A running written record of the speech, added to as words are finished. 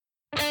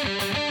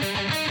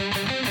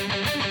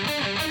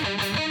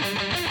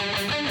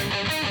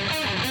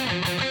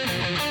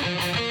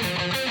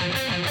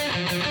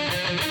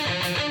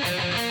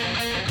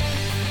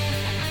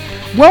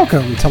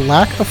Welcome to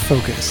Lack of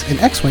Focus, an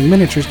X-Wing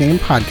miniatures game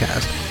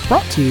podcast,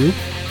 brought to you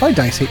by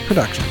Dice 8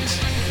 Productions.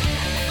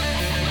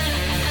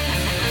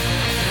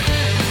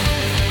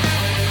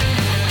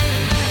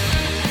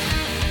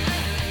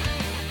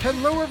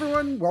 Hello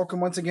everyone, welcome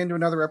once again to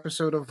another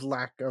episode of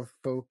Lack of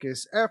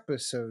Focus,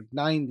 episode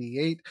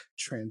 98,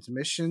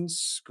 Transmission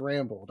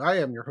Scrambled. I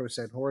am your host,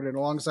 Ed Horde, and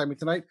alongside me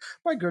tonight,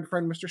 my good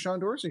friend, Mr.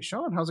 Sean Dorsey.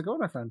 Sean, how's it going,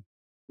 my friend?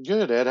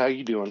 Good, Ed. How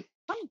you doing?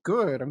 I'm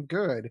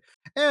good.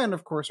 And,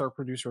 of course, our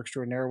producer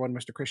extraordinaire one,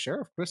 Mr. Chris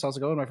Sheriff. Chris, how's it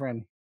going, my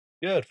friend?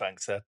 Good,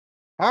 thanks, Ed.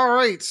 All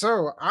right,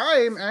 so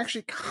I'm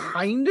actually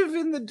kind of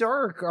in the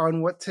dark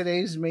on what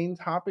today's main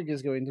topic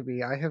is going to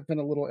be. I have been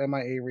a little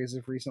MIA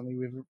recently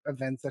with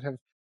events that have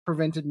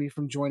prevented me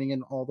from joining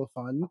in all the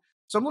fun.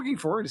 So I'm looking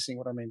forward to seeing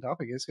what our main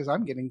topic is, because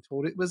I'm getting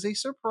told it was a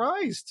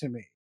surprise to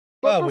me.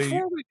 But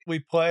well, we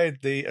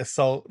played the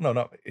assault, no,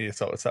 not the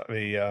assault, it's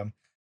the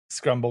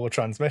scramble or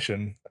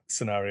transmission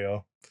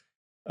scenario,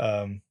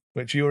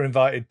 which you were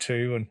invited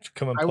to and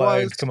come and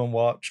play and come and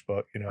watch,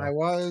 but you know. I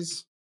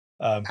was.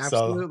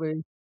 Absolutely.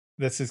 So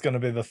this is going to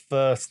be the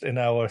first in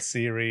our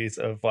series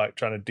of like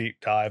trying to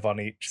deep dive on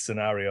each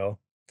scenario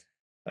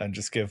and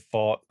just give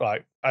thought.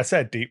 Like I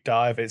said, deep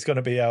dive. It's going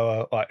to be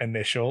our like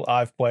initial.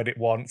 I've played it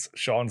once.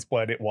 Sean's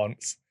played it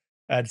once.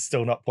 Ed's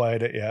still not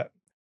played it yet.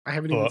 I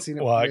haven't even seen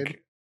it.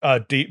 Like a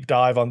deep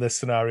dive on this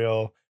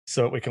scenario,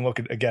 so we can look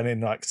at it again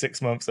in like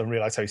 6 months and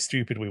realize how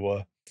stupid we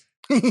were.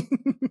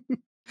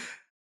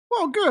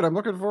 Well, good. I'm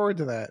looking forward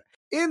to that.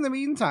 In the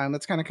meantime,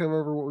 let's kind of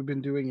cover over what we've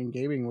been doing in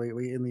gaming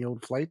lately in the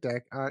old flight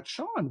deck.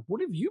 Sean, what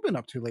have you been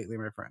up to lately,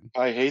 my friend?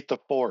 I hate the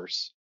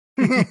Force.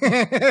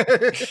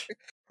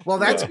 Well,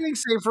 that's being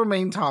saved for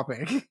main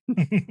topic.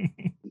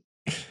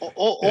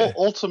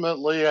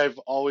 Ultimately, I've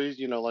always,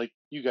 like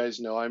you guys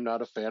know, I'm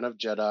not a fan of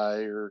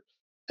Jedi or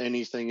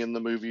anything in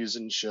the movies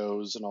and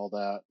shows and all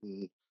that.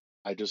 And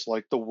I just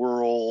like the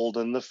world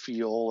and the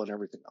feel and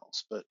everything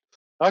else.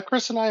 But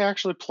Chris and I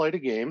actually played a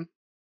game,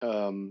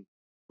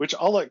 which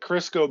I'll let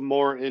Chris go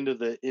more into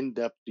the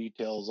in-depth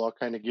details. I'll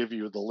kind of give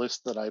you the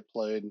list that I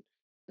played.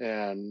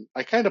 And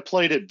I kind of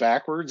played it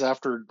backwards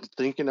after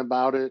thinking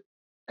about it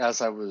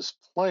as I was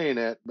playing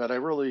it, but I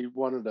really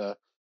wanted to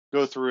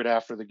go through it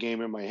after the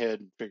game in my head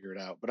and figure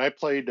it out. But I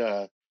played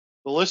the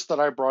list that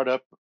I brought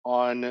up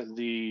on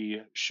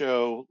the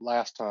show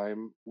last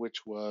time,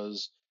 which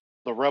was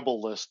the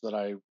Rebel list that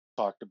I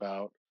talked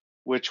about,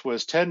 which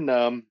was Ten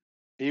Numb.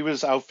 He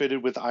was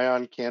outfitted with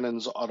ion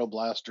cannons, auto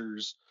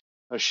blasters,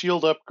 a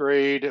shield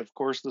upgrade, of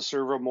course, the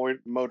servo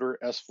motor,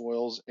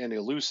 S-foils, and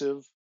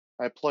elusive.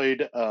 I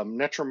played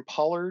Netrum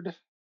Pollard.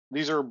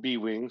 These are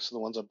B-Wings, the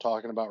ones I'm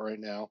talking about right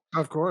now.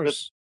 Of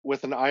course.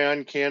 With an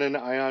ion cannon,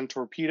 ion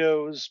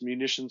torpedoes,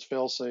 munitions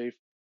failsafe,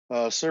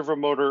 servo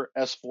motor,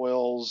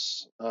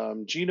 S-foils,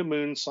 Gina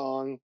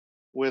Moonsong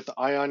with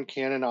ion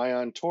cannon,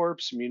 ion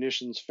torps,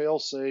 munitions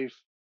failsafe,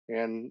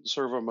 and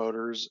servo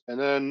motors. And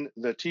then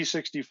the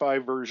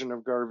T-65 version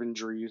of Garvin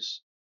Drees.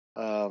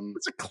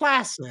 It's a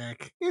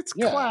classic. It's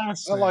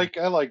classic.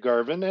 I like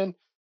Garvin, and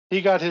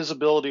he got his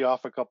ability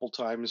off a couple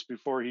times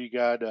before he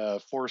got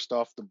forced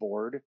off the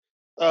board.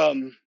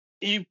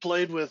 He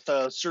played with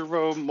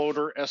servo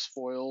motor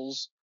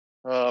S-foils,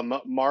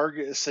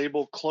 Marg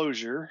Sable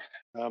Closure,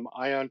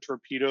 ion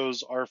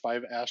torpedoes,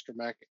 R5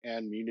 Astromech,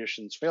 and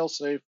munitions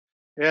failsafe.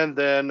 And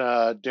then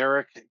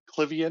Derek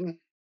Clivian,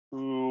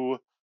 who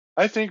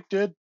I think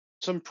did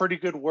some pretty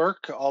good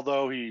work,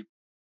 although he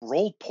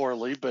rolled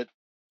poorly, but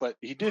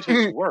he did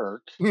his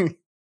work.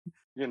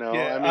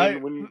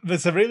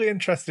 There's a really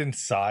interesting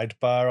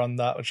sidebar on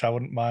that, which I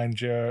wouldn't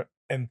mind your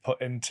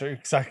input into,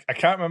 because I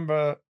can't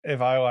remember if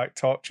I like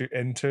talked you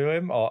into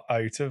him or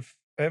out of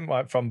him,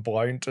 like from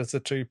Blount as a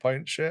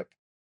 2-point ship.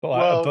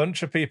 But a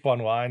bunch of people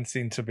online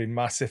seem to be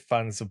massive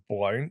fans of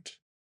Blount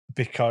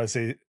because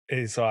he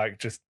is like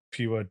just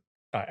pure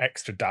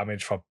extra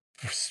damage for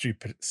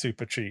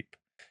super cheap.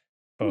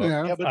 But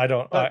yeah,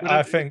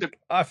 I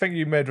think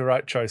you made the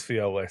right choice for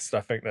your list.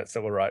 I think that's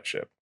the right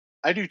ship.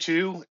 I do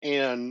too,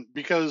 and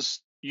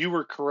because you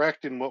were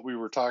correct in what we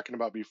were talking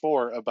about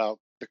before about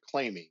the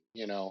claiming,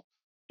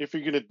 if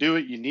you're going to do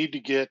it, you need to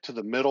get to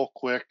the middle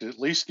quick to at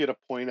least get a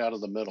point out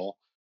of the middle.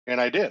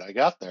 And I did. I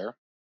got there.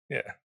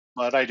 Yeah.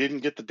 But I didn't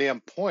get the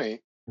damn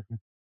point,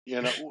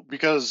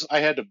 because I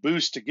had to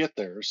boost to get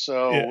there.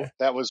 So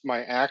that was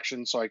my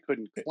action, so I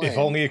couldn't claim. If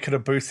only you could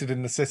have boosted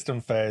in the system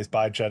phase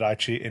by Jedi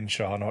cheating,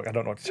 Sean. I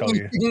don't know what to tell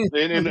you.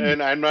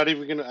 and I'm not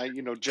even going to,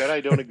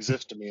 Jedi don't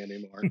exist to me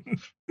anymore.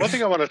 One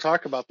thing I want to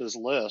talk about this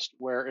list,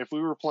 where if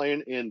we were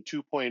playing in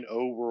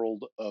 2.0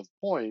 world of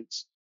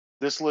points,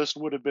 this list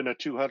would have been a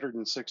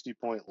 260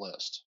 point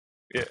list.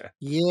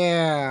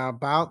 Yeah,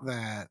 about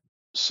that.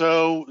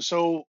 So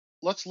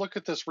let's look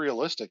at this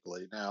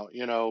realistically now.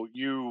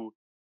 You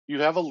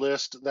have a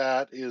list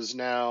that is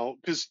now,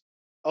 because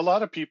a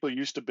lot of people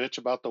used to bitch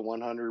about the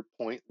 100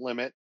 point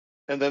limit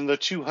and then the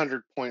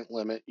 200 point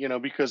limit,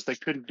 because they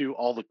couldn't do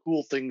all the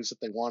cool things that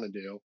they want to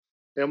do.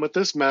 And with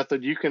this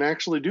method, you can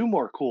actually do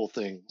more cool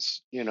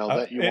things,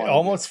 that you want. It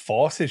almost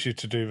forces you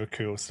to do the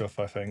cool stuff,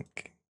 I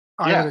think.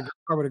 Yeah,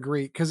 I would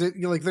agree because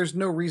like there's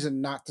no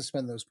reason not to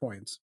spend those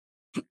points.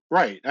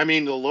 right. I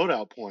mean, the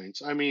loadout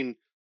points. I mean,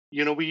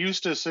 we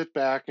used to sit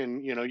back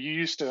and, you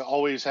used to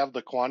always have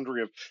the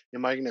quandary of,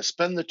 am I going to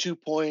spend the 2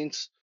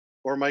 points,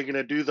 or am I going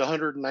to do the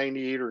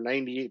 198 or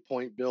 98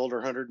 point build, or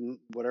 100 and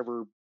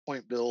whatever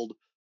point build,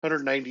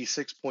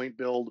 196 point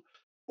build,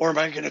 or am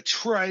I going to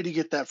try to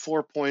get that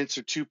 4 points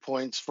or 2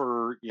 points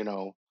for,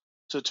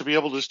 to be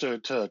able just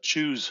to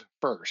choose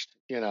first,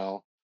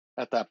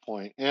 at that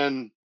point.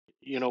 And,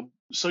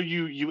 so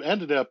you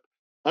ended up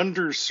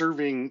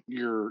underserving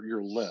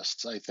your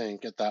lists, I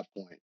think, at that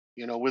point.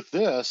 With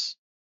this,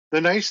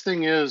 the nice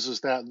thing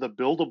is that the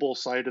buildable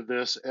side of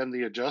this and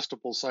the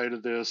adjustable side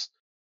of this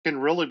can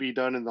really be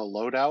done in the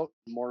loadout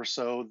more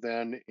so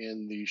than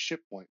in the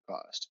ship point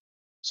cost.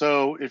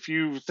 So if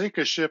you think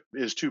a ship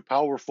is too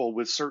powerful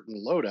with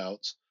certain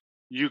loadouts,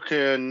 you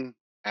can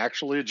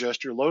actually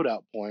adjust your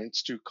loadout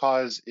points to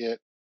cause it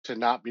to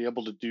not be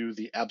able to do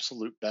the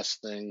absolute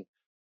best thing,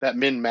 that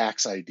min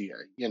max idea.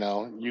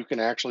 You can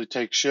actually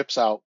take ships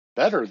out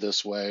better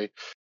this way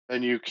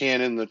than you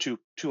can in the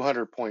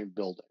 200 point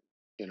building,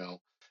 you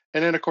know.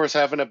 And then of course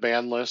having a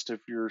ban list if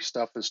your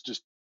stuff is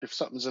just, if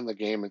something's in the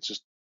game it's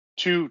just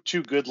too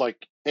good,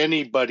 like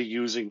anybody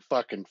using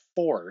fucking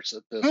force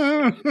at this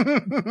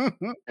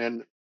point.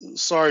 And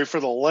sorry for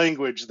the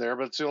language there,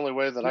 but it's the only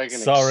way that I can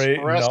Sorry,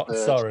 express not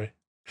it. sorry.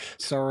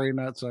 Sorry,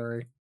 not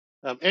sorry.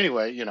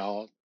 Anyway,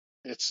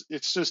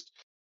 it's just,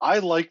 I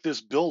like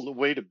this build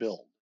way to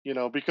build,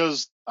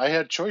 because I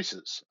had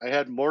choices. I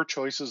had more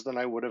choices than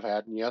I would have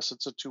had, and yes,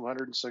 it's a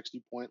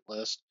 260 point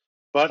list,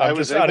 but I I'm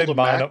was just able adding to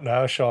mine max. up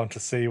now, Sean, to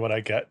see what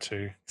I get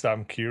to, because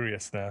I'm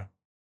curious now.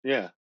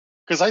 Yeah,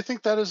 because I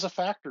think that is a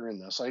factor in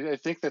this. I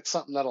think that's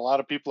something that a lot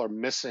of people are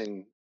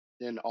missing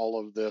in all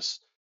of this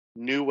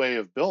new way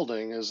of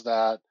building, is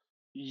that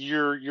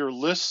your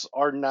lists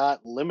are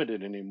not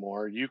limited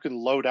anymore. You can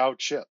load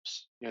out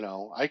ships.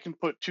 I can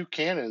put 2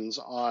 cannons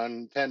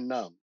on 10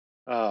 num.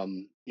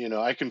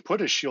 I can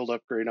put a shield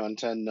upgrade on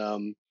 10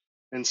 num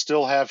and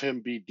still have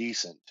him be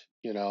decent.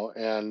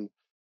 And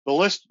the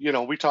list.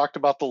 We talked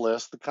about the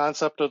list. The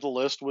concept of the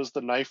list was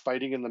the knife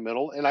fighting in the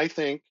middle, and I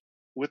think,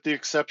 with the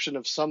exception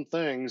of some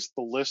things,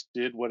 the list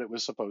did what it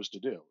was supposed to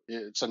do.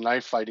 It's a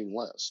knife fighting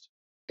list.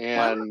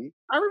 Well, And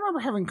I remember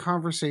having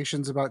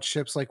conversations about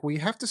ships like we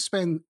have to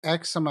spend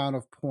X amount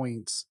of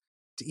points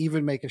to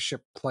even make a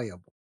ship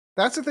playable.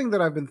 That's the thing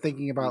that I've been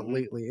thinking about mhm,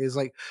 lately is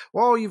like,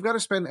 well, you've got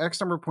to spend X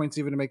number of points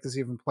even to make this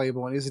even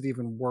playable, and is it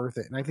even worth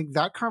it? And I think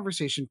that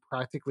conversation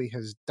practically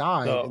has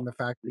died in So, the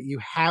fact that you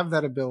have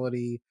that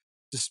ability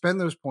to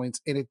spend those points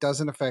and it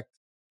doesn't affect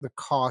the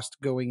cost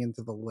going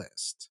into the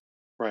list.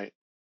 right.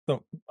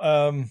 so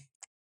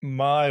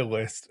my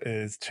list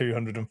is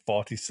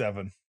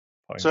 247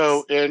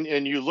 So points.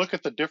 and you look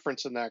at the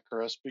difference in that,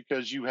 Chris,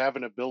 because you have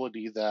an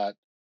ability that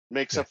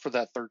makes Yeah. up for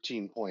that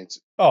 13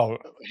 points, Oh,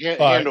 hand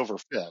like over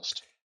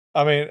fist.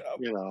 I mean,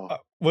 You know.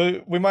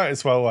 we might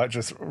as well like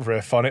just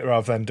riff on it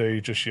rather than do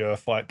just your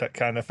flight deck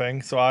kind of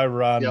thing. So I Yep.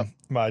 ran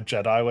my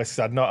Jedi list.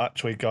 I'd not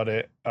actually got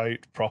it out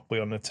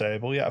properly on the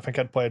table yet. I think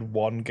I'd played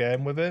one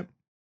game with it.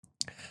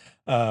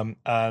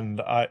 And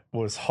I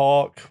was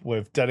Hawk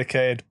with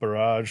dedicated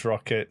barrage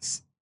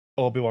rockets,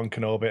 Obi-Wan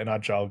Kenobi, and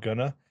Agile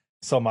Gunner.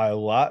 So my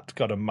lat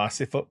got a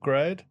massive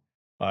upgrade.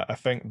 I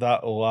think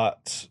that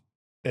lat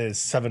is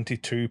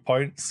 72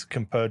 points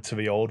compared to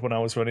the old one I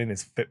was running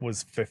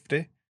was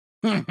 50.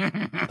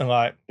 And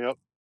like Yep.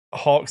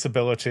 Hawk's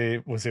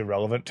ability was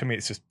irrelevant to me.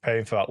 It's just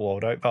paying for that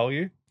loadout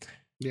value.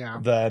 Yeah.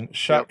 Then Yep.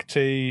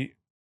 Shakti,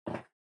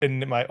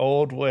 in my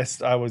old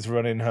list, I was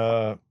running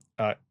her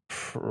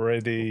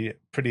pretty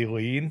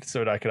lean so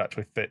that I could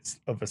actually fit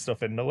other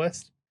stuff in the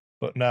list.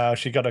 But now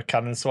she got a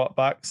cannon swap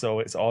back, so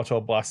it's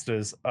auto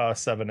blasters,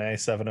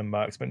 R7A7, and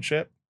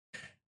marksmanship.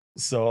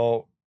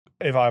 So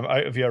if I'm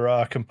out of your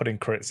arc and putting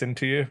crits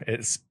into you,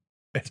 it's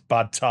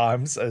bad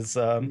times, as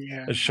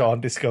Yeah.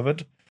 Sean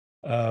discovered.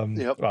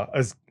 Yep. Well,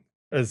 as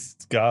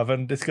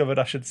Garvin discovered,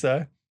 I should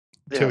say,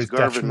 to Yes, his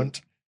Garvin.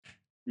 detriment.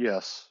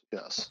 Yes.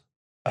 Yes.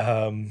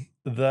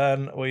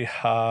 Then we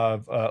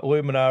have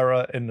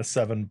Luminara in the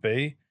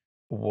 7B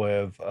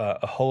with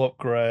a hull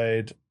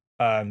upgrade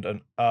and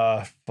an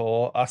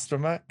R4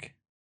 astromech.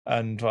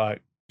 And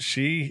like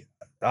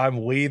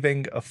I'm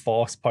leaving a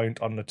force point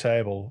on the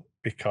table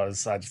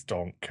because I just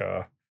don't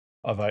care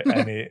about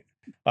any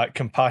like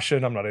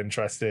compassion. I'm not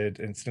interested.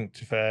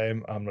 Instinctive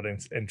aim. I'm not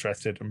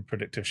interested in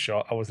predictive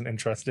shot. I wasn't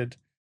interested,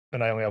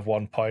 and I only have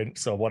 1 point,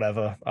 so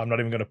whatever. I'm not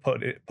even going to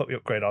put the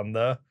upgrade on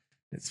there.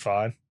 It's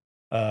fine.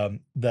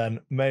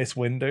 Then Mace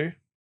Windu,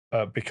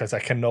 because I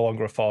can no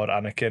longer afford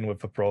Anakin with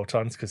the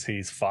protons because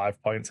he's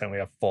 5 points. I only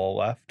have 4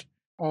 left.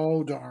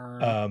 Oh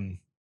darn.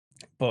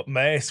 But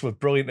Mace with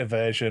Brilliant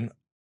Evasion,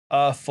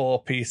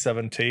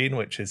 R4P17,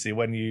 which is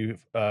when you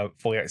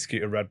fully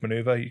execute a red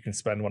maneuver, you can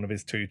spend one of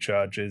his 2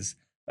 charges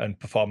and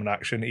perform an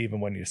action even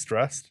when you're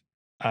stressed.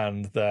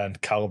 And then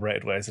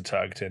calibrated laser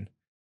targeting.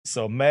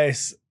 So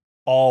Mace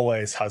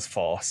always has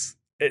force.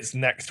 It's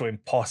next to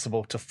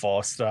impossible to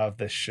force starve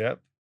this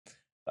ship.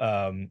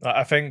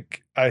 I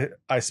think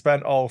I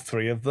spent all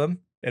 3 of them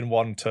in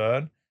one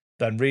turn,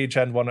 then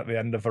regen 1 at the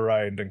end of a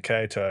round and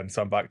K turn,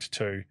 so I'm back to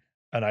 2,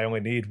 and I only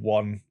need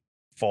 1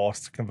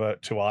 force to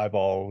convert 2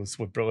 eyeballs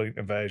with Brilliant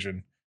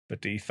Evasion for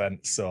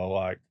defense, so,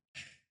 like,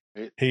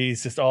 It,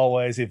 he's just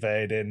always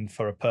evading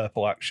for a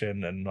purple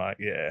action, and, like,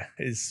 yeah,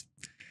 he's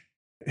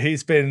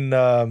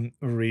been,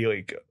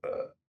 really good.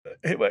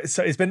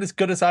 So he's been as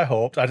good as I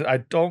hoped. I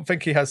don't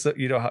think he has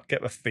you don't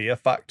get the fear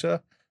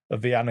factor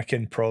of the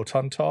Anakin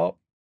Proton Torp,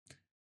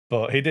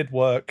 but he did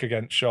work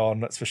against Sean,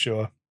 that's for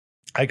sure.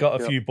 I got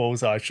a yep. few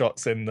bullseye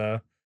shots in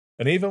there.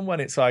 And even when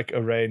it's like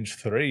a range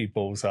 3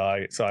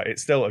 bullseye,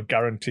 it's still a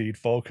guaranteed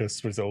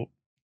focus result,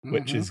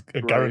 which is a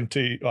Right.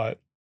 guarantee. Like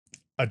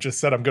I just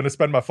said, I'm going to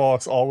spend my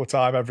force all the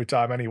time, every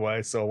time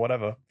anyway. So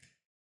whatever.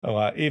 And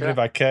like even Yeah. if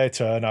I K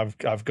turn,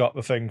 I've got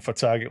the thing for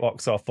target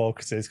locks or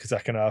focuses because I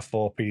can have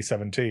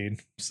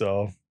 4P17.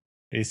 So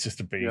he's just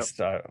a Yep.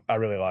 beast. I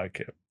really like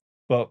it.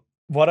 But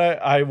what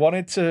I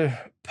wanted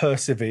to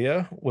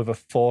persevere with a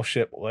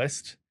 4-ship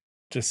list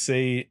to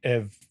see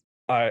if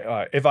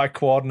I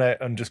coordinate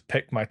and just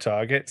pick my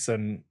targets,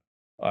 and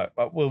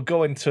we'll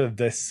go into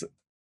this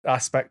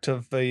aspect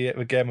of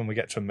the game when we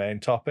get to a main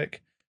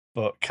topic.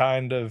 But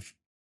kind of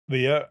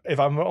if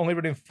I'm only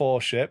running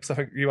 4 ships, I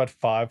think you had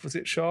 5. Was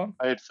it, Sean?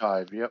 I had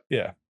 5. Yep.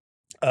 Yeah.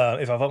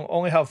 If I've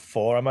only have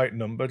 4, I'm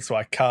outnumbered, so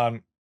I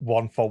can't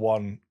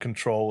 1-for-1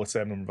 control the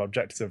same number of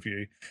objectives of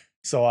you.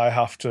 So I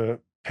have to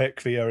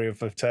pick the area of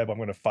the table I'm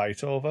going to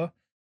fight over.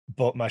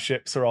 But my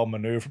ships are all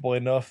maneuverable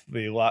enough.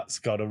 The LAT's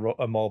got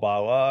a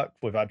mobile arc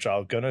with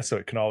agile gunner, so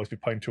it can always be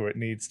pointed where it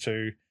needs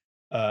to.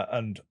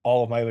 And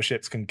all of my other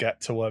ships can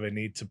get to where they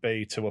need to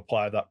be to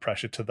apply that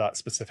pressure to that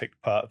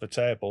specific part of the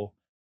table.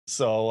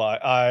 So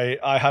like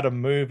I had a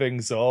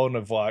moving zone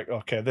of like,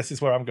 okay, this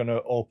is where I'm going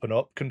to open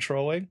up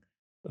controlling.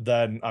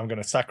 Then I'm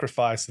going to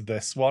sacrifice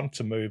this one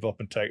to move up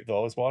and take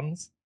those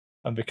ones.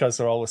 And because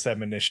they're all the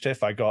same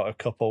initiative, I got a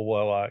couple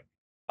where like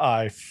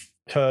I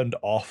turned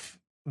off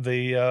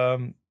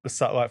the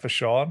satellite for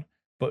Sean,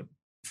 but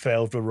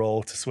failed the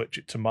roll to switch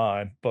it to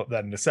mine. But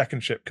then the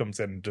second ship comes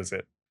in and does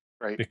it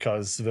Right.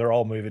 because they're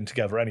all moving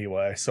together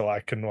anyway. So I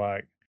can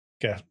like,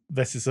 okay,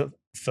 this is a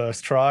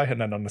first try,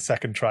 and then on the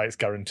second try it's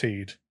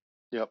guaranteed.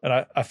 Yep.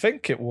 And I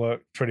think it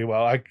worked pretty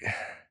well.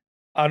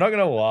 I'm not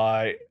gonna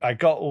lie, I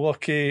got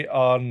lucky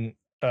on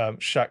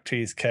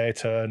Shakti's K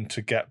turn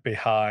to get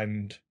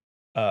behind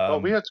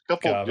Well, we had a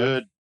couple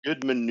Garvin.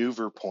 good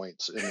maneuver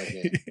points in the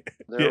game.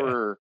 There Yeah.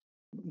 were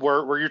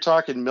where you're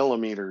talking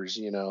millimeters,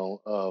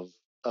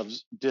 of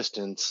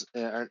distance,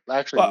 and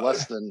actually Well,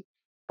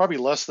 probably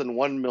less than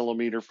 1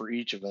 millimeter for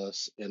each of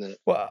us in it.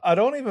 well, I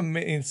don't even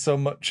mean so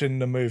much in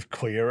the move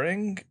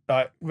clearing.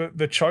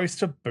 The choice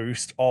to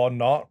boost or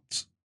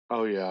not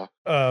Oh yeah.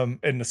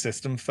 in the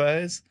system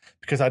phase,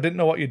 because I didn't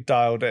know what you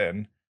dialed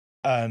in,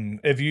 and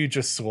if you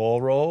just slow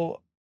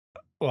roll,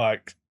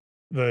 like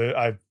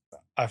I've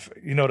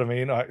you know what I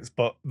mean.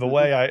 But the Mhm.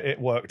 way it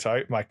worked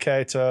out, my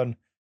K turn,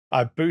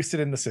 I boosted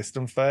in the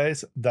system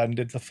phase, then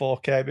did the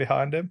 4K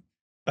behind him,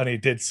 and he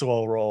did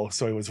slow roll,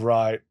 so he was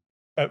right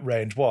at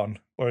range 1.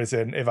 Whereas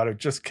if I'd have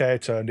just K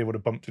turned, he would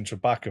have bumped into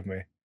the back of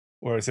me.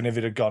 Whereas if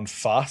it had gone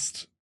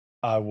fast,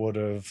 I would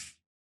have,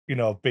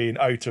 been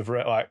out of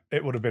like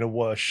it would have been a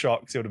worse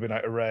shot because it would have been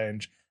out of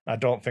range. I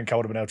don't think I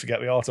would have been able to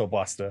get the auto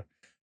blaster,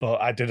 but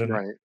I didn't.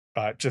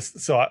 Right. Just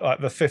so like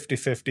the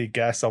 50-50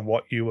 guess on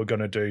what you were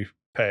going to do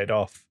paid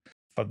off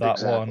for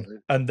that one. Exactly.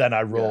 And then I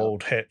Yeah.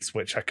 rolled hits,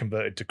 which I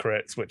converted to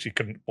crits, which he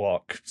couldn't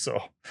block.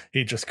 So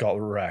he just got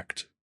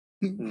wrecked.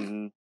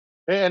 hmm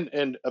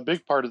And a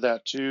big part of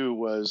that too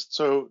was,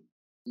 so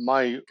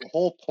my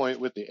whole point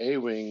with the A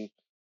wing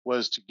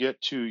was to get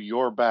to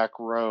your back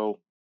row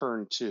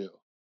turn 2.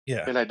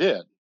 Yeah. And I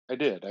did.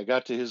 I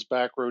got to his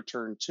back row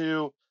turn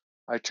 2.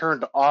 I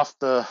turned off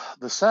the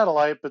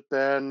satellite, but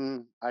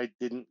then I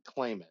didn't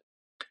claim it,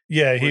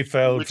 Yeah, he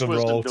failed which the was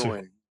roll to.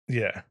 annoying.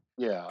 Yeah.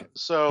 Yeah.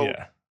 So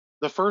Yeah.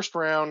 the first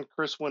round,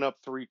 Chris went up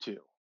 3-2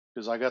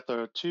 because I got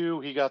the 2,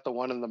 he got the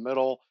 1 in the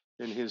middle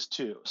in his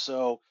 2.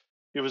 So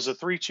it was a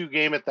 3-2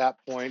 game at that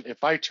point.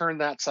 If I turn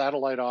that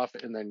satellite off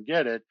and then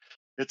get it,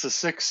 it's a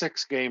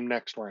 6-6 game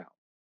next round.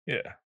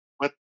 Yeah.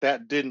 But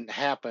that didn't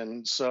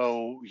happen,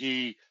 so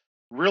he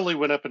really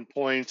went up in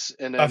points.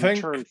 And I then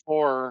think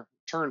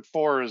turn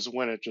four is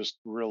when it just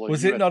really,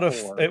 was you it had not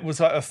four. it was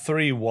like a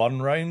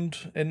 3-1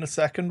 round in the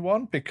second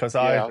one because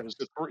Yeah, it was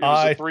a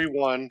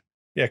 3-1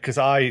 yeah, because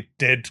I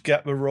did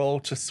get the roll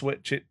to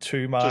switch it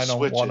to to mine on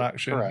switch one it.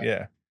 action. Correct.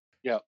 Yeah.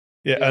 Yep.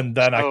 Yeah, Yep. and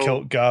then I So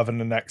killed Garvin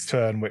the next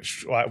turn,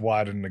 which like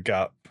widened the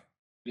gap.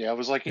 yeah, it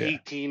was like Yeah.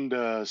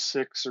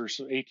 18-6 or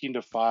so,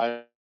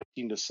 18-5,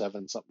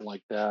 18-7, something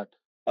like that.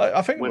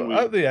 I think When we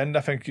at the end,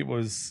 I think it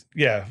was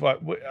like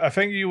I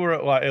think you were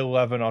at like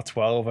 11 or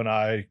 12,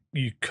 and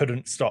you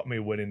couldn't stop me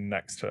winning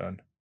next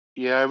turn.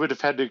 Yeah, I would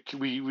have had to.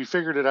 We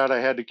figured it out. I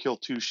had to kill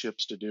 2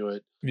 ships to do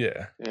it.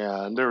 Yeah.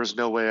 And there was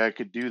no way I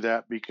could do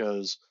that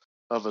because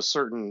of a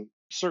certain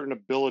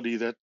ability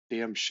that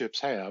damn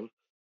ships have.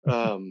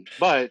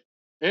 But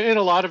and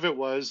a lot of it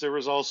was, there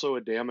was also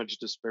a damage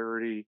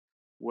disparity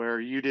where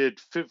you did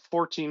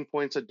 14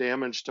 points of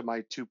damage to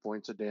my 2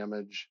 points of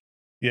damage,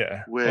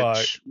 Yeah,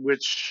 like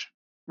which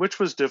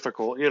was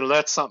difficult.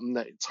 That's something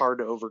that it's hard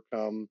to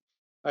overcome.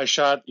 I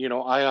shot,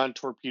 ion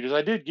torpedoes.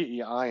 I did get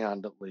you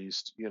ioned at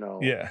least.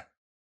 yeah,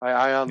 I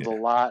ioned a yeah.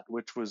 lot,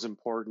 which was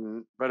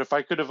important. But if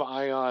I could have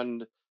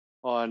ioned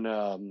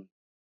on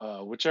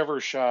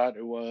whichever shot it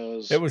It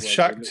was, was who was it? It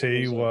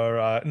Shakti was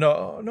where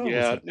no, it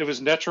yeah, wasn't. it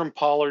was Netram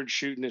Pollard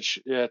shooting at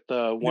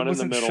the It one in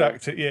the wasn't middle.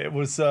 Shakti. Yeah, it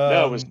was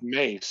No, it was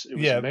Mace. It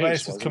was yeah, Mace, Mace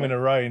was wasn't coming it?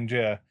 around,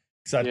 yeah.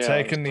 So I'd Yeah.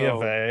 taken the So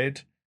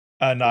evade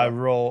and I yep,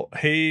 roll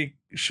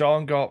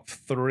Sean got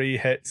 3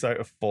 hits out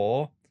of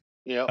 4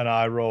 yep, and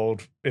I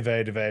rolled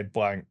evade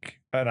blank.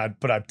 But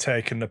I'd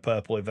taken the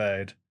purple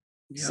evade.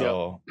 Yep. yep.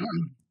 So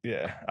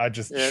yeah, I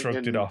just And shrugged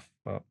it and off.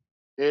 But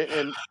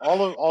and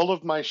all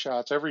of my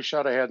shots, every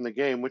shot I had in the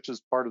game, which is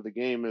part of the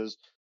game, is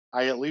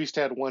I at least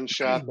had one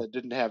shot that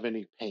didn't have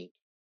any paint.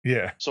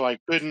 yeah. So I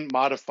couldn't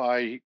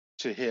modify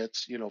to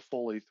hits,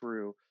 fully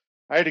through.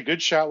 I had a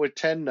good shot with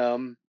 10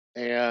 num,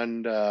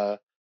 and but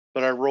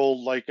I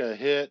rolled like a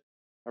hit.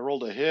 I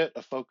rolled a hit,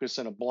 a focus,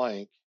 and a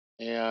blank,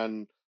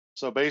 and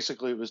so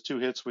basically it was 2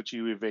 hits, which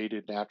you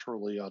evaded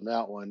naturally on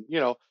that one.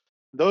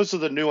 Those are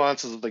the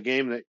nuances of the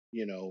game that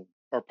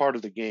are part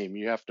of the game.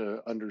 You have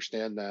to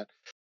understand that.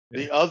 Yeah.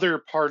 The other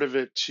part of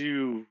it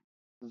too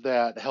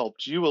that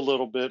helped you a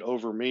little bit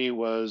over me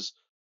was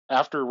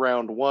after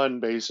round one,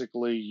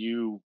 basically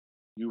you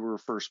were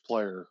first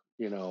player,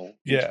 each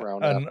Yeah.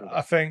 round And after I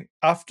that. think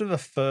after the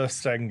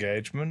first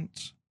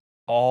engagement,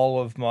 all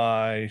of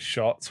my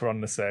shots were on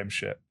the same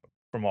ship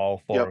from all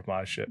 4 Yep. of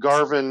my ships.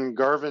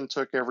 Garvin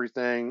took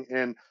everything,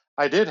 and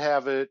I did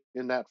have it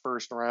in that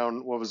first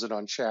round. What was it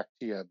on Shack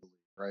T, I believe,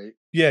 right?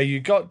 Yeah, you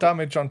got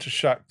damage onto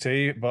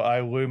Shakti, but I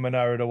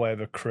Luminaried away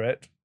the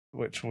crit,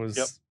 which Yep.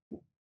 was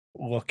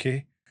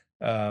lucky.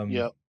 And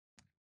Yep.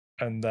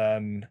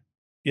 then,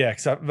 yeah,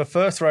 because the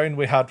first round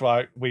we had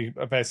we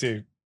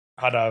basically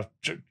had our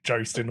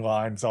jousting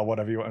lines or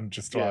whatever you want, and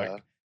just Yeah.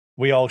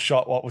 we all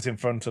shot what was in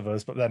front of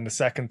us. But then the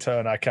second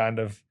turn, I kind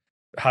of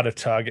had a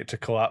target to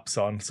collapse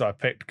on, so I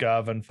picked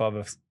Garvin for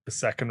the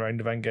second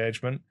round of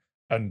engagement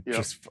and Yep.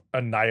 just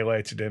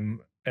annihilated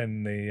him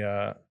in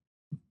the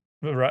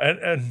right.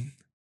 And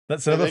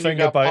that's And another then you thing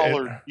got about it.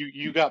 Pollard.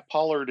 You got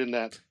Pollard in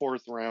that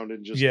fourth round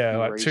and just Yeah,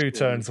 like erased 2 him.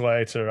 turns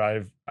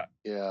later,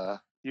 Yeah.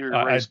 You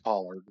I erased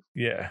Pollard.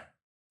 yeah.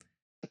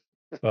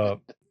 But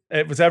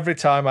it was every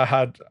time I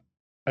had,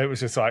 it was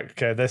just like,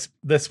 okay,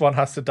 this one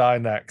has to die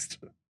next,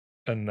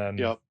 and then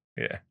Yep.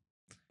 yeah,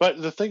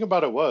 But the thing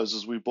about it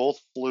is we both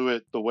flew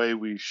it the way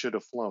we should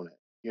have flown it.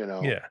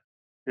 yeah,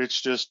 It's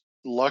just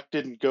luck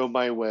didn't go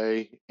my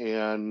way,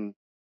 and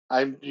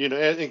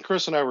and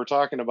Chris and I were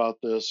talking about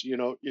this.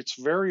 It's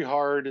very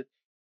hard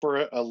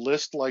for a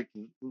list like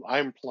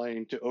I'm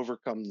playing to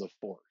overcome the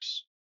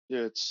force.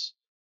 It's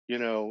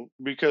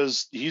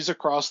because he's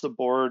across the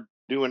board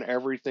doing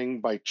everything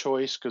by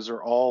choice because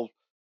they're all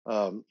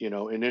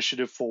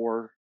initiative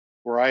 4.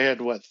 Where I had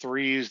what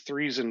threes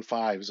and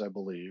fives, I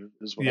believe,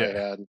 is what I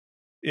yeah, had,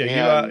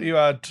 yeah. and You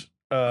had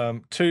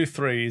 2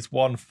 threes,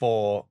 1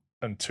 4,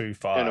 and 2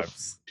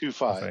 and5s. two I think.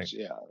 fives.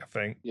 Yeah,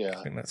 I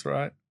yeah, think that's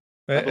right.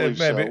 I believe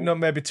Maybe so. no,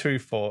 maybe 2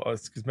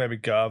 4s because maybe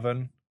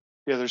Garvin.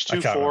 Yeah, there's I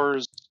two can't remember.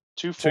 fours,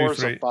 two 2 fours,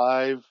 a 3,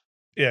 5,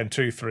 yeah, and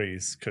 2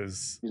 3s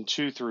because and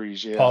two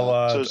threes. Yeah. So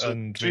Pollard it's a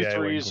and two the A-wing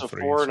threes, were a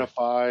 4, 3s. and a Yeah.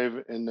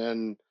 5, and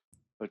then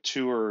a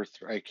 2 or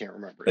 3. I can't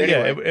remember. But yeah,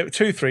 Anyway,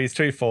 2 threes,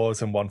 2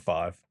 4s, and 1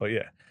 5. But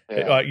yeah,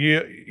 yeah, like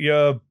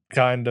you're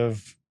kind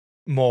of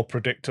more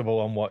predictable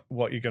on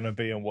what you're gonna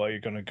be and where you're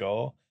gonna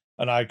go.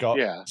 And I got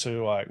yeah,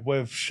 to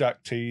with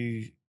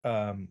Shakti,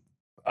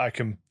 I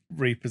can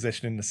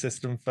reposition in the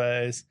system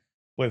phase.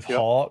 With yep,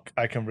 Hawk,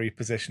 I can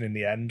reposition in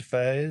the end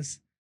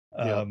phase.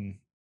 yep. Um,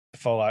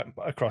 for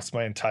across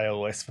my entire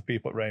list for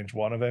people at range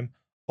 1 of him.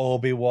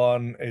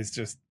 Obi-Wan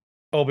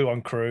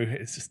Crew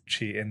is just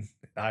cheating.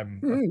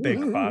 I'm a big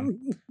fan,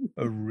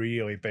 a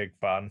really big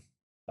fan.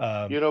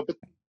 But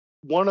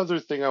one other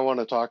thing I want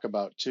to talk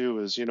about too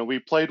is we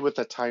played with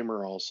a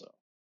timer also.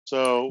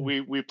 So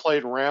we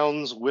played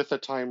rounds with a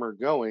timer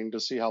going to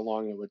see how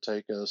long it would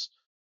take us,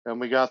 and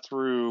we got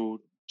through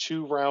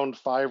 2 round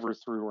 5 or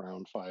through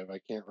round 5. I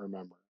can't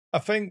remember. I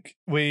think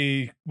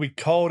we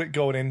called it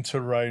going into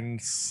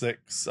round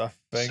 6, I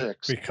think,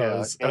 6. Yeah,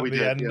 because yeah, at we the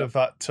did. end Yeah, of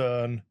that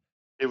turn,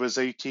 it was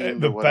 18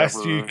 the to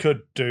best you whatever.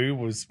 could do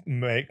was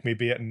make me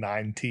be at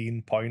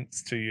 19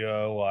 points to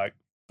your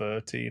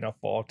 13 or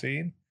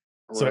 14.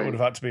 So it would Right.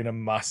 have had to be in a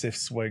massive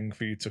swing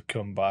for you to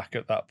come back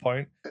at that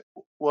point.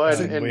 Well,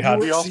 So and We you had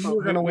were, we so you also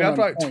were going to we win had on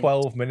like points.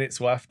 12 minutes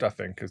left, I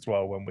think, as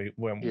well when we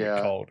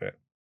yeah. called it.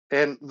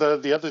 And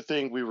the other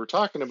thing we were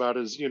talking about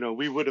is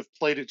we would have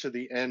played it to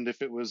the end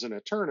if it was in a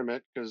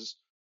tournament because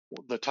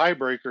the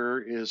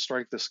tiebreaker is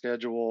strength of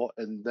schedule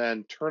and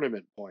then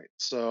tournament points.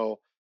 So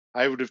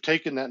I would have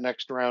taken that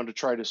next round to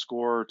try to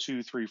score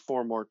 2, 3,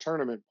 4 more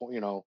tournament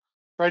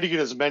try to get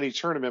as many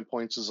tournament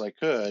points as I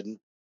could,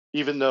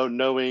 even though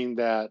knowing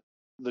that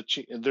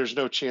there's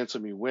no chance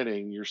of me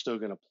winning, you're still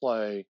going to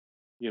play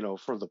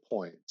for the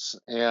points.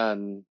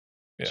 And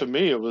to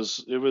me, it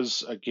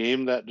was a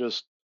game that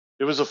just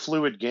it was a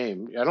fluid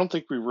game. I don't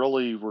think we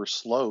really were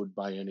slowed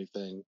by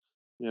anything.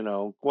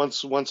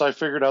 Once I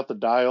figured out the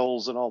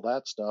dials and all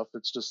that stuff,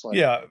 it's just like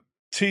Yeah,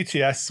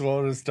 TTS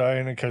slowed us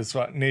down because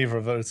neither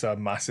of us are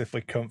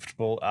massively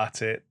comfortable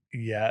at it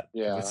yet.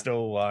 We're yeah,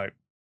 still like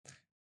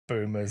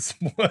boomers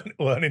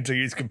learning to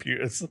use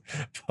computers,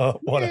 but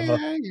whatever.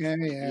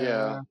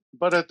 yeah.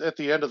 But at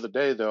the end of the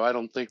day, though, I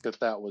don't think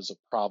that was a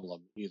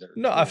problem either.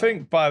 No, I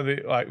think by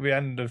the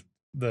end of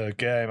the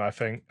game, I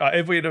think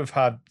if we'd have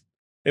had,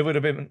 it would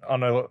have been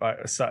on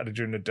a Saturday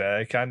during the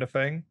day kind of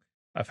thing.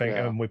 I think,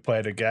 Yeah. when we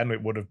played again,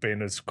 it would have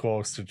been as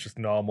close to just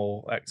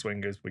normal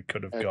X-Wing as we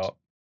could have got.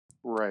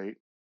 Right.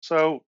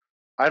 So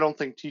I don't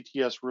think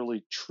TTS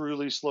really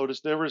truly slowed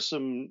us. There was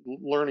some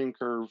learning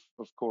curve,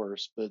 of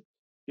course, but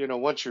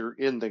once you're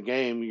in the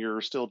game,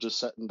 you're still just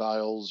setting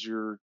dials.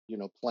 You're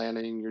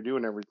planning. You're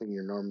doing everything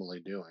you're normally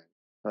doing.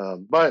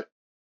 But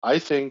I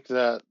think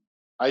that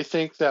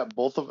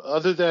both of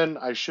other than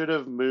I should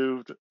have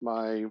moved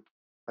Gina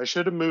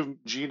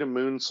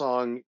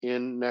Moonsong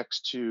in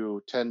next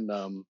to Ten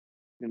Num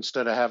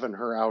instead of having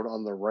her out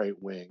on the right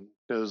wing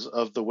because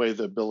of the way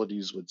the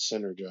abilities would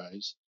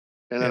synergize.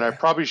 And then I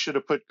probably should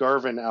have put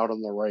Garvin out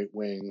on the right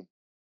wing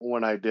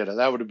when I did it.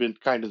 That would have been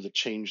kind of the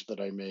change that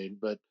I made.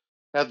 But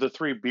had the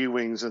three B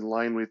wings in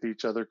line with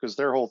each other because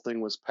their whole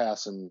thing was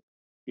passing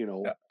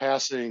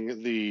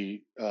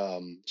the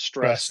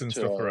stress and to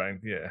stuff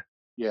around. Yeah.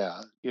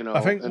 yeah.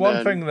 I think and one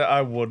then, thing that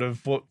I would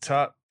have looked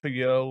at for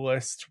your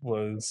list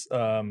was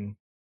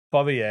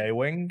for the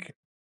A-Wing,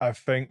 I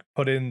think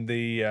putting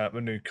the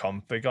new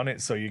config on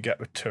it so you get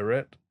the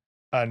turret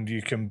and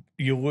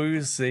you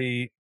lose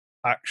the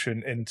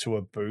action into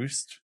a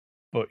boost,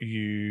 but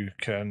you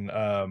can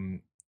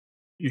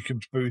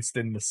boost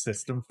in the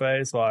system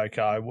phase like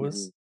I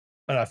was.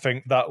 And I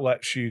think that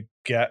lets you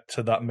get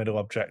to that middle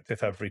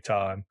objective every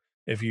time.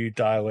 If you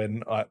dial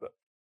in like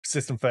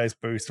system phase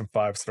boost and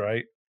 5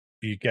 straight,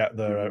 you get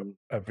there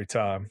every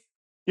time.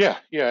 Yeah,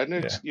 and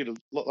it's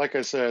like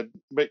I said,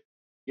 but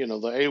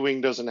the A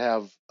wing doesn't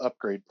have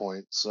upgrade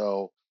points,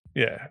 so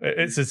yeah,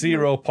 it's a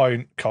 0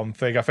 point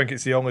config. I think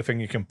it's the only thing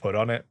you can put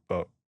on it,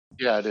 but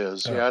yeah, it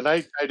is. Yeah, and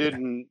I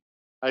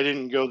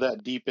didn't go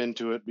that deep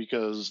into it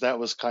because that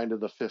was kind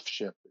of the fifth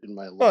ship in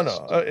my list.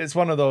 Oh no, it's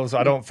one of those.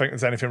 I don't think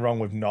there's anything wrong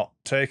with not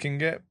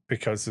taking it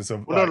because there's a.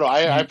 Well, no,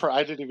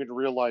 I didn't even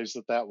realize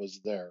that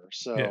was there.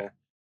 So yeah.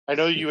 I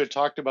know you had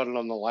talked about it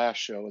on the last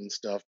show and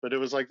stuff, but it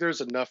was like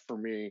there's enough for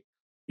me.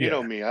 You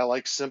know me, I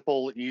like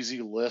simple, easy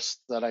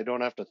lists that I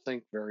don't have to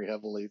think very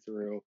heavily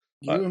through.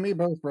 You and me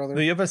both, brother.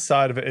 The other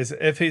side of it is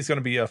if he's going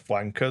to be a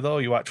flanker, though,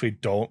 you actually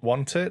don't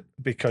want it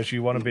because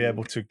you want to be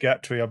able to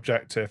get to the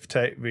objective,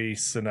 take the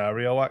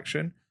scenario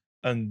action,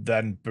 and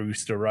then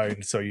boost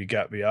around so you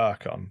get the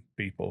arc on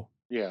people.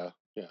 Yeah.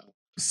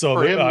 So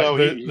for him, though,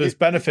 there's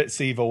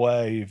benefits either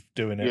way of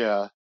doing it.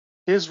 Yeah.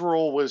 His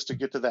role was to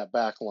get to that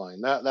back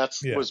line. That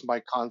was my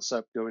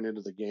concept going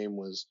into the game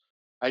was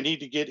I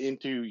need to get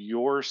into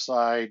your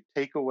side,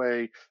 take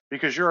away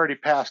because you're already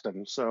past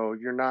him, so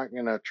you're not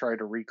gonna try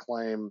to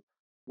reclaim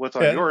what's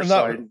on your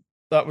side.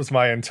 That was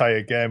my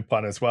entire game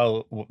plan as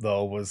well,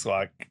 though, was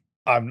like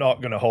I'm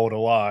not gonna hold a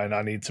line,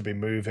 I need to be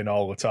moving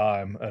all the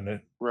time and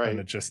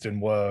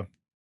adjusting where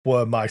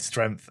my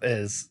strength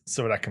is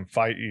so that I can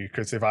fight you,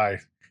 because if I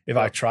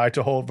try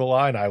to hold the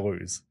line, I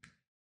lose.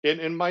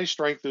 And my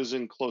strength is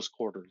in close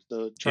quarters.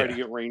 Try to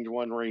get range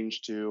 1,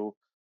 range 2.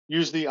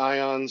 Use the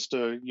ions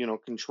to,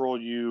 control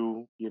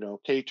you,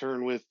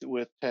 K-turn with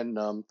 10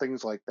 num,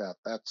 things like that.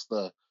 That's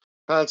the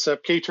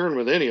concept. K-turn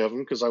with any of them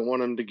because I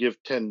want them to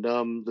give 10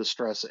 num the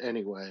stress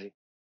anyway.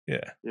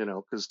 Yeah.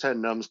 Because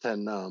 10 num's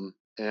 10 num.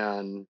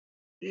 And,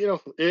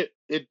 it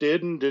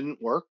did and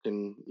didn't work.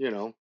 And,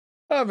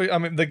 I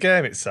mean, the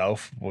game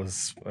itself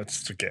was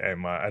just a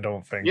game. I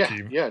don't think.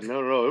 Yeah,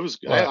 no, it was.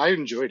 I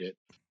enjoyed it.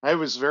 I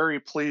was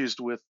very pleased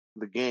with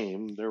the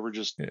game. There were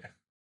just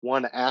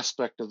one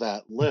aspect of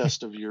that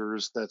list of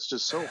yours that's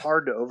just so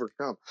hard to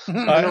overcome.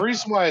 And the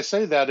reason why I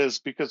say that is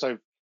because I've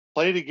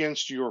played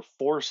against your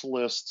force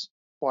lists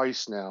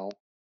twice now.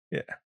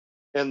 Yeah.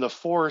 And the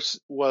force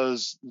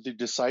was the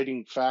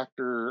deciding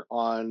factor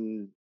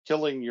on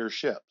killing your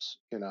ships.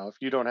 If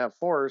you don't have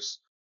force,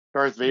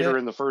 Darth Vader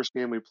in the first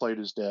game we played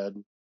is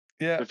dead.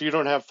 Yeah. If you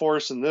don't have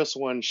force in this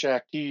one,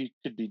 Shaq T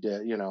could be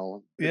dead.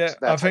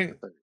 I think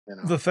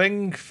the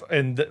thing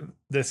in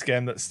this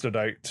game that stood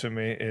out to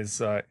me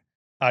is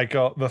I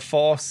got the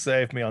force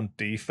saved me on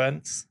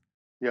defense.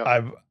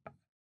 Yeah.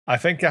 I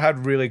think I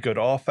had really good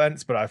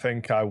offense, but I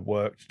think I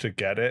worked to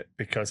get it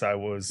because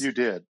You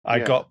did. I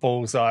got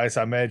bullseyes.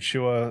 I made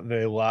sure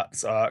the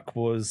Lat's arc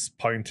was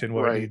pointing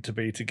where it needed to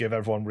be to give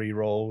everyone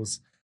rerolls.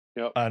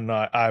 Yep. And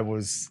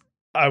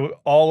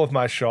all of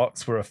my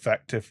shots were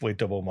effectively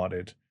double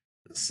modded.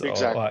 So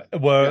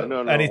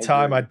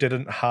anytime I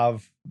didn't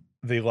have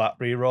the Lat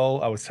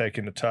reroll, I was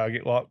taking the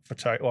target lock for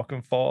target lock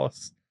and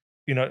force.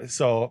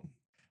 So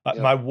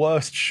my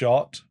worst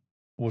shot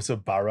was a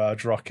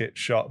barrage rocket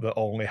shot that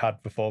only had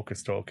the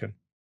focus token.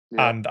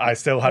 Yeah. and I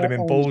still had him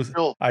in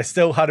Still, I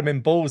still had him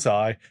in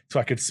bullseye, so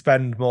I could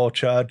spend more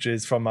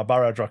charges from my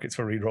Barrage Rockets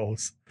for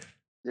rerolls.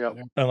 yeah.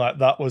 And like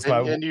that was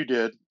my And you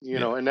did,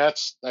 Yeah. and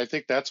I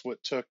think that's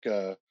what took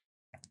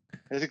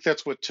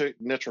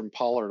Nitram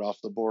Pollard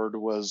off the board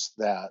was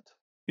that,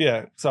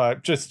 yeah. So I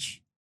just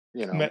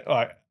you know.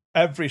 like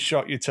every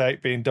shot you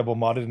take being double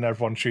modded and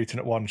everyone shooting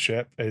at one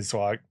ship is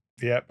like,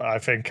 yep, I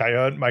think I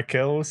earned my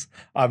kills.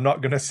 I'm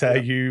not gonna say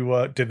Yeah.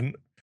 you didn't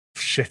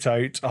shit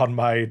out on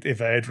my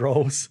evade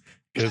rolls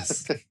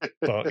because,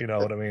 but you know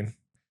what I mean.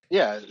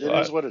 Yeah, it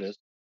is what it is.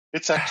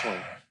 It's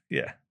excellent.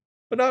 Yeah,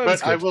 but no, it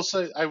was But I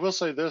good. will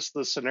say this: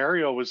 the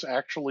scenario was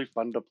actually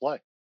fun to play.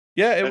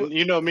 Yeah, it And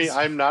you know me, was.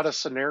 I'm not a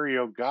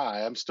scenario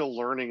guy. I'm still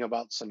learning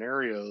about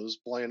scenarios,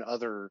 playing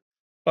other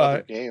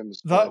Right.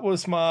 games. That But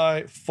was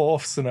my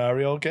fourth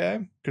scenario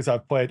game because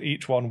I've played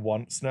each one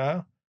once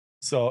now.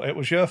 So it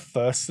was your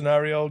first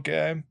scenario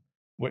game,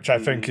 which I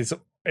think is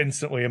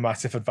instantly a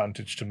massive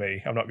advantage to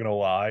me. I'm not going to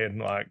lie, and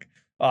like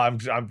I'm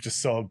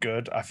just so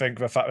good. I think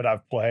the fact that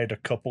I've played a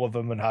couple of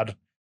them and had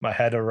my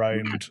head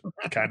around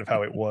kind of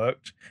how it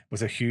worked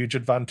was a huge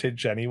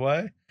advantage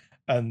anyway.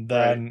 And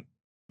then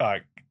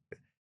like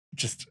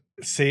just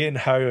seeing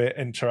how it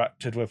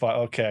interacted with like,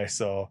 okay,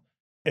 so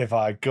if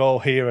I go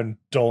here and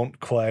don't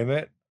claim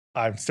it,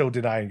 I'm still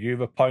denying you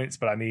the points,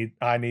 but I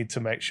need to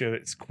make sure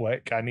it's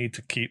quick. I need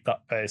to keep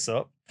that pace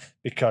up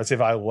because if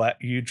I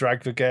let you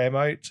drag the game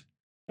out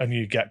and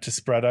you get to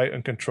spread out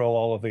and control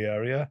all of the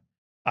area,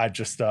 I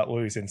just start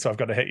losing. So I've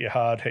got to hit you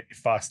hard, hit you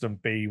fast,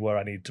 and be where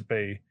I need to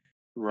be.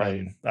 right.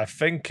 And I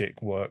think it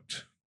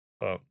worked.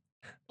 But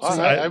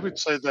I would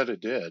say that it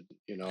did.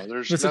 You know,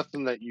 there's a-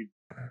 nothing that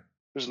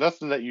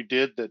you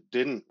did that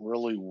didn't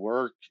really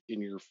work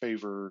in your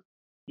favor.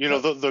 You know,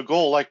 the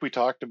goal, like we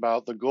talked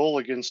about, the goal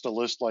against a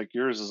list like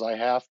yours is I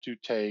have to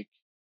take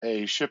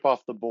a ship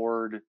off the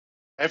board.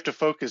 I have to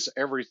focus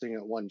everything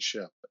at one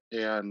ship.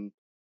 And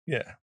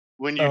yeah.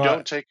 when you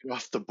don't take it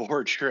off the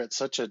board, you're at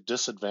such a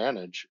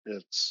disadvantage.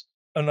 It's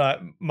And like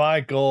my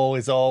goal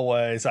is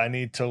always I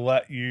need to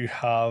let you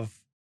have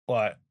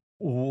like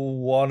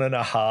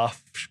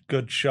 1.5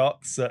 good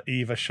shots at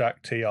either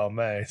Shakti or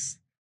Mace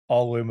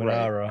or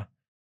Luminara,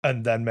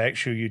 and then make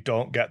sure you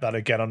don't get that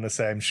again on the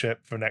same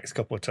ship for the next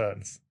couple of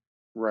turns.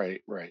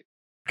 right.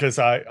 Because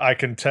I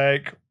can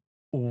take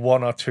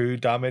 1 or 2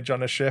 damage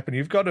on a ship, and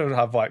you've got to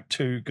have like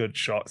 2 good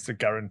shots to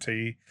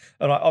guarantee.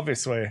 And like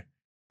obviously,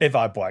 if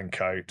I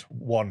blank out,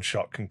 1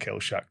 shot can kill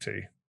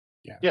Shakti.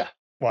 Yeah.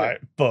 Right,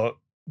 but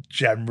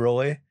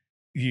generally,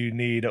 you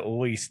need at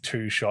least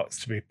 2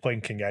 shots to be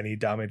plinking any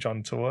damage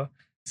onto her.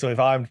 So if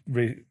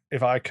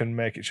I can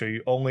make it sure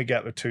you only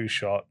get the 2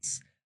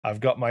 shots, I've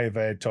got my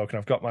evade token,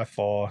 I've got my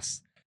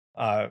force,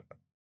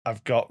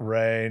 I've got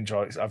range,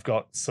 or I've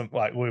got some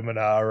like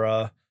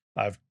Luminara,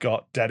 I've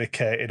got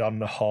dedicated on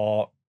the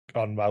Hawk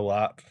on my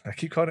lat. I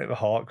keep calling it the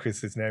Hawk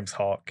because his name's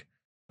Hawk.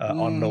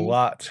 On the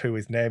lat, who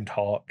is named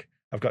Hawk,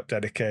 I've got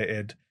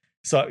dedicated.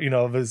 So, you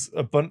know, there's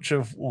a bunch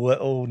of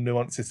little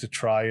nuances to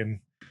try and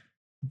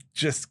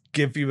just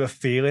give you a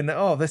feeling that,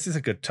 oh, this is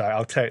a good time.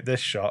 I'll take this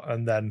shot.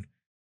 And then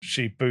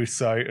she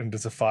boosts out and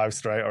does a 5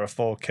 straight or a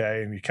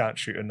 4K, and you can't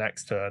shoot her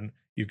next turn.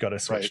 You've got to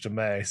switch to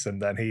Mace,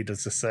 and then he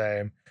does the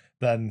same.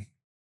 Then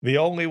the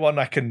only one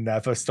I can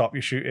never stop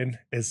you shooting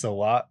is the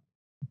lat,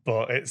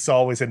 but it's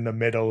always in the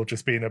middle,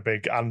 just being a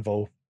big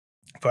anvil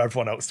for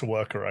everyone else to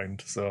work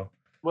around. So,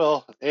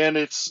 well, and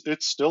it's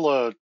still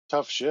a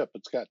tough ship.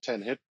 It's got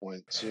 10 hit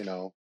points, you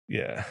know.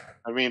 yeah.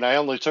 I mean, I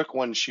only took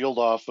 1 shield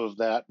off of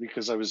that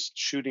because I was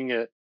shooting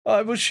it.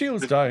 It was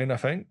shields down, I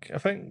think.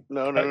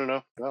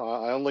 No.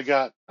 I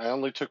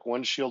only took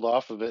 1 shield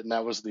off of it, and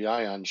that was the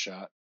ion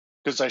shot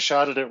because I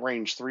shot it at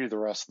range 3 the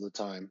rest of the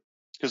time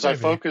because I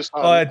focused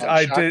on.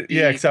 I did,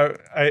 yeah. So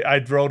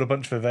I'd rolled a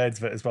bunch of evades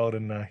of it as well,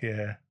 didn't I?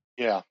 Yeah.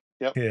 Yeah.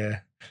 Yep. Yeah.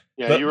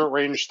 Yeah, you were at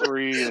range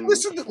 3, and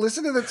listen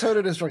to the tone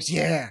of his voice.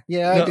 Yeah,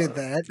 I did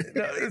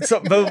that.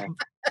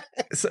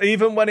 So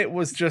even when it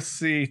was just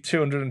the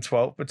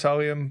 212th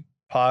Battalion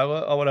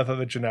pilot or whatever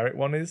the generic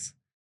one is,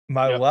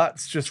 my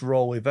lats just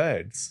roll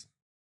evades.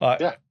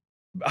 Like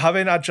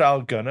having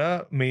Agile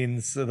Gunner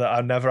means that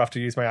I never have to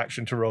use my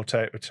action to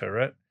rotate the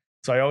turret.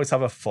 So I always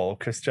have a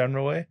focus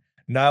generally.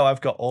 Now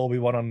I've got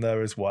Obi-Wan on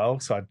there as well,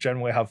 so I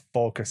generally have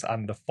focus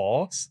and a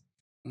force.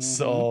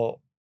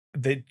 So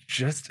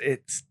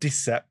it's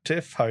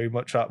deceptive how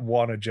much that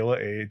 1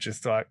 agility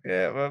just like,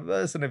 yeah, well,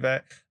 there's an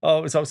evade.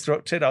 Oh, it's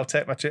obstructed. I'll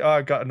take my 2. Oh,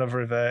 I got another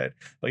evade.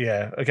 But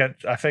yeah, again,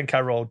 I think I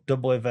rolled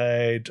double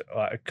evade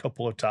like a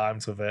couple of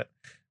times with it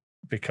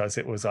because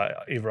it was like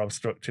either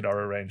obstructed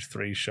or a range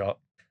 3 shot.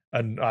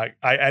 And I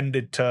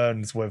ended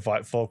turns with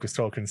like focus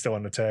token still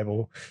on the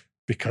table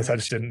because I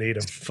just didn't need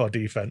them for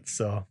defense.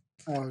 So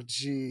oh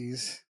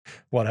jeez,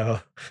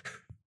 whatever.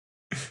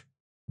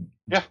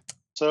 Yeah.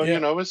 So you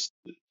know,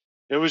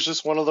 it was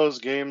just one of those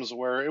games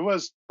where it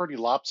was pretty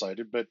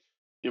lopsided, but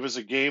it was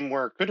a game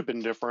where it could have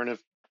been different if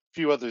a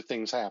few other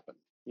things happened.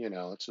 You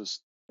know, it's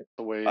just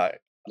the way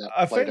that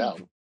played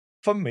out.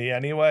 For me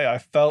anyway, I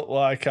felt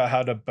like I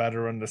had a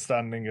better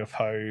understanding of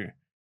how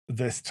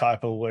this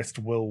type of list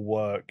will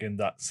work in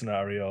that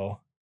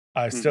scenario.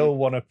 I Hmm. still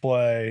want to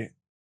play.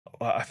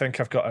 I think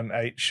I've got an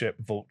 8-ship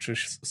vulture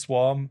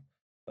swarm.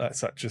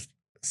 That's like just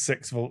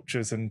 6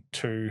 vultures and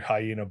 2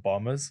 hyena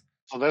bombers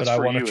So that that's I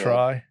for want to you, Ed.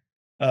 try.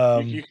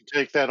 You can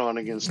take that on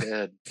against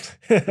Ed.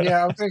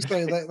 Yeah, I was gonna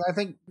say that I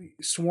think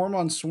swarm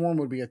on swarm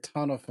would be a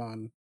ton of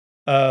fun.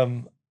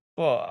 Um,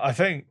 well, I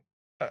think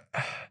uh,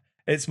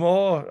 it's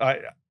more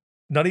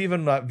not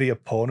even like the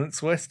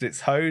opponent's list.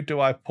 It's how do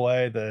I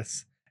play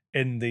this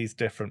in these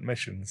different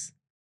missions,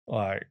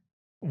 like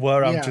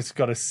where I'm Yeah, just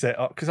got to sit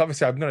up because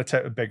obviously I'm going to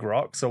take a big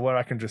rock, so where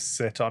I can just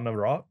sit on a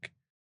rock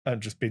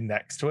and just be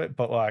next to it.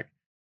 But like,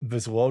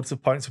 there's loads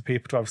of points for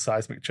people to have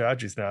seismic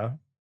charges now.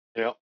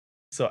 Yep.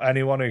 So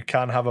anyone who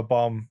can have a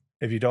bomb,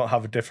 if you don't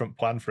have a different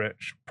plan for it,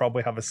 should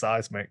probably have a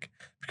seismic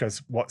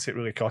because what's it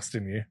really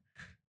costing you?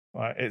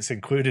 Right, it's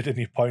included in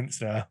your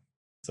points now.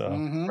 So,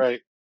 hmm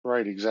Right.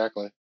 Right.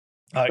 Exactly.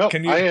 No,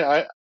 can you?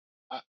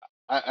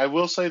 I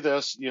will say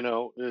this.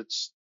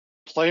 It's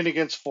playing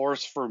against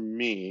Force for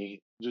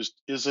me just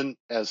isn't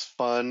as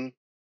fun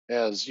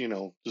as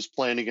just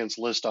playing against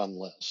list on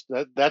list.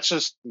 That's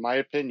just my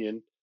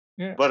opinion.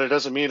 Yeah, But it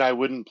doesn't mean I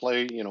wouldn't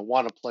play.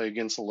 Want to play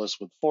against the list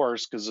with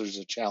Force because there's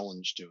a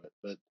challenge to it.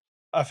 But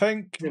I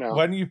think you know,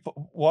 when you put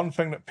one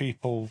thing that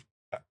people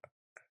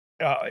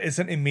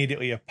isn't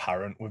immediately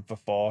apparent with the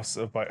Force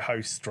about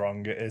how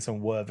strong it is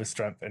and where the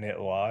strength in it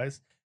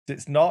lies.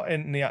 It's not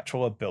in the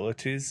actual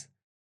abilities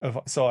of.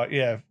 So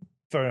yeah,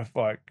 fair enough.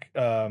 Like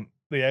the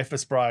Aether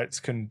sprites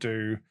can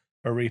do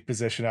a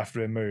reposition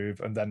after a move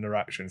and then their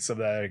action, so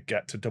they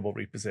get to double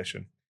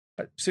reposition.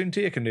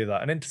 Soontia can do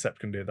that, and Intercept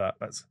can do that.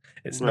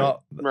 It's right,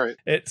 not. right.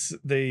 It's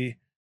the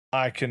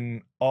I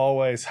can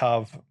always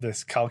have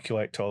this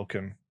calculate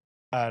token,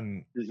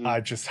 and Hmm.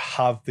 I just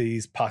have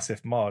these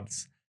passive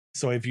mods.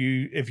 So if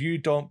you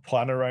don't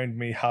plan around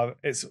me, have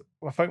it's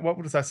I think what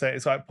was I say?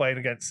 It's like playing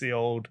against the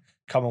old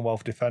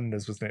Commonwealth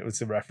defenders, wasn't it? It was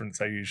the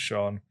reference I used,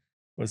 Sean.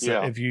 Was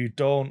that Yeah, if you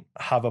don't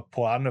have a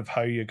plan of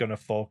how you're going to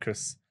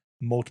focus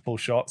multiple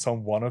shots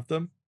on one of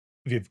them,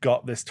 you've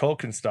got this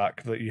token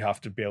stack that you have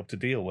to be able to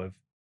deal with.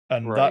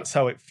 And right. that's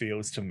how it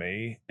feels to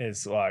me,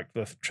 is like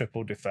the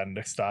triple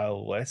defender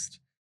style list.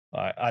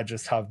 Like I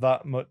just have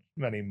that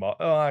many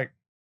like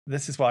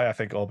this is why I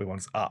think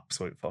Obi-Wan's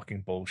absolute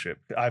fucking bullshit.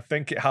 I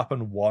think it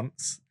happened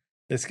once.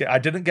 This game, I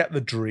didn't get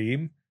the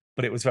dream,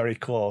 but it was very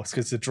close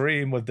because the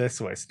dream with this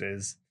list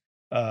is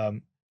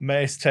um,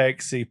 Mace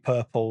takes the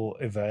purple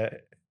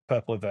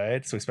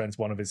evade, so he spends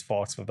one of his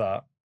force for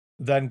that.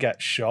 Then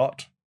gets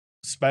shot,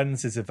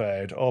 spends his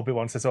evade.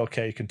 Obi-Wan says,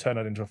 "Okay, you can turn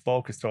that into a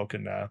focus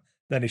token now."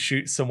 Then he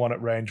shoots someone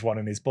at range 1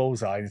 in his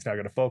bullseye, and he's now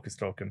got a focus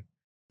token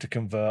to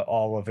convert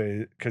all of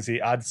it because he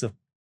adds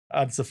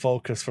a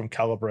focus from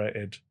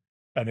calibrated,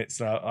 and it's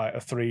now like a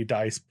 3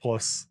 dice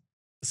plus.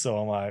 So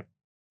I'm like,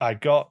 I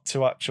got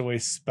to actually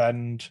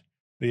spend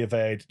the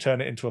evade, turn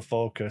it into a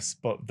focus,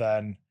 but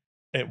then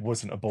it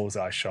wasn't a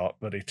bullseye shot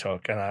that he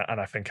took, and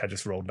I think I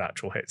just rolled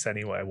natural hits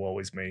anyway. Woe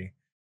is me,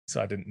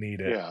 so I didn't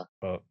need it. Yeah,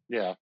 But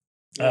yeah,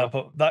 yeah.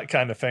 but that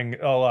kind of thing,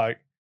 oh, like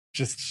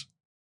just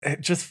it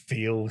just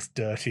feels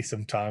dirty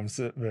sometimes.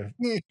 The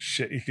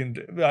shit you can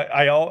do.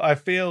 I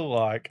feel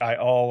like I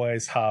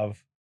always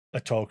have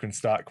a token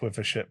stack with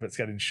a ship that's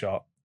getting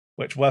shot.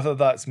 Which whether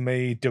that's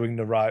me doing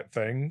the right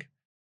thing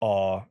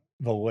or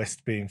the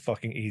list being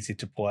fucking easy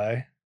to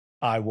play,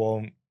 I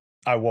won't.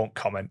 I won't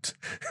comment.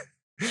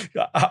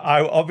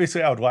 I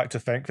obviously I would like to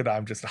think that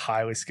I'm just a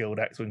highly skilled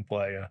X-wing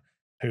player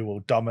who will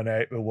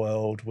dominate the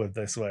world with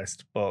this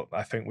list, but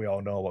I think we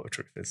all know what the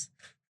truth is.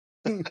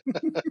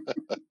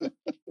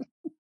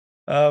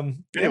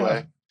 Yeah.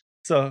 Anyway,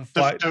 So to,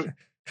 flight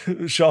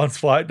to, Sean's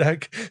flight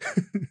deck.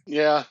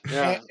 yeah,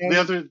 yeah. The and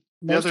other the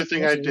most other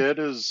thing I impressive. did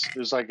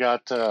is I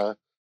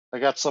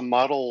got some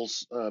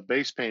models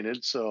base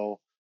painted, so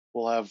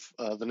we'll have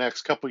the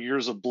next couple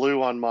years of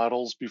blue on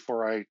models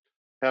before I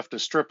have to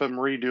strip them,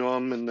 redo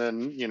them, and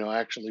then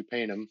actually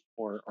paint them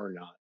or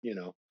not.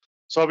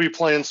 So I'll be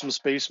playing some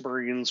Space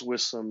Marines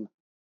with some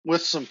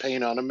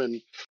paint on them,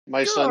 and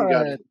my son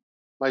got Good.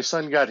 my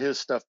son got his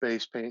stuff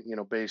base paint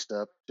based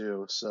up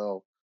too.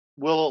 So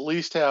we'll at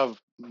least have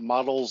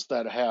models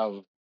that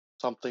have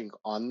something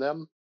on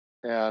them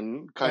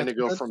and kind That's of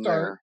a go good from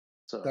start. there.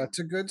 So That's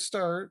a good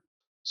start.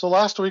 so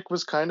last week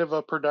was kind of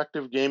a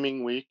productive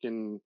gaming week,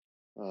 and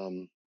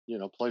um,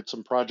 played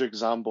some Project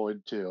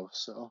Zomboid too.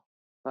 So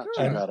not too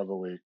Good. And bad of a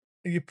week.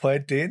 you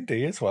played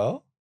D&D as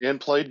well. And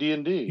played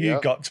D&D. You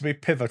Yep. got to be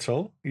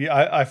pivotal.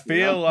 I Yep.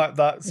 feel like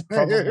that's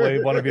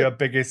probably one of your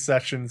biggest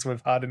sessions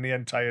we've had in the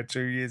entire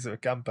 2 years of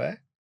campaign.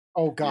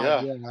 Oh God,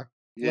 Yeah. yeah. I Like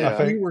Yeah.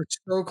 we think were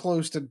so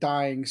close to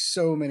dying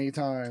so many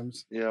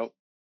times. Yep.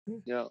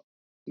 Yeah.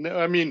 No,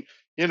 I mean,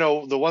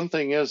 the one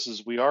thing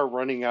is we are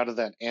running out of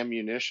that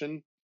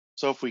ammunition.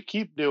 So if we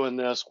keep doing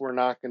this, we're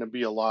not going to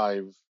be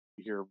alive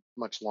here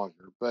much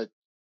longer. But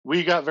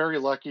we got very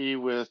lucky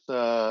with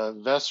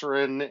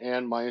Vesserin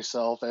and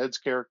myself, Ed's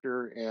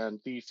character,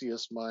 and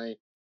Theseus, my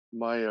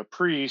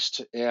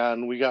priest,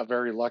 and we got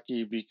very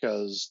lucky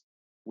because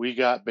we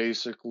got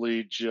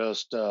basically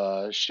just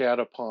shat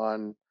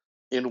upon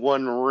in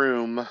one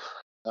room,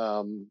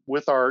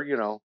 with our,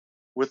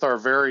 with our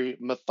very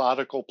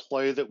methodical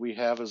play that we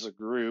have as a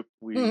group.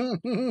 We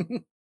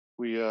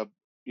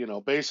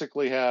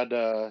basically had,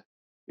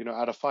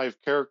 out of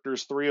 5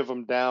 characters, 3 of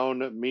them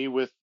down, me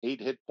with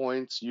 8 hit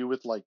points, you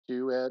with like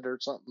 2, Ed, or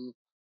something.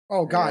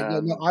 Oh god, yeah, no,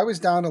 And I was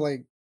down to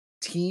like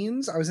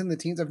teens. I was in the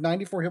teens. I have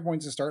 94 hit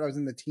points to start. I was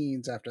in the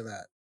teens after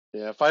that.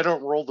 yeah, if I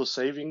don't roll the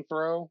saving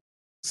throw,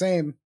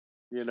 Same.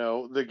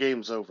 the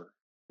game's over.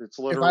 It's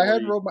If I had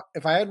literally, rolled,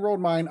 if I had rolled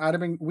mine, I'd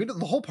have been.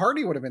 The whole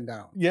party would have been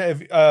down. Yeah,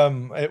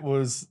 it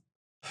was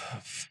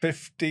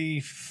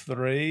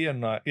 53,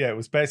 and it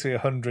was basically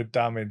 100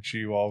 damage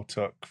you all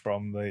took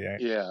from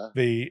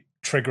the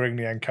triggering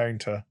the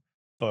encounter.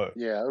 But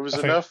yeah, it was I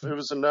think enough. It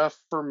was enough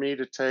for me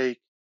to take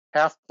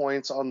half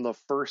points on the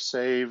first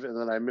save, and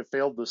then I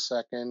failed the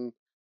second,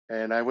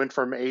 and I went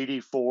from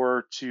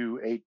 84 to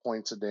 8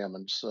 points of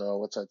damage. So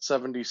what's that?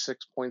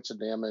 76 points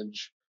of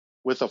damage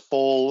with a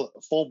full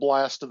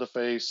blast to the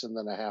face, and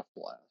then a half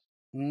blast.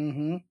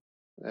 Mm-hmm.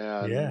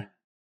 And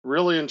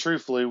really and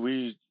truthfully,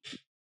 we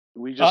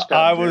just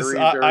got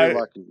very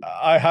lucky.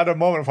 I had a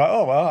moment of like,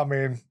 oh well, I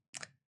mean,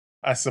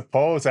 I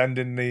suppose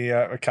ending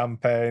the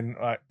campaign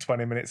like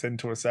 20 minutes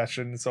into a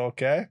session is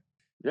okay.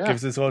 Yeah,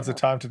 gives us loads of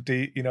time to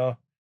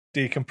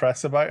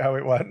decompress about how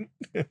it went.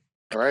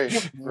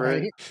 Right.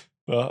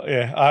 Well,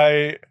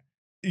 yeah,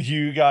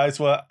 you guys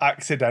were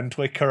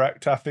accidentally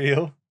correct, I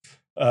feel.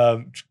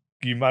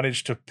 You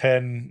managed to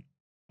pin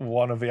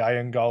one of the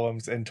iron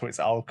golems into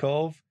its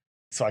alcove,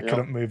 so I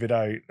couldn't move it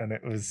out, and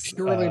it was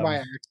surely by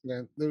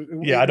accident.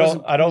 I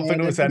don't think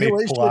there was any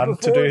plan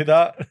to do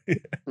that.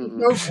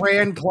 No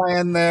grand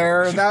plan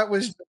there. That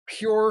was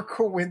pure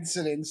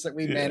coincidence that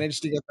we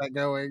managed to get that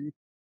going.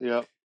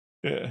 Yep.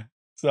 Yeah.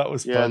 So that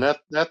was fun. And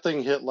that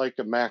thing hit like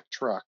a Mack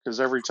truck,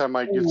 because every time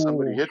I'd give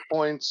somebody hit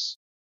points,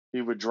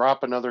 he would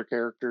drop another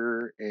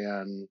character,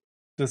 and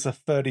there's a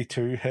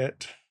 32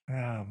 hit.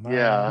 Oh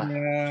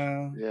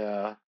man.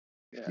 Yeah.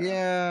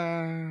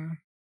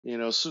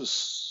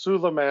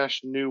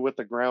 Sulamash knew what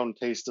the ground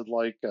tasted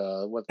like.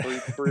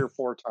 Three or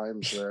 4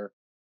 times there.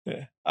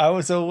 Yeah, I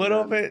was a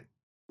little bit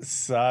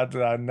sad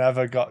that I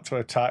never got to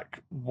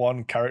attack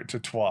one character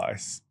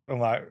twice.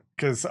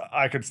 Because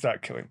I could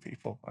start killing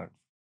people. There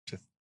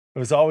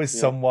was always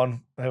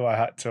someone who I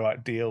had to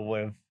deal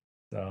with.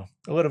 So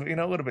a little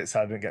bit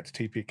sad I didn't get to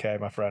TPK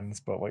my friends,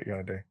 but what are you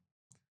gonna do?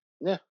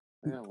 Yeah.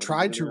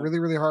 Tried to really,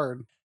 really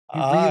hard.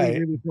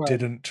 I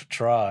didn't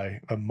try.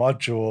 A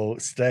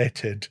module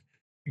stated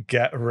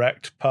get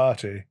wrecked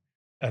party,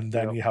 and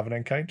then you have an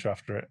encounter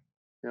after it.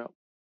 Yeah.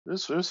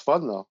 It was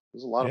fun though. It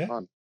was a lot of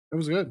fun. It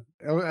was good.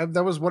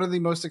 That was one of the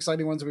most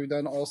exciting ones we've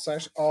done all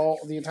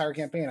the entire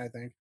campaign, I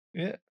think.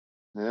 Yeah.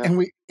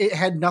 And it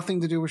had nothing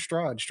to do with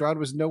Strahd. Strahd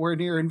was nowhere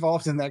near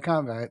involved in that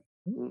combat.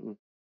 And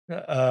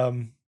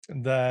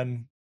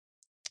then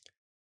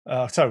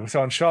so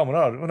on Sean,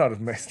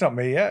 it's not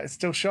me yet, it's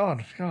still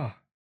Sean. Oh.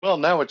 Well,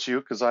 now it's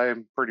you, because I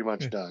am pretty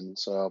much done.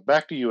 So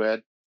back to you,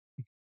 Ed.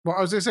 Well,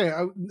 I was going to say,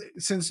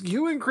 since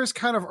you and Chris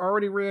kind of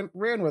already ran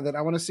with it,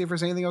 I want to see if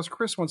there's anything else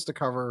Chris wants to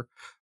cover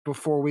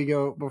before we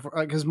go.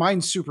 Because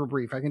mine's super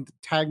brief. I can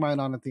tag mine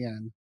on at the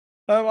end.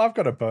 I've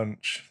got a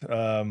bunch.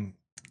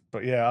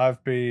 But yeah,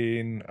 I've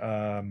been.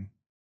 I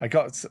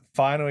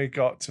finally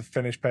got to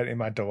finish painting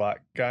my Delac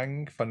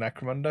gang for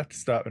Necromunda to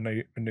start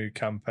a new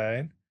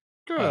campaign.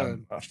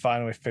 Good. I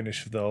finally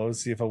finished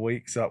those the other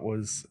week. So that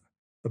was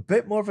a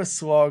bit more of a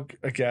slog.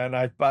 Again,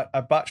 I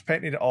batch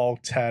painted all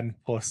 10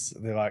 plus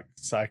the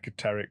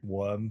psychoteric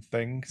worm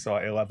thing, so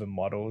 11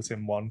 models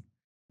in one,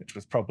 which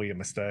was probably a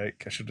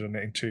mistake. I should have done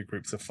it in 2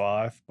 groups of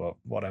 5, but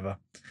whatever.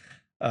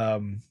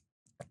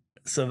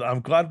 So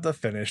I'm glad they're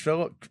finished.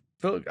 I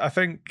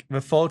think the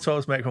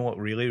photos make them look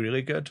really,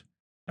 really good,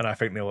 and I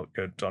think they look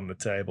good on the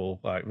table.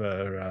 Like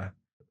they're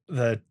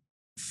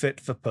fit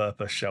for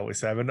purpose, shall we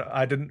say? I mean,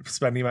 I didn't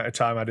spend the amount of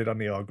time I did on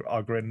the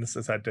Ogrins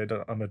as I did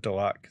on the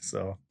Dulac,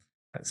 so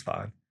that's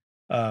fine.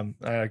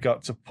 I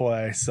got to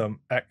play some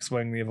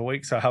X-Wing the other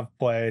week, so I have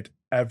played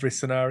every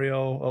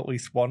scenario at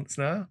least once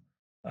now.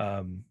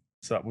 So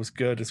that was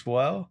good as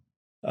well.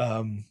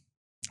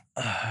 Have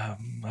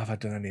I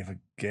done any other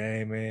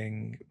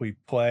gaming? We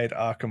played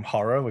Arkham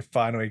Horror. We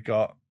finally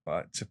got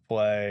to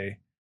play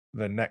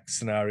the next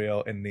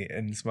scenario in the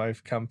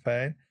Innsmouth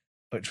campaign,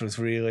 which was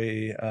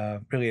really,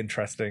 really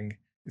interesting.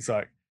 It's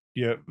like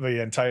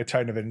the entire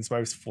town of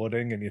Innsmouth's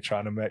flooding, and you're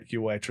trying to make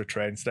your way to a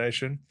train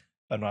station,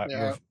 and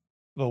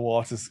the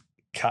water's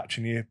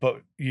catching you.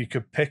 But you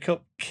could pick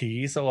up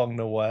keys along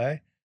the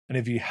way, and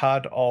if you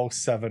had all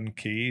 7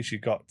 keys, you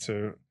got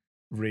to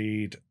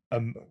read.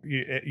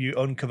 You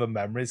uncover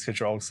memories because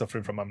you're all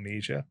suffering from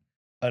amnesia,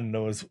 and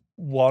there was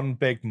one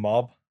big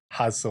mob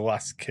has the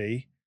last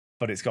key,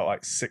 but it's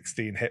got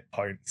 16 hit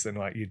points, and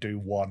you do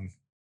 1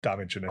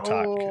 damage and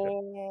attack.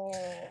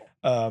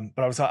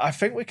 But I was like, I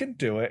think we can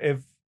do it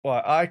if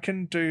I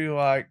can do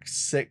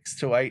 6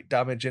 to 8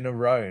 damage in a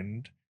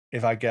round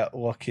if I get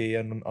lucky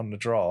and on the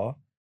draw,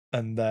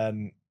 and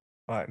then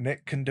like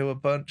Nick can do a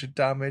bunch of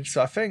damage.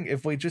 So I think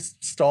if we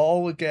just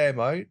stall the game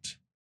out,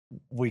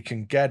 we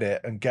can get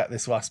it and get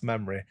this last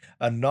memory.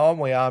 And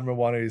normally I'm the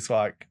one who's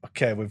like,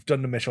 okay, we've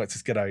done the mission, let's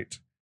just get out.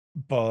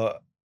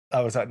 But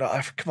I was like,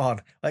 no, come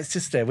on, let's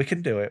just stay. We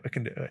can do it. We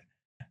can do it.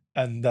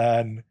 And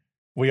then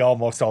we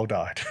almost all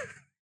died.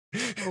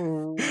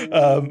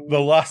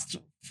 The last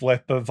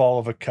flip of all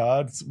of the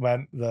cards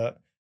meant that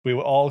we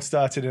were all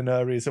starting in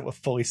areas that were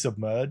fully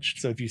submerged.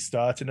 So if you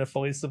start in a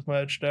fully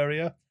submerged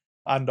area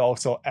and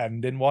also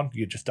end in one,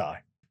 you just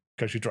die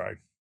because you drown,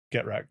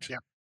 get wrecked. Yeah.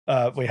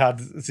 We had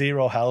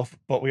 0 health,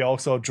 but we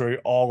also drew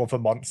all of the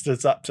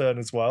monsters that turn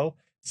as well.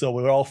 So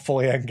we were all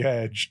fully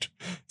engaged.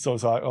 So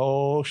it's like,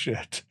 oh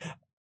shit.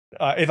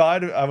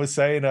 I was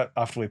saying it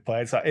after we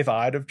played, it's like if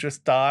I'd have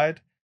just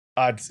died,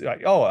 I'd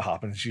like, oh, what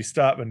happens? You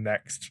start the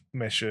next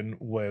mission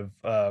with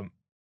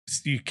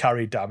you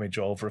carry damage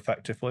over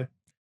effectively.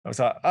 I was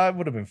like, I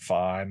would have been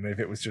fine if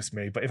it was just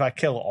me, but if I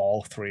kill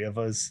all 3 of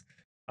us,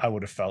 I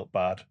would have felt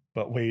bad.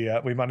 But we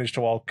managed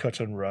to all cut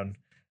and run,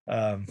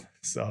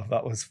 so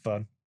that was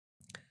fun.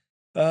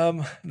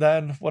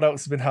 Then what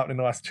else has been happening in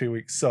the last 2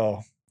 weeks?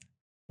 So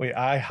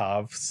I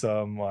have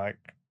some like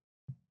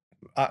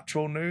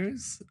actual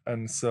news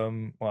and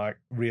some like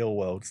real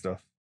world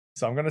stuff.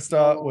 So I'm gonna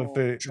start with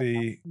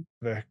the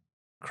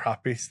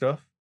crappy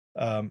stuff.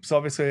 So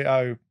obviously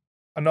I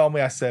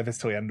normally I say this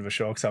till the end of the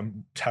show because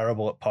I'm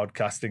terrible at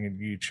podcasting and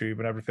YouTube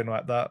and everything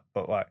like that.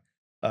 But like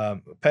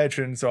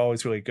patrons are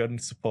always really good and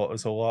support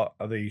us a lot.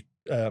 The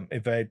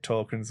evade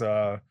tokens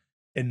are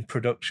in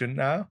production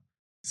now.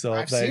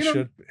 So they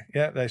should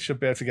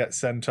be able to get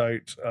sent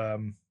out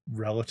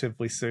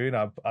relatively soon.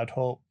 I'd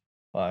hope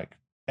like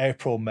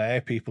April,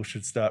 May, people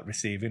should start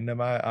receiving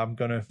them. I'm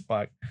gonna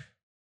like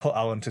put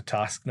Alan to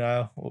task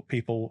now.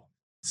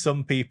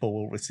 Some people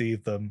will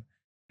receive them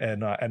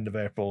in end of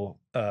April,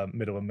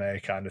 middle of May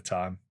kind of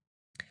time.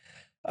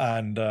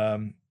 And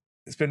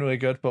it's been really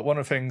good. But one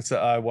of the things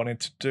that I wanted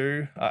to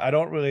do, I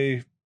don't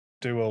really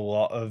do a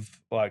lot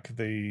of like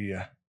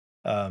the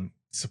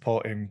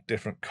supporting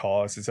different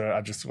causes.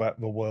 I just let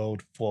the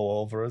world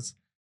flow over us.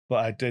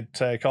 But I did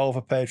take all of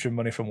the Patreon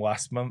money from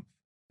last month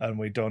and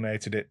we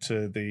donated it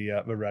to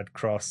the Red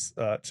Cross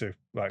to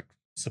like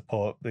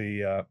support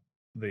the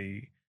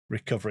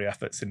recovery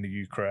efforts in the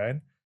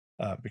Ukraine.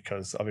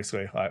 Because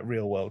obviously like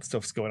real world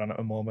stuff's going on at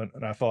the moment,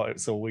 and I thought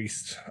it's the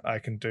least I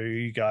can do.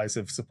 You guys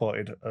have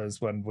supported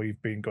us when we've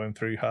been going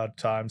through hard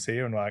times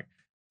here, and like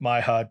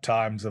my hard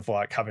times of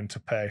like having to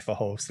pay for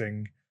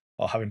hosting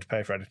or having to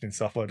pay for editing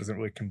software doesn't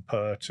really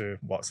compare to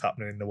what's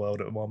happening in the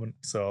world at the moment.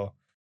 So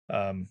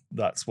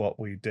that's what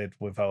we did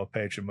with our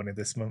Patreon money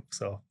this month.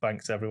 So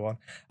thanks everyone.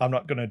 I'm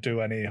not going to do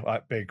any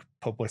like big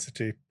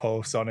publicity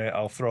posts on it.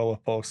 I'll throw a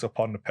post up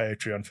on the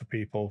Patreon for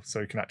people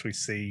so you can actually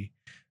see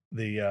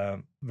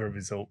the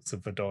results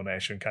of the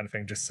donation kind of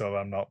thing, just so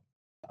I'm not.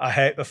 I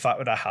hate the fact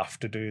that I have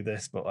to do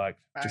this, but like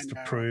just to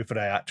prove that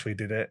I actually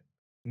did it,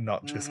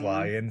 not just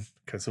lying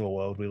because of the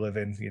world we live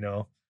in, you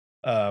know.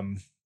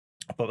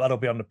 But that'll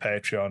be on the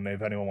Patreon.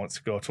 If anyone wants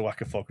to go to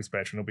Lack of Focus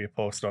Patreon, there'll be a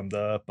post on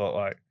there. But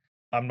like,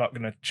 I'm not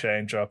going to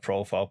change our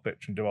profile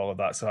picture and do all of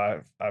that.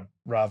 So I'd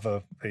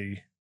rather the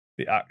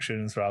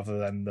actions rather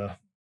than the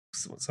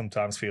what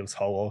sometimes feels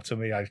hollow to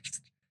me.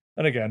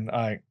 And again,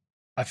 I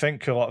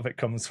think a lot of it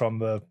comes from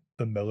the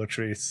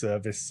military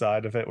service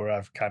side of it, where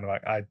I've kind of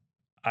like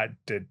I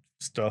did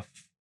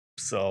stuff,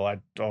 so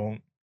I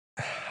don't.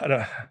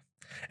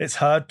 It's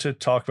hard to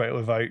talk about it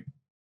without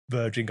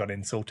verging on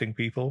insulting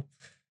people.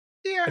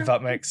 Yeah, if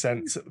that makes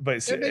sense.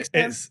 But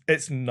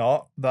it's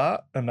not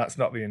that, and that's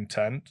not the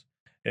intent.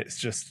 It's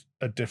just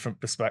a different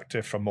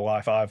perspective from the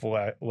life I've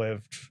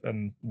lived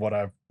and what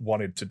I've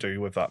wanted to do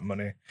with that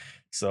money.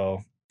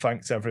 So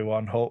thanks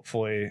everyone.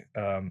 Hopefully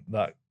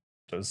that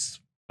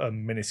does a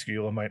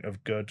minuscule amount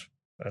of good.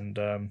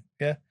 And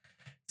yeah,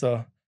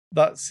 so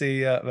that's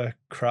the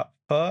crap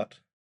part.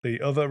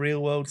 The other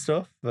real world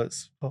stuff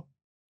that's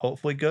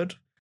hopefully good.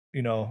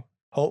 You know,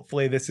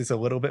 hopefully this is a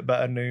little bit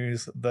better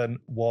news than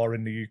war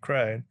in the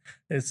Ukraine.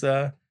 Is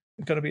going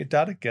to be a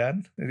dad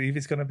again.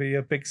 Evie's going to be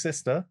a big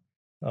sister.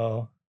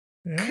 Oh,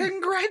 yeah.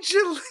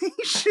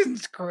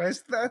 Congratulations,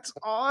 Chris. That's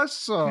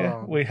awesome.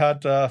 Yeah, we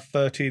had a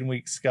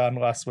 13-week scan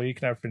last week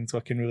and everything's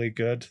looking really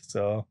good.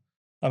 So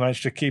I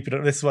managed to keep it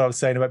up. This is what I was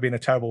saying about being a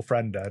terrible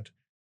friend, Ed.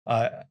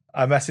 I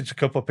messaged a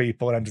couple of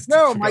people and I just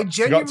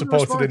forgot to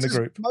post it in the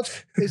group.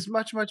 Is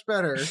much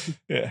better.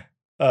 Yeah.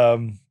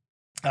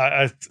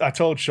 I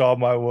told Sean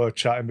while we were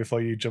chatting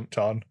before you jumped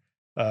on.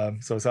 So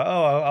I was like,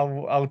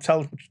 oh, I'll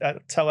tell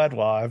Ed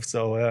live,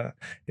 so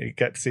you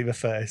get to see the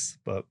face.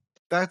 But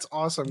that's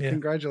awesome. Yeah.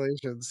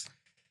 Congratulations.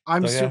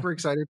 I'm super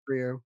excited for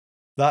you.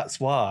 That's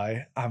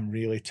why I'm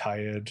really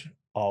tired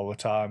all the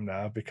time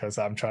now, because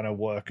I'm trying to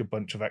work a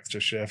bunch of extra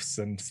shifts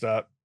and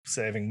start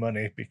saving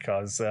money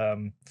because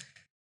I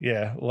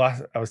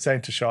was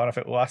saying to Sean, I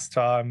think last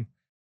time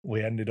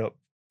we ended up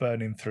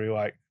burning through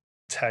like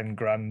 10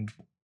 grand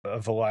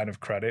of a line of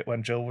credit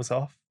when Jill was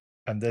off,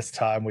 and this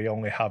time we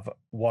only have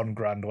 1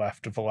 grand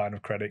left of a line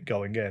of credit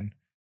going in.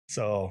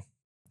 So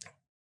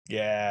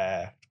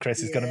Yeah.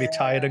 Chris is going to be Yeah.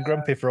 tired and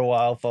grumpy for a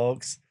while,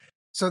 folks.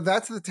 So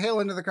that's the tail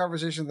end of the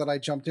conversation that I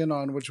jumped in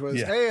on, which was,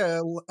 Yeah. hey,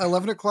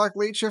 11 o'clock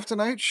late shift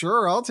tonight?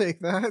 Sure, I'll take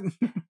that.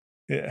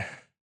 Yeah.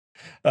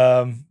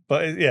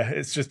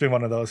 It's just been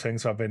one of those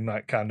things where I've been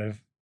like kind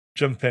of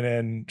jumping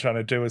in, trying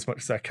to do as much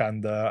as I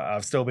can there.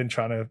 I've still been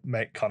trying to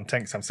make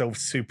content 'cause I'm still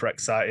super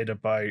excited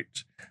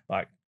about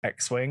like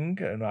X-Wing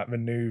and like the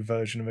new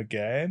version of a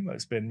game.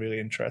 It's been really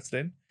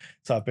interesting.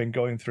 So I've been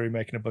going through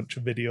making a bunch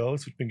of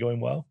videos, which have been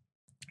going well.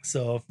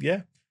 So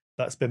yeah,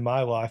 that's been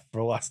my life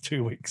for the last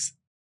 2 weeks.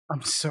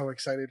 I'm so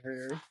excited for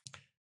you.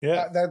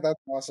 Yeah. That's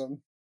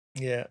awesome.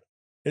 Yeah.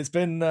 It's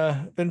been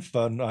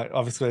fun. Like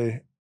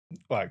obviously,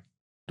 like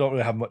don't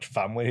really have much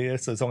family here,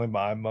 so it's only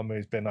my mum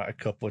who's been like a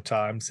couple of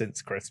times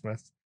since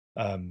Christmas.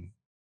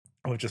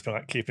 We've just been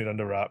like keeping it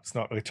under wraps,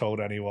 not really told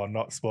anyone,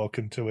 not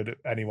spoken to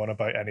anyone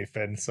about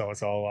anything. So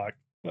it's all like,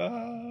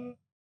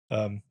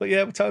 but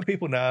yeah, we're telling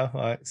people now.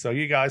 Right, so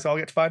you guys all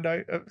get to find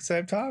out at the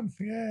same time.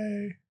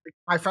 Yay!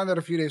 I found out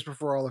a few days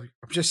before all of you.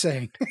 I'm just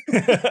saying.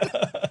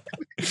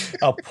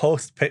 I'll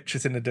post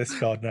pictures in the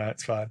Discord now.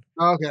 It's fine.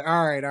 Okay,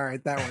 all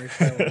right, that works.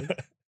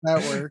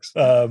 That works.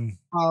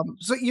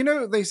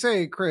 So they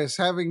say, Chris,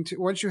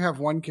 once you have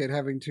one kid,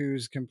 having two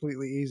is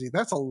completely easy.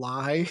 That's a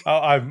lie. Oh,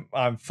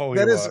 I'm fully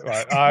that is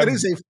right. that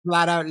is a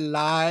flat out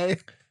lie.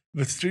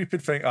 The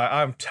stupid thing,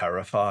 I'm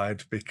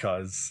terrified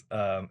because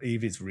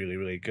Evie's really,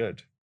 really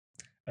good,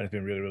 and it's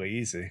been really, really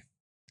easy.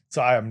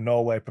 So I am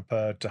no way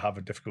prepared to have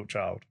a difficult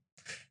child.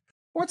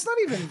 Well, it's not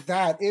even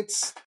that.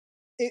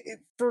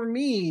 For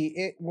me,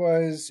 it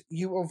was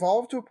you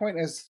evolve to a point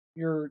as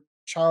your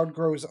child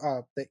grows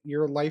up that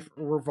your life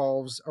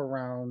revolves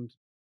around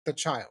the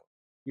child.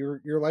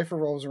 Your life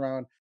revolves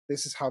around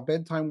this is how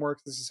bedtime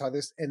works, this is how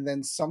this, and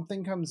then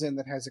something comes in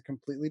that has a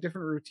completely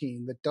different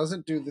routine that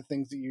doesn't do the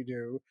things that you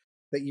do,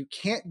 that you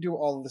can't do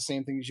all of the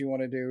same things you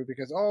want to do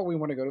because we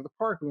want to go to the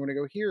park, we want to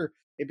go here.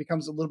 It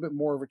becomes a little bit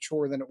more of a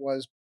chore than it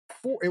was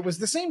before. It was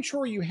the same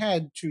chore you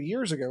had 2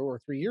 years ago or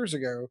 3 years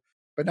ago,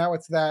 but now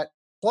it's that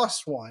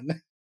plus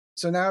one.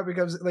 So now it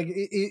becomes like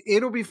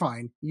it'll be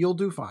fine. You'll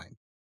do fine.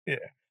 Yeah.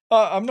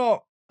 I'm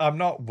not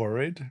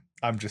worried.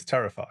 I'm just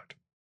terrified.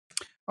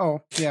 Oh,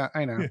 yeah,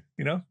 I know.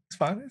 It's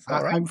fine. It's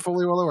all right. I'm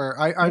fully well aware.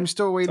 I'm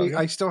still waiting.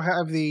 I still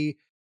have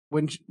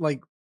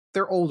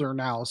they're older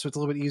now, so it's a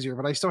little bit easier,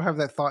 but I still have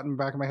that thought in the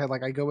back of my head.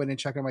 Like I go in and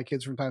check on my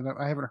kids from time to time.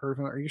 I haven't heard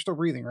from them. Are you still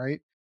breathing,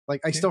 right?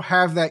 Like I still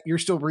have that you're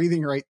still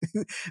breathing, right?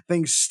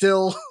 thing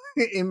still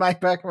in my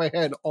back of my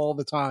head all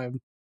the time.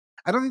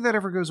 I don't think that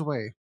ever goes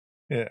away.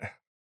 Yeah.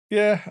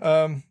 Yeah.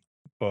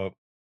 But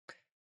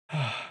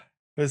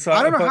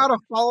I don't know how to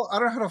follow. I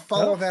don't know how to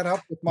follow that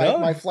up with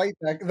my flight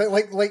deck.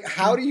 Like,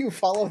 how do you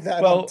follow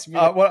that up?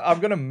 I'm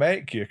gonna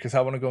make you because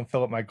I want to go and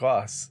fill up my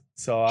glass.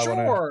 So I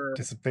want to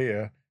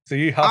disappear. So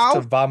you have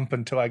to vamp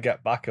until I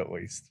get back at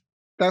least.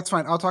 That's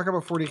fine. I'll talk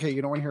about 40K.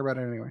 You don't want to hear about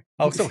it anyway.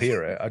 I'll still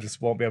hear it. I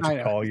just won't be able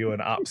to call you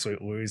an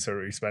absolute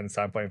loser who spends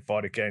time playing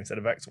 40K instead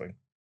of X-Wing.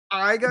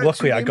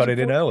 Luckily, I got it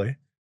in early.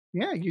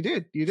 Yeah, you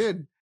did. You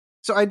did.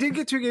 So I did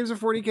get 2 games of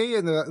 40K,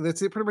 and that's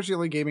pretty much the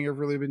only gaming I've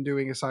really been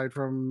doing aside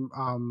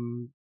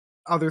from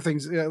other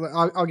things.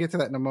 I'll get to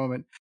that in a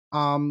moment.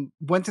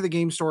 Went to the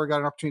game store, got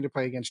an opportunity to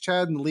play against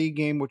Chad in the league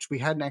game, which we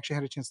hadn't actually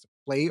had a chance to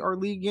play our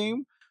league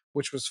game,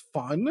 which was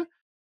fun.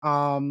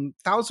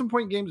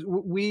 1,000-point games.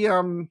 We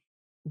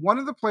one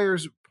of the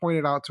players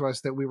pointed out to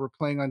us that we were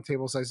playing on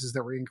table sizes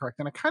that were incorrect,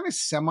 and I kind of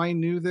semi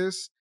knew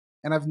this,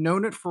 and I've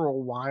known it for a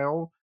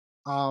while.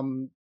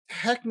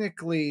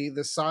 Technically,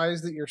 the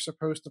size that you're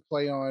supposed to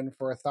play on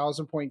for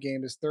 1,000-point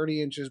game is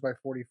 30 inches by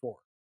 44.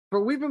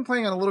 But we've been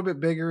playing on a little bit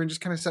bigger and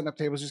just kind of setting up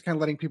tables, just kind of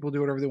letting people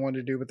do whatever they wanted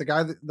to do. But the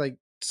guy that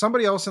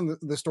somebody else in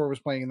the store was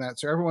playing in that,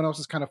 so everyone else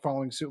is kind of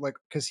following suit,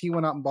 because he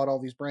went out and bought all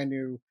these brand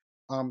new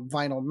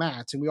vinyl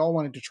mats, and we all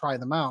wanted to try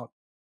them out.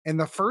 And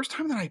the first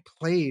time that I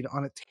played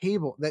on a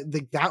table,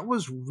 that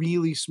was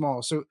really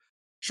small. So,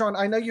 Sean,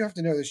 I know you have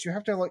to know this. You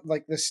have to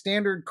like the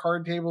standard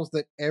card tables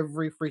that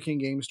every freaking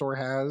game store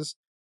has.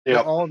 Yep.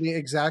 They're all the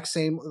exact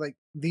same. Like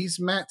these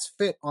mats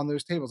fit on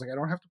those tables. Like I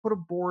don't have to put a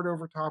board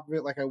over top of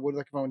it like I would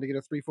if I wanted to get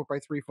a 3 foot by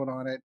 3 foot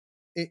on it.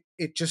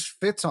 It just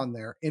fits on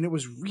there. And it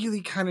was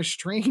really kind of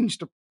strange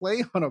to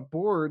play on a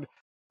board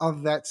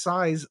of that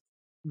size,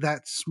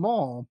 that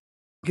small.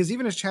 Because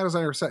even as Chad and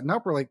I were setting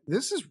up, we're like,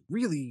 this is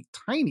really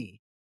tiny.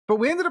 But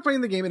we ended up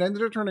playing the game. It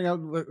ended up turning out.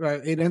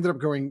 It ended up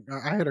going.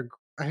 I had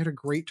a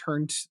great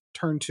turn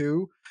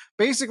 2.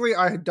 Basically,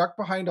 I had ducked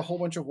behind a whole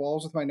bunch of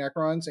walls with my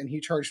Necrons, and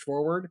he charged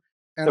forward.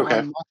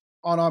 And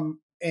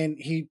and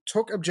he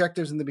took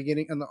objectives in the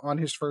beginning on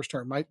his first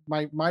turn.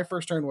 My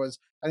first turn was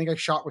I think I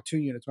shot with 2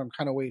 units, but I'm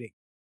kind of waiting.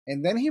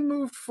 And then he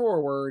moved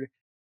forward,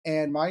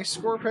 and my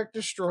Scorpec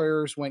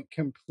destroyers went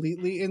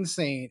completely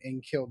insane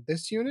and killed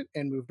this unit,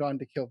 and moved on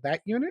to kill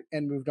that unit,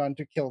 and moved on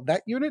to kill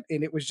that unit,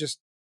 and it was just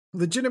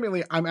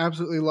legitimately, I'm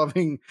absolutely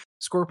loving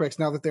Scorpex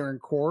now that they're in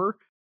core.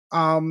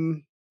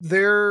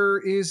 There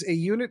is a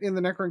unit in the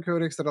Necron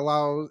Codex that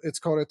it's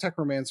called a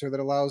Techromancer, that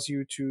allows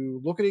you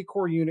to look at a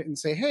core unit and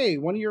say, hey,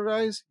 one of your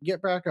guys,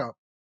 get back up.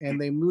 and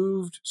they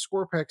moved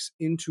Scorpex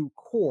into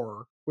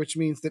core, which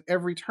means that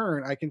every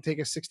turn I can take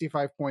a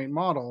 65-point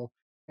model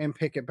and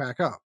pick it back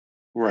up.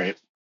 Right.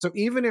 So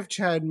even if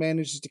Chad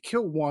manages to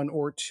kill one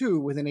or two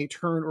within a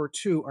turn or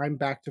two, I'm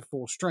back to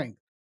full strength.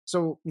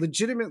 So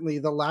legitimately,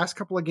 the last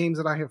couple of games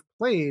that I have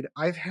played,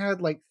 I've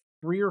had like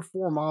 3 or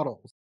 4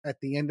 models at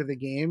the end of the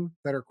game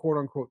that are quote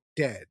unquote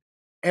dead.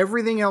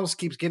 Everything else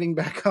keeps getting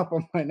back up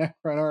on my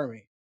Necron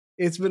army.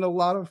 It's been a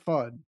lot of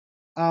fun.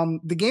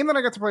 The game that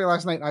I got to play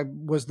last night, I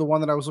was the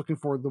one that I was looking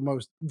for the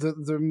most.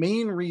 The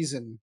main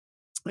reason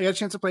I got a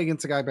chance to play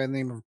against a guy by the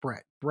name of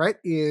Brett. Brett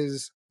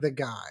is the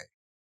guy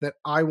that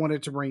I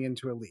wanted to bring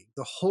into a league.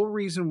 The whole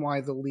reason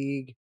why the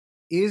league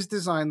is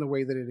designed the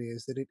way that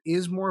it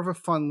is more of a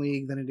fun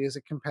league than it is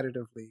a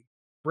competitive league.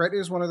 Brett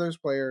is one of those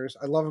players.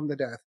 I love him to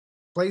death.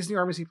 Plays the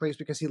armies he plays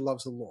because he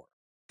loves the lore.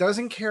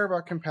 Doesn't care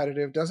about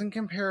competitive, doesn't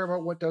care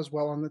about what does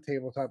well on the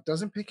tabletop,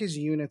 doesn't pick his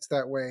units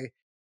that way.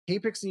 He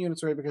picks the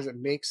units right because it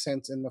makes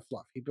sense in the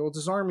fluff. He builds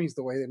his armies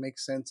the way that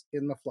makes sense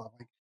in the fluff.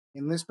 Like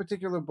in this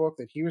particular book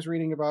that he was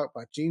reading about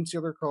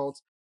Genestealer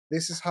cults,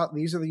 these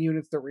are the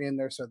units that were in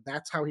there, so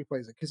that's how he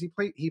plays it. Because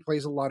he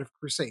plays a lot of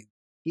Crusade.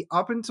 He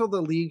up until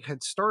the league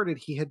had started,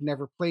 he had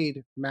never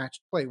played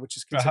matched play, which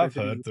is I considered have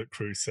heard that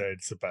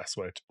Crusade's the best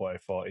way to play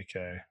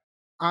 40k.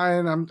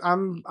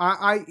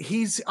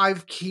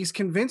 He's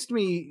convinced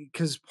me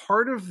because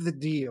part of the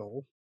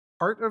deal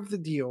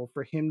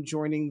for him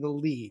joining the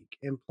league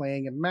and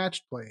playing a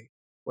match play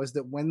was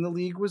that when the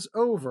league was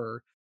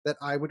over, that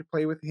I would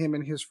play with him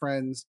and his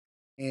friends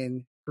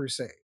in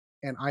Crusade,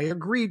 and I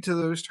agreed to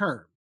those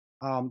terms.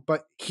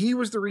 But he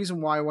was the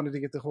reason why I wanted to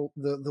get the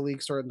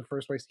league started in the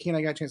first place. He and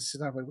I got a chance to sit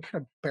down and play. We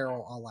had a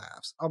barrel of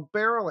laughs.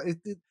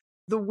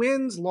 The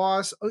wins,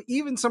 loss,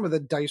 even some of the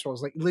dice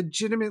rolls, like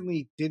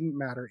legitimately didn't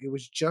matter. It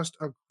was just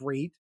a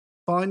great,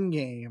 fun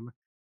game.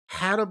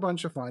 Had a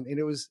bunch of fun, and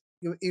it was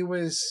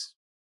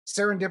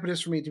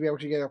serendipitous for me to be able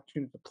to get an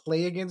opportunity to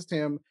play against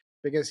him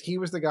because he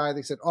was the guy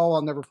that said, "Oh,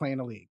 I'll never play in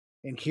a league."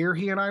 And here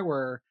he and I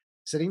were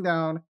sitting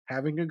down,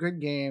 having a good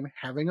game,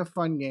 having a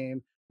fun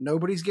game.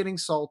 Nobody's getting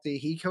salty.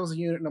 He kills a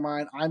unit of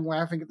mine. I'm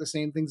laughing at the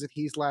same things that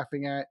he's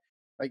laughing at.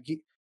 Like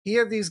he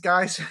had these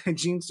guys at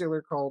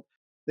Genestealer called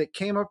that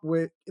came up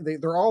with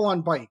they're all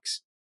on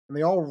bikes and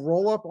they all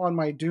roll up on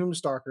my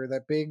Doomstalker,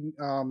 that big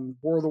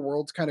War of the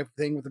Worlds kind of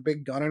thing with a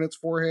big gun on its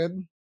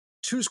forehead.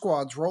 2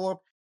 squads roll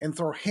up and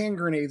throw hand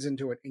grenades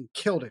into it and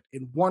killed it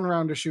in 1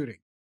 round of shooting.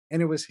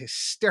 And it was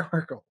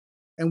hysterical.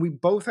 And we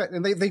both had,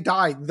 and they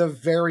died the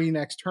very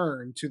next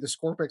turn to the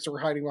Scorpex that were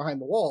hiding behind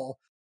the wall.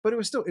 But it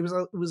was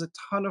a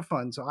ton of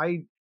fun. So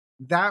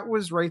that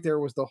was right there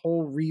was the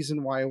whole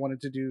reason why I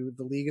wanted to do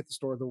the league at the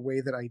store the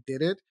way that I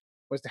did it,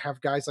 was to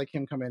have guys like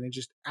him come in and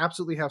just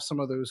absolutely have some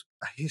of those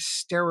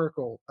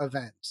hysterical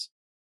events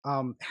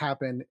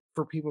happen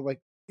for people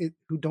like it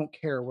who don't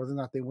care whether or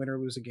not they win or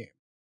lose a game.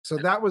 So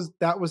that was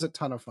a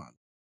ton of fun.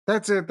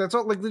 That's it. That's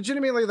all. Like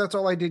legitimately, that's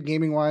all I did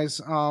gaming wise.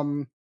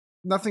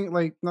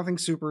 Nothing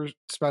super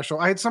special.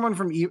 I had someone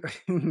from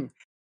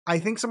I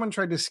think someone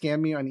tried to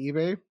scam me on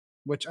eBay,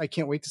 which I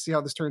can't wait to see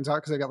how this turns out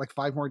because I got like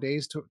 5 more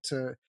days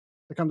to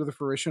come to the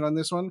fruition on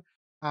this one.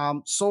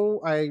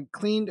 I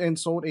cleaned and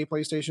sold a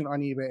PlayStation on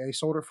eBay. I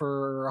sold it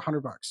for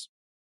 $100,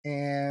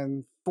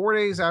 and 4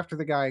 days after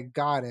the guy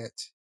got it,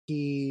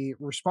 he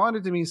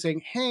responded to me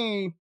saying,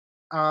 "Hey,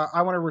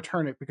 I want to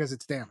return it because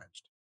it's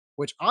damaged,"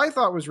 which I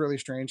thought was really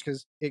strange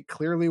because it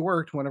clearly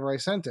worked whenever I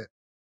sent it.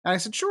 And I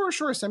said, "Sure,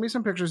 send me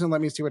some pictures and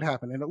let me see what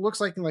happened." And it looks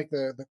like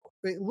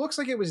it looks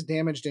like it was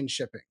damaged in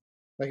shipping.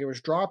 Like it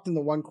was dropped and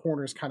the one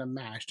corner is kind of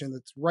mashed, and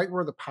it's right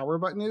where the power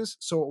button is,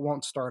 so it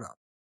won't start up.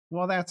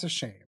 Well, that's a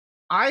shame.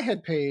 I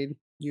had paid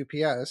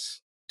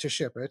UPS to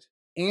ship it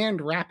and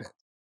wrap it.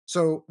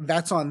 So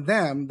that's on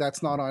them.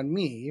 That's not on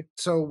me.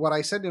 So what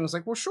I said to him was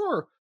like, "Well,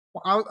 sure.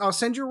 Well, I'll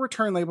send you a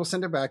return label,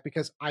 send it back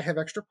because I have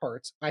extra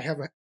parts. I have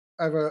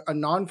a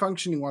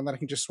non-functioning one that I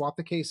can just swap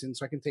the case in.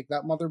 So I can take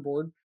that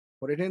motherboard,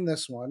 put it in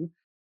this one,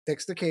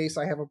 fix the case.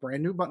 I have a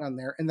brand new button on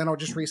there, and then I'll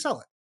just resell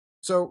it."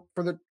 So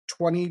for the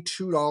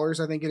 $22,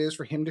 I think it is,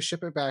 for him to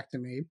ship it back to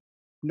me,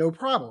 no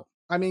problem.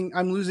 I mean,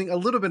 I'm losing a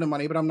little bit of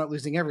money, but I'm not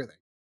losing everything.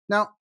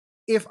 Now,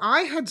 if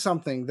I had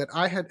something that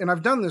I had, and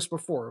I've done this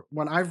before,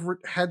 when I've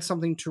had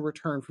something to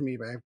return from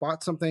eBay, I've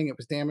bought something, it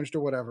was damaged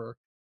or whatever,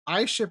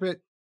 I ship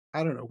it,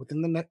 I don't know,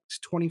 within the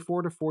next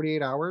 24 to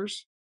 48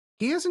 hours.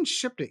 He hasn't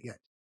shipped it yet.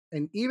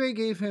 And eBay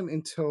gave him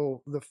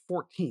until the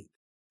 14th.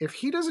 If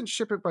he doesn't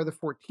ship it by the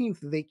 14th,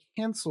 they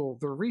cancel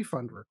the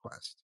refund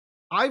request.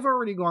 I've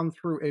already gone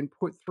through and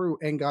put through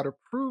and got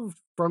approved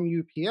from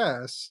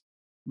UPS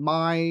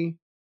my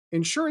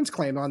insurance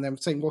claim on them,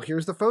 saying, "Well,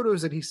 here's the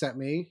photos that he sent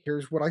me.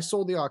 Here's what I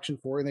sold the auction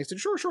for." And they said,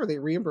 sure. They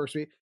reimbursed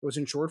me. It was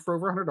insured for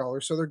over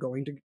 $100. So they're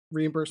going to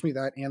reimburse me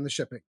that and the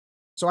shipping.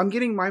 So I'm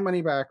getting my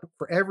money back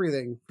for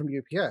everything from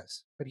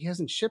UPS, but he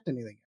hasn't shipped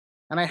anything yet.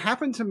 And I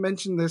happened to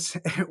mention this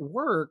at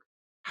work,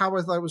 how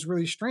I thought it was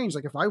really strange.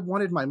 Like if I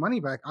wanted my money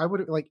back, I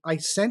would I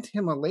sent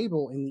him a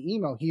label in the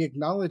email. He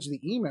acknowledged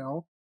the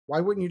email. Why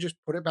wouldn't you just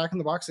put it back in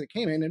the box that it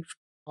came in and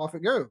off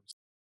it goes?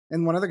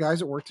 And one of the guys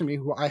that worked to me,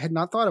 who I had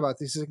not thought about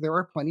this, is like, there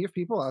are plenty of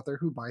people out there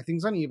who buy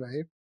things on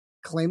eBay,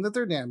 claim that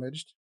they're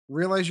damaged,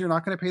 realize you're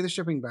not going to pay the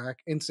shipping back,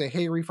 and say,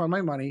 hey, refund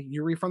my money.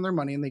 You refund their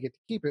money and they get to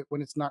keep it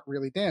when it's not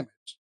really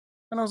damaged.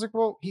 And I was like,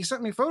 well, he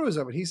sent me photos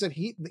of it. He said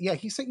he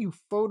sent you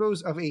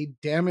photos of a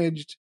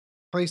damaged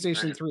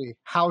PlayStation 3.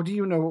 How do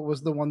you know it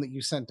was the one that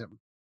you sent him?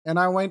 And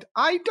I went,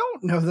 I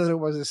don't know that it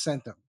was a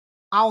sent him.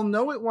 I'll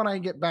know it when I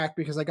get back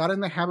because I got in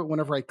the habit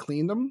whenever I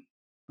cleaned them,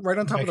 right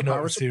on top of the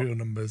power supply. Serial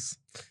numbers.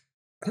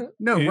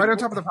 No, right on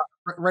top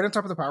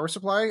of the power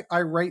supply,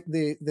 I write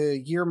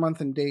the year,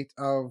 month, and date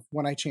of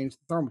when I changed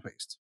the thermal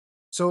paste.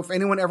 So if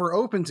anyone ever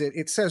opens it,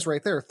 it says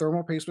right there,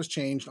 thermal paste was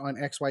changed on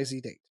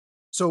XYZ date.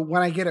 So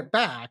when I get it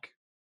back,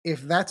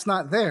 if that's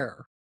not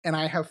there and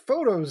I have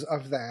photos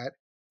of that,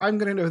 I'm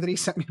going to know that he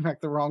sent me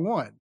back the wrong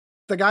one.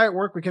 The guy at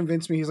work would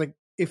convince me, he's like,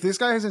 if this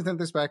guy hasn't sent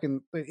this back,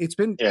 and it's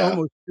been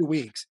almost 2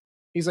 weeks,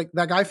 he's like,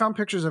 that guy found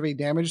pictures of a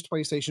damaged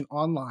PlayStation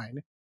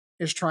online,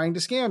 is trying to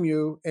scam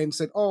you, and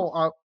said,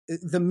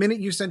 the minute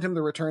you sent him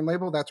the return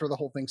label, that's where the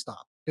whole thing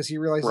stopped, because he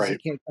realizes he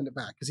can't send it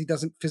back because he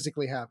doesn't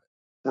physically have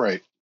it.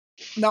 Right.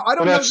 Now, I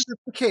don't know if that's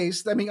the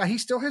case. I mean, he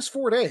still has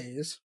 4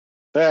 days.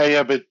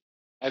 Yeah, but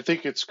I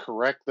think it's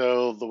correct,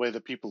 though, the way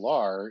that people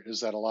are,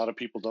 is that a lot of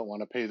people don't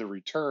want to pay the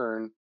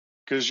return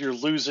because you're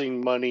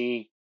losing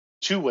money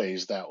 2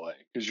 ways that way,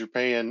 because you're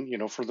paying,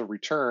 for the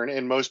return,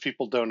 and most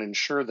people don't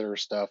insure their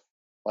stuff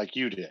like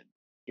you did,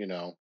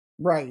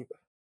 Right.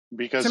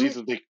 Because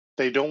either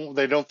they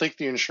don't think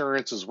the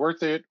insurance is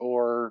worth it,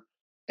 or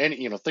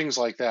any, things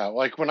like that.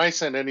 Like when I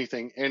send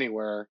anything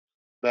anywhere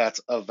that's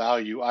of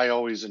value, I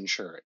always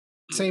insure it.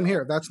 Same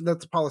here. That's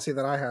the policy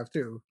that I have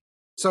too.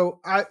 So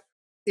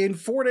in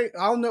 4 days,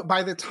 I'll know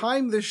by the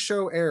time this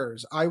show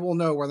airs, I will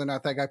know whether or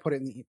not that guy put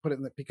it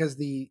in because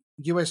the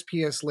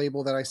USPS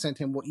label that I sent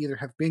him will either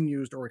have been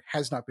used or it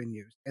has not been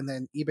used, and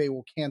then eBay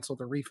will cancel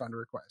the refund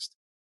request.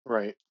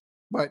 Right.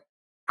 But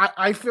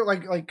I feel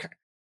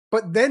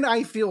but then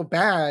I feel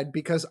bad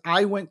because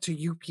I went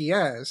to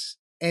UPS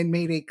and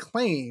made a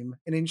claim,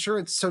 an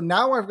insurance. So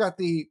now I've got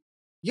yay,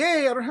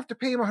 I don't have to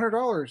pay him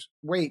 $100.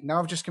 Wait, now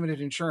I've just committed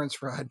insurance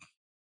fraud.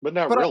 But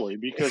not really,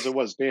 because it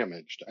was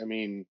damaged. I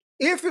mean,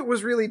 if it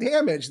was really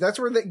damaged, that's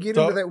where they get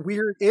into that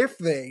weird if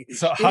they.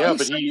 So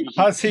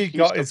has he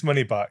got his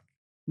money back?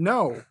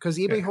 No, because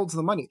eBay holds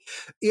the money.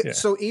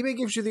 So eBay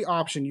gives you the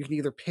option. You can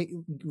either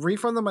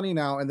refund the money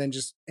now and then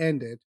just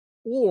end it,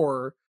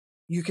 or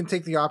you can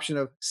take the option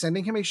of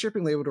sending him a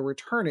shipping label to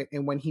return it,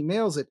 and when he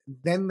mails it,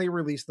 then they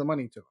release the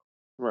money to him.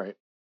 Right.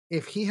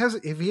 If he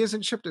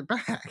hasn't shipped it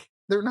back,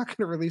 they're not going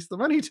to release the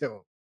money to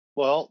him.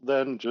 Well,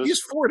 then he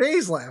has 4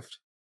 days left.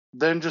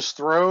 Then just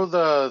throw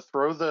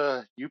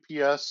the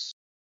UPS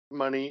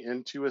money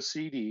into a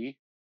CD,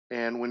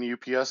 and when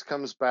UPS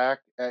comes back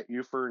at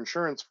you for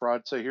insurance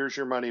fraud, say, here's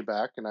your money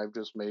back, and I've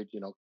just made,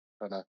 kind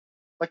of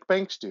like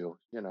banks do,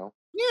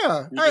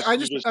 Yeah, I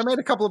made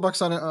a couple of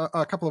bucks on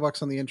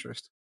the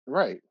interest.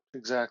 Right,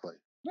 exactly.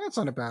 That's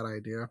not a bad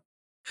idea.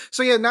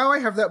 So yeah, now I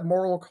have that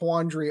moral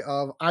quandary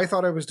of, I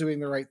thought I was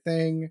doing the right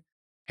thing.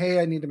 Hey,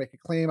 I need to make a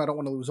claim. I don't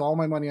want to lose all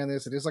my money on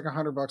this. It is like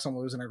 $100 I'm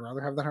losing. I'd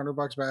rather have the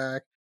 $100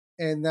 back.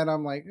 And then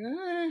I'm like,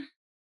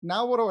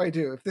 now what do I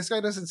do? If this guy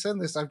doesn't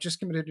send this, I've just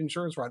committed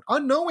insurance fraud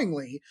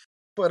unknowingly,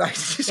 but I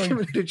just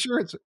committed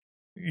insurance.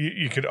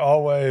 You could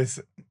always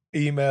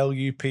email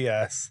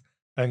UPS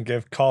and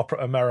give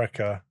corporate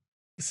America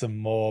some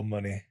more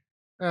money.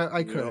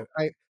 I could.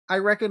 I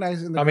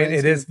recognize in the. I mean,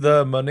 it is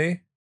their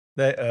money.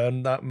 They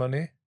earned that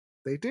money.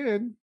 They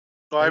did.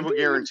 So I will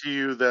guarantee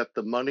you that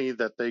the money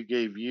that they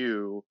gave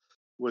you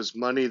was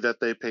money that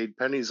they paid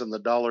pennies on the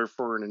dollar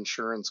for an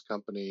insurance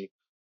company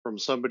from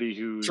somebody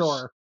who's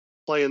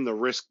playing the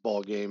risk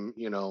ball game,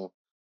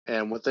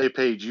 and what they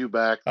paid you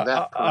back.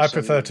 I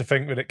prefer to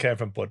think that it came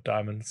from Blood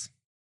Diamonds.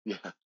 Yeah,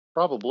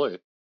 probably.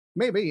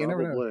 Maybe, you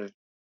never know.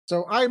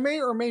 So I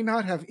may or may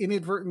not have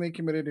inadvertently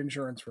committed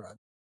insurance fraud.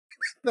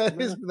 That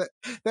is.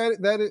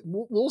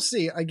 We'll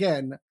see.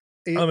 Again,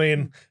 I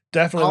mean,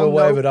 definitely the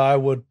way that I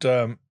would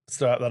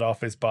start that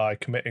off is by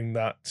committing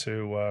that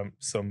to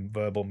some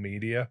verbal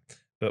media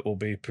that will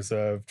be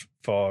preserved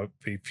for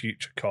the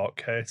future court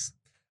case.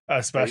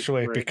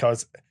 Especially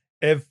because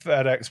if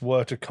FedEx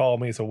were to call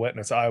me as a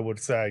witness, I would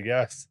say,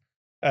 yes,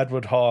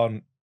 Edward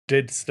Horn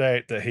did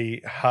state that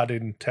he had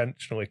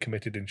intentionally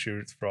committed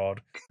insurance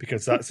fraud,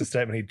 because that's the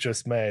statement he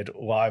just made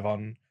live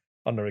on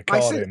the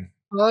recording. I said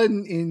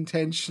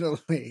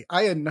unintentionally.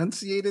 I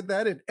enunciated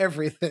that in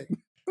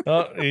everything.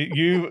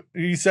 You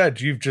said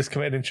you've just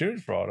committed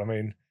insurance fraud. I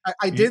mean,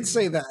 I did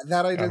say that.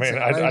 That I did. I mean,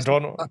 I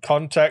don't know.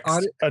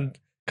 Context and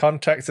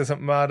context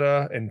doesn't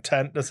matter.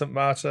 Intent doesn't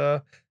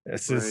matter.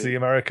 This is the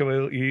America.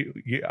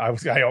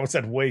 I almost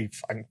said we.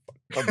 Thank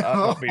God that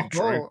not being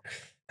true.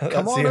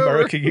 That's the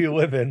America you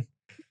live in.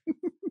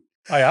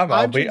 I am.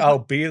 I'll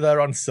be there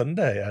on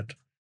Sunday, Ed.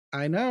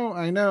 I know.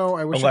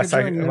 I wish I could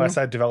join you. Unless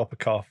I develop a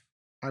cough.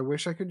 I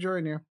wish I could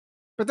join you.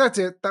 But that's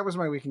it. That was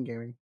my week in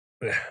gaming.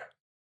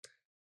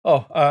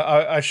 Oh,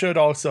 I should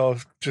also,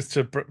 just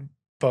to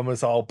bum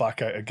us all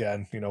back out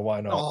again, why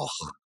not? Oh.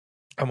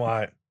 I'm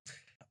like,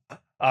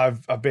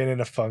 I've been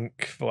in a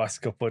funk for the last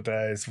couple of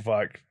days.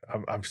 Like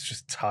I'm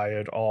just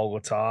tired all the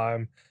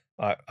time.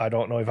 I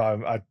don't know if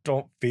I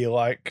don't feel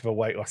like the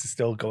weight loss is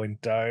still going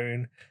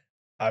down.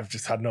 I've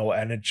just had no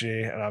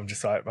energy, and I'm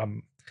just like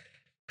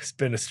it's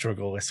been a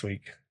struggle this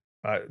week.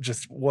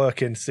 Just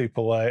working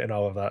super late and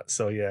all of that.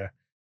 So yeah,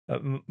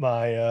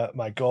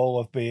 my goal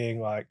of being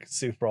like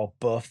super all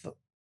buff,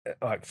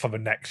 like for the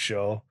next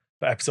show,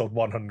 for episode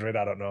 100.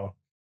 I don't know.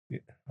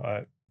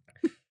 I,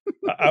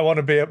 I want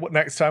to be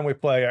next time we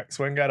play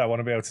X-Wing. I want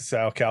to be able to say,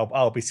 okay,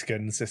 I'll be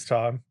skins this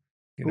time.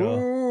 You know.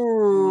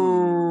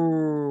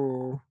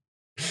 Ooh.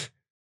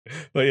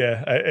 But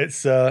yeah,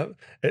 it's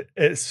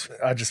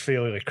I just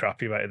feel really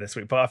crappy about it this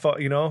week. But I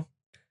thought,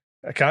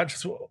 I can't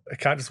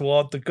just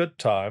laud the good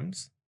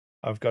times.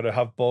 I've got to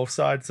have both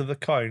sides of the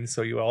coin,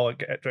 so you all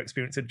get to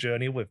experience a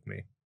journey with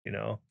me. You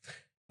know,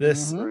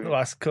 this Mhm. the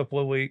last couple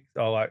of weeks,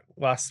 or like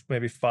last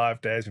maybe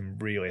 5 days, been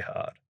really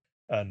hard,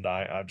 and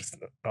I've just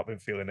not been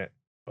feeling it.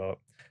 But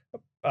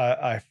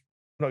I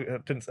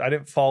I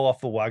didn't fall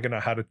off the wagon.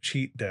 I had a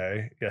cheat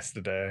day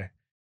yesterday.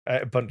 I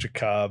ate a bunch of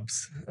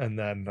carbs, and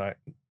then like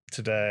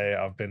today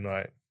I've been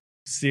like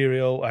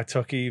cereal. I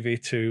took Evie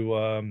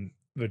to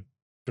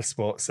the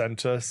sports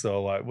center,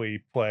 so like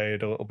we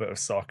played a little bit of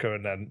soccer,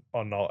 and then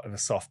on all the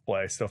soft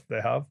play stuff they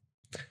have.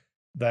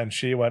 Then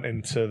she went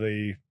into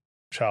the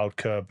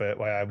childcare bit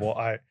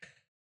where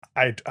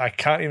I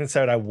can't even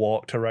say that I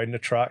walked around the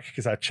track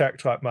because I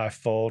checked like my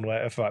phone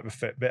later for like the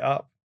Fitbit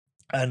app,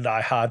 and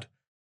I had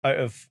out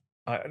of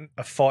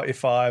a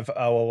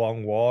 45-hour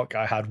long walk,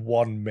 I had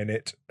 1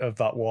 minute of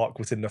that walk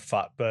was in the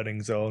fat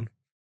burning zone.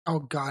 Oh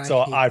god, I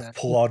So hate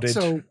that.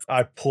 So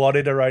I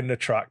plodded around the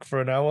track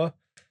for an hour.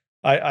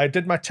 I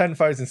did my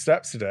 10,000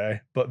 steps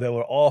today, but they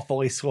were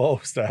awfully slow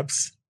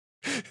steps.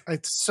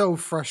 it's so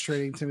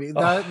frustrating to me.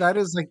 Oh, That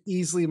is like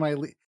easily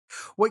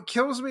what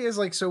kills me is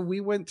like, so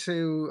we went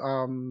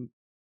to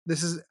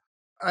this is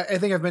I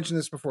think I've mentioned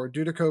this before.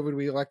 Due to COVID,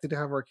 we elected to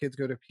have our kids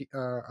go to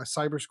a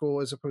cyber school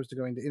as opposed to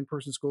going to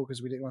in-person school because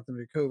we didn't want them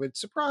to get COVID.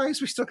 Surprise,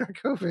 we still got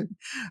COVID.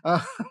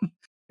 Uh,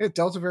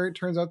 Delta variant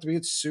turns out to be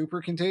it's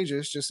super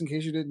contagious, just in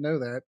case you didn't know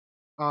that.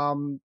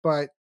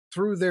 But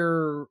through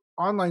their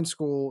online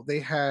school, they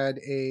had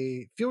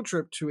a field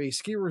trip to a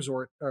ski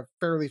resort, a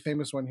fairly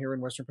famous one here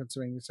in Western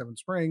Pennsylvania, Seven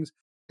Springs,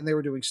 and they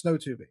were doing snow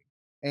tubing.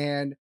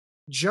 And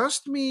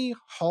just me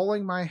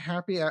hauling my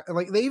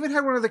like they even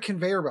had one of the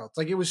conveyor belts.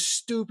 Like it was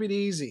stupid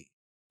easy.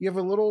 You have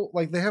a little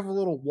like they have a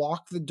little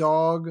walk the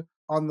dog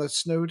on the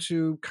snow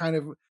tube kind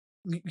of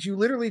you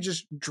literally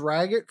just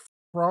drag it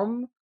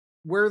from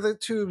where the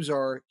tubes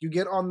are, you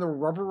get on the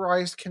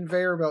rubberized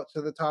conveyor belt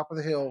to the top of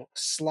the hill,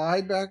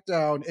 slide back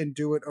down, and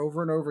do it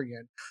over and over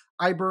again.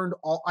 I burned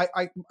all.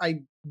 I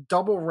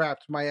double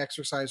wrapped my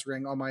exercise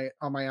ring on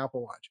my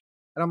Apple Watch,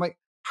 and I'm like,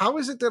 how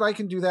is it that I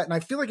can do that? And I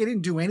feel like I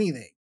didn't do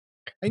anything.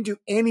 I didn't do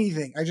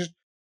anything. I just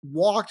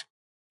walked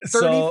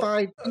so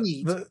 35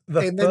 feet the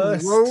and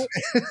then rode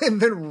first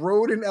and then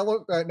rode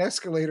an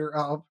escalator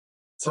up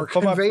so or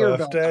for my conveyor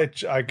belt up.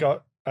 birthday,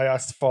 I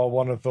asked for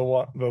one of the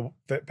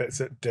Fitbits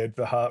that did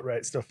the heart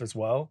rate stuff as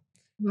well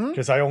Mhm.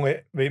 because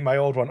my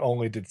old one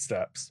only did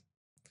steps.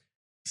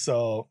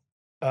 So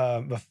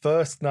the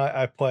first night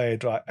I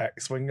played like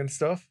X-Wing and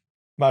stuff,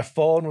 my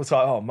phone was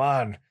like, "Oh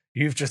man,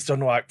 you've just done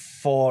like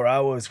 4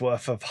 hours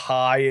worth of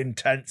high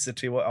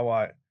intensity." What am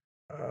I?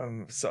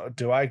 So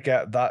do I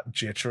get that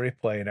jittery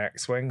playing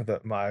X-Wing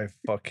that my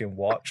fucking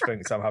watch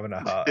thinks I'm having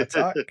a heart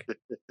attack?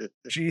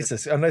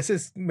 Jesus, and this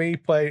is me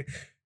playing.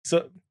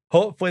 So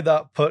hopefully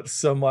that puts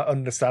some like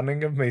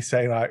understanding of me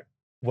saying like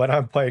when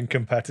I'm playing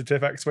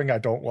competitive X-Wing, I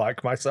don't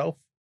like myself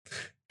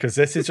because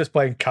this is just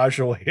playing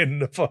casually in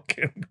the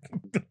fucking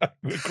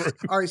group.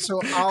 All right, so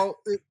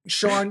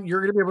Sean, you're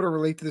going to be able to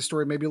relate to this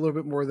story maybe a little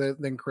bit more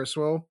than Chris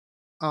will.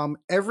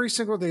 Every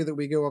single day that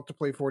we go up to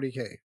play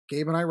 40K,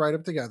 Gabe and I ride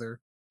up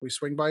together. We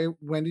swing by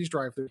Wendy's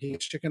drive-thru. He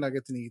gets chicken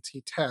nuggets and eats.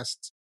 He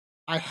tests.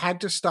 I had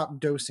to stop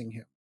dosing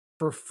him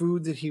for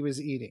food that he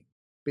was eating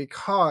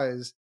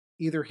because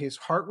either his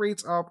heart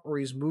rate's up or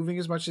he's moving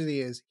as much as he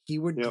is. He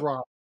would Yep.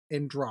 drop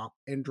and drop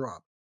and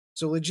drop.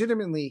 So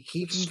legitimately,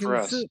 It's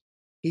stress.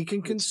 he can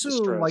It's the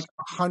consume stress. like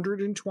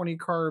 120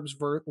 carbs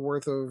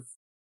worth of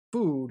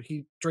food.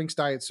 He drinks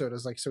diet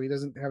sodas, like so he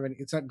doesn't have any.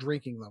 It's not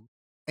drinking them,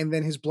 and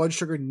then his blood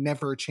sugar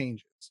never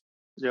changes.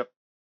 Yep.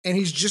 And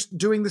he's just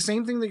doing the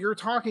same thing that you're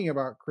talking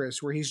about,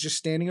 Chris, where he's just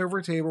standing over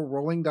a table,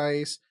 rolling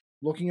dice,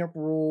 looking up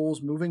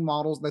rules, moving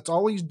models. That's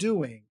all he's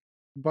doing.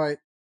 But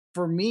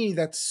for me,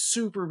 that's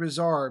super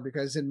bizarre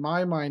because in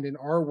my mind, in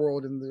our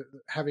world, in the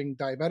having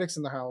diabetics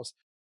in the house,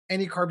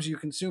 any carbs you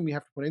consume, you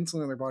have to put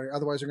insulin in their body.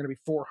 Otherwise, they're going to be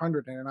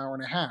 400 in an hour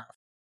and a half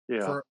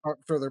Yeah.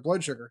 for their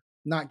blood sugar.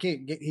 Not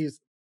Gabe. He's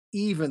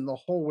even the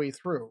whole way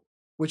through,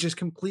 which is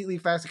completely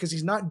fast because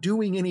he's not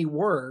doing any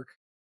work.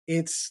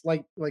 It's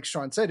like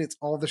Sean said, it's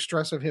all the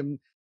stress of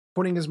him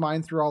putting his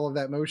mind through all of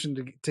that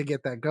motion to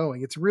get that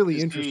going. It's really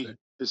interesting.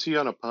 Is he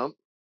on a pump?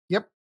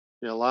 Yep.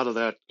 Yeah, a lot of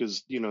that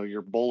because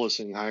you're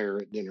bolusing higher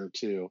at dinner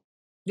too.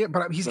 Yeah,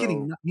 but he's So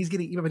getting but he's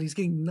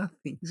getting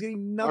nothing. He's getting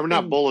I'm not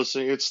nothing.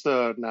 bolusing. It's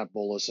the not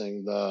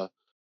bolusing.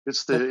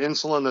 It's the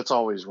insulin that's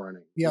always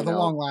running. Yeah, the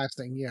long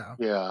lasting.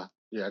 Yeah.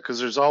 Yeah, because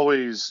there's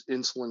always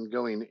insulin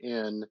going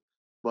in,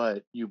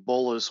 but you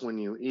bolus when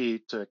you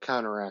eat to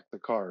counteract the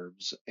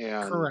carbs.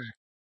 Correct.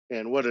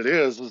 And what it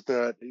is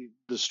that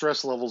the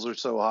stress levels are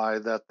so high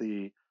that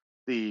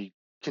the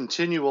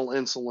continual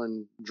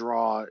insulin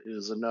draw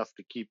is enough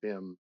to keep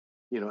him,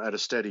 at a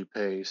steady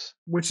pace.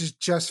 Which is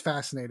just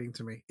fascinating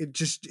to me. It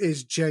just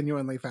is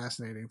genuinely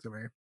fascinating to me.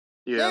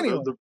 Yeah,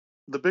 Anyway.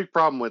 the big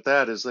problem with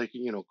that is they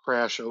can,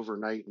 crash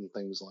overnight and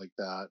things like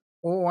that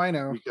Oh, I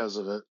know. because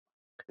of it.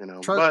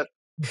 Trust-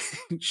 But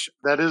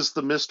that is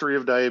the mystery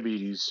of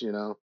diabetes,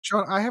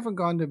 Sean, I haven't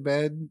gone to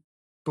bed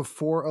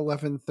before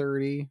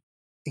 11:30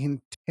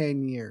 in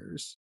 10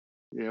 years.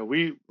 Yeah,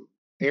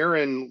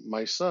 Aaron,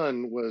 my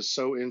son, was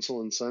so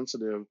insulin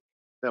sensitive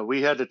that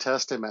we had to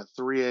test him at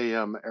 3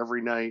 a.m.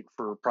 every night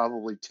for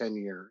probably 10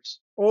 years.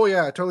 Oh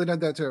yeah, I totally done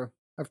that too.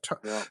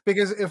 Yeah.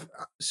 Because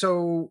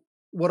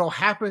what'll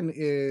happen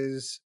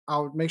is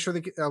I'll make sure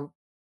that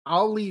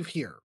I'll leave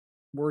here.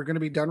 We're going to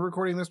be done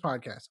recording this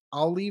podcast.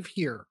 I'll leave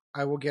here.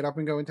 I will get up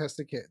and go and test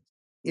the kids.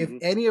 If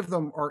any of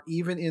them are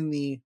even in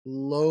the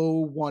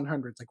low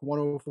 100s, like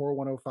 104,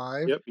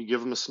 105. Yep, you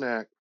give them a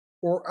snack.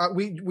 Or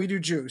we do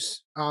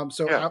juice.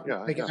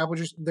 Apple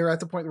juice. They're at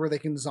the point where they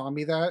can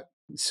zombie that,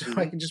 so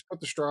I can just put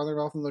the straw in their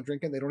mouth and they'll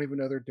drink it. They don't even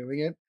know they're doing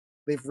it.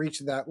 They've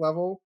reached that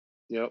level.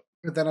 Yep.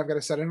 But then I've got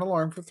to set an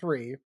alarm for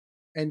 3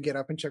 and get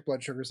up and check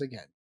blood sugars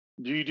again.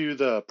 Do you do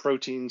the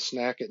protein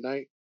snack at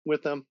night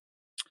with them?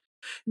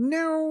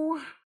 No.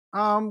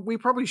 We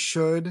probably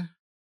should,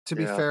 to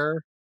be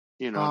fair.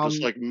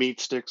 Just like meat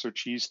sticks or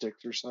cheese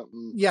sticks or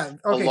something. Yeah.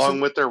 Okay.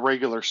 Along with their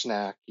regular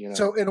snack,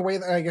 So in a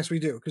way, I guess we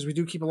do, because we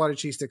do keep a lot of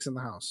cheese sticks in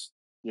the house.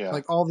 Yeah.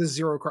 Like all this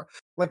zero carb.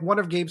 Like one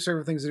of Gabe's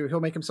favorite things to do,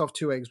 he'll make himself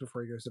 2 eggs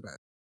before he goes to bed.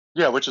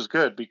 Yeah, which is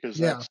good because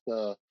that's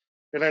the.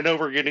 And I know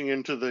we're getting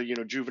into the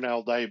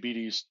juvenile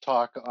diabetes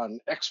talk on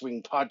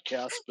X-Wing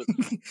podcast, but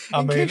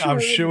I mean,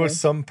 I'm sure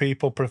some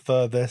people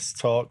prefer this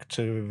talk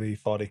to the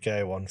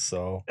 40K one,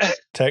 so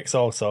takes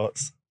all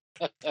sorts.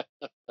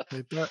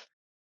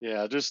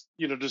 Yeah, just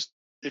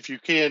if you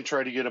can,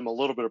 try to get them a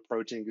little bit of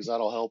protein because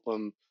that'll help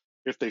them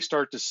if they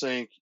start to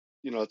sink.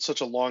 It's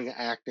such a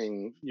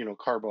long-acting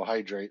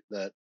carbohydrate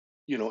that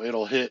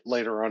it'll hit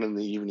later on in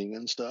the evening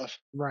and stuff.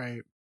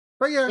 Right.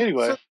 But yeah,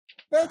 anyway, so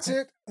that's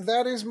it.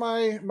 That is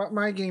my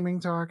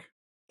gaming talk.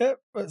 Yep.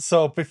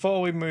 So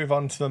before we move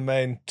on to the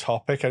main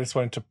topic, I just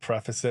wanted to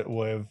preface it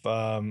with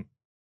the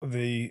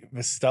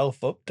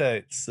stealth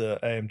updates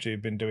that AMG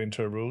have been doing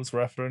to a rules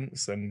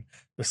reference and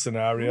the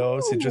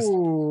scenarios. It just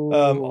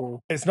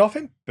it's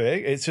nothing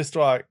big. It's just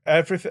like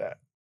everything.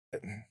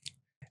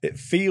 It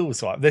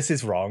feels like this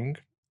is wrong,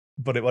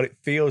 but what it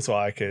feels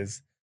like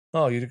is,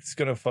 oh, you're just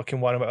gonna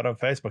fucking whine about it on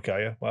Facebook,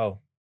 are you?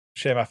 Well,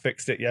 shame I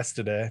fixed it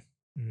yesterday.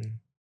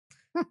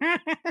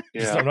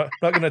 Yeah. I'm not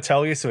going to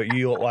tell you so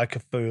you look like a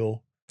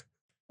fool.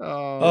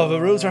 Oh,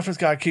 the rules reference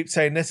guy keeps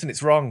saying this and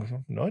it's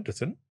wrong. No, it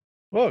doesn't.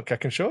 Look, I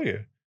can show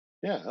you.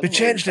 Yeah. They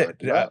changed it.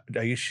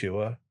 Are you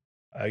sure?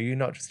 Are you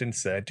not just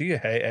insane? Do you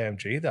hate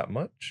AMG that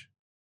much?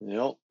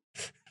 Yep.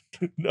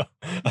 No.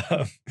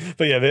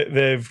 But yeah,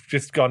 they've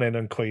just gone in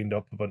and cleaned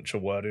up a bunch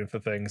of wording for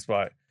things.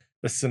 Like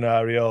the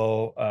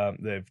scenario,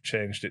 they've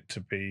changed it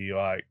to be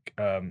like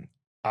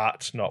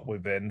at, not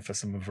within for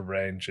some of the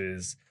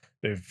ranges.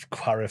 They've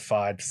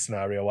clarified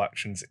scenario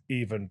actions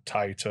even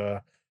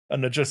tighter,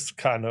 and they're just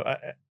kind of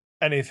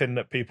anything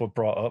that people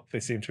brought up, they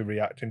seem to be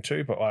reacting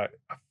to. But like,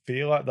 I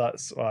feel like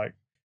that's like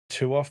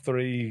 2 or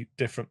 3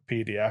 different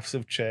PDFs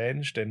have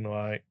changed in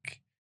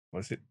like,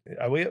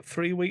 are we at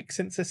 3 weeks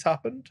since this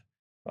happened?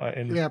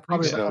 Yeah,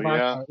 probably. So,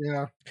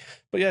 yeah.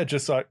 But yeah,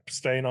 just like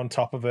staying on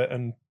top of it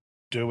and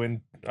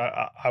doing,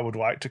 I would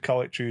like to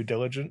call it due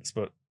diligence,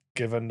 but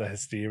given the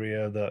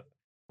hysteria that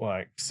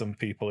like some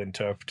people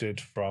interpreted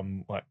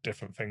from like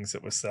different things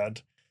that were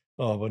said,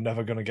 oh, we're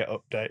never going to get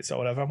updates or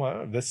whatever. I'm like,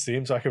 oh, this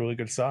seems like a really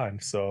good sign.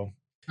 So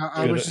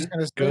I was just going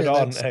to say, good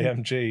on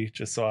AMG.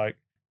 Just like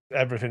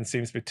everything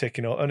seems to be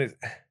ticking up, and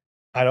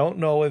I don't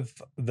know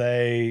if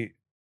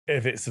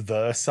it's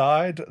their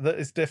side that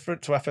is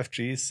different to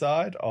FFG's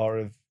side, or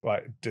if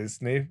like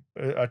Disney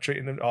are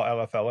treating them, or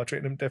LFL are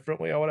treating them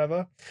differently or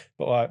whatever.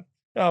 But like,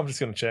 I'm just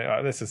going to check.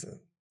 Like, this is.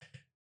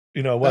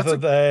 Whether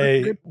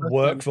they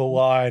work the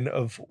line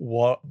of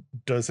what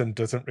does and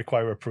doesn't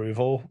require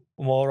approval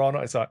more or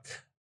not. It's like,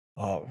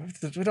 oh,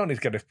 we don't need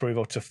to get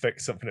approval to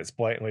fix something that's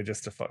blatantly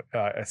just a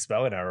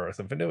spelling error or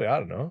something, do we? I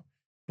don't know.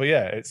 But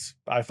yeah,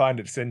 I find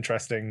it's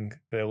interesting,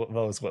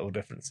 those little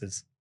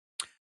differences.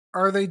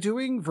 Are they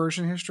doing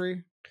version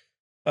history?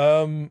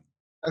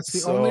 That's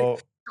the only.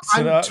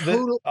 I'm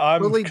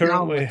currently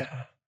down with it.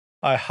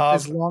 I have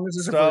as long as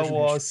it's Star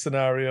Wars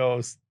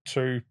Scenarios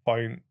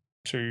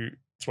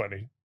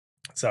 2.220.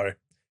 Sorry,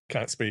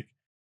 can't speak.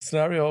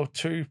 Scenario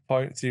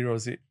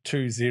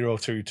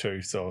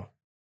 2.02022, so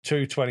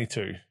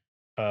 222.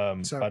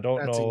 I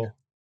don't know.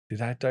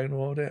 Did I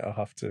download it? I'll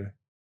have to.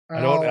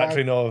 I don't Oh,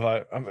 actually know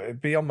if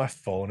it'd be on my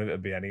phone if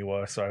it'd be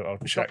anywhere, so I'll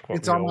check what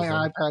it's on my rules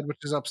are. iPad, which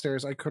is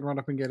upstairs. I could run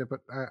up and get it,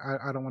 but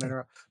I don't want to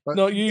interrupt. But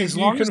No, as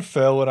you long as can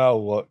fill and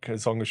I'll look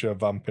as long as you're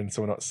vamping,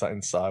 so we're not sat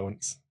in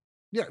silence.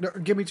 yeah, no,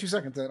 give me 2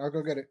 seconds, then I'll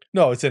go get it.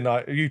 No, it's in.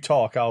 You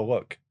talk, I'll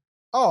look.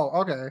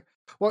 Oh, okay.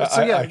 Well,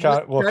 so yeah, I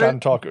can't look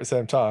and talk at the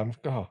same time.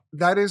 Oh.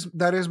 that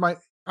is my.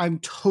 I'm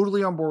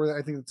totally on board with it.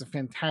 I think it's a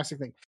fantastic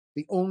thing.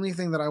 The only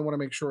thing that I want to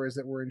make sure is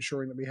that we're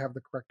ensuring that we have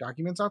the correct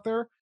documents out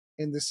there.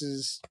 And this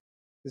is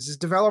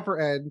developer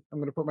ed. I'm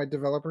going to put my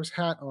developer's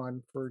hat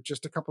on for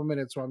just a couple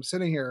minutes while I'm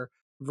sitting here.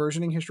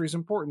 Versioning history is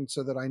important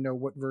so that I know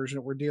what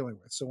version we're dealing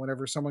with. So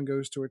whenever someone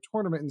goes to a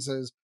tournament and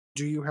says,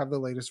 "Do you have the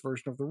latest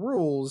version of the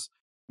rules?"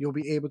 you'll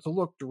be able to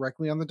look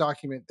directly on the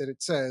document that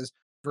it says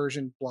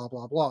version blah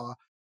blah blah,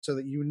 so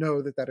that you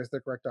know that that is the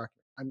correct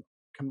document.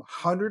 I'm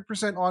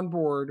 100% on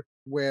board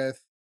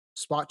with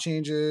spot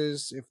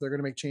changes. If they're going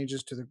to make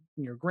changes to the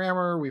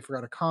grammar, we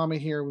forgot a comma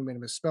here, we made a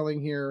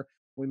misspelling here,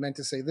 we meant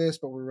to say this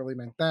but we really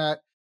meant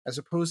that, as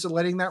opposed to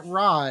letting that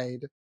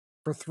ride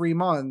for 3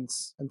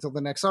 months until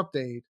the next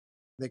update.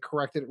 They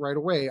corrected it right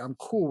away. I'm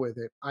cool with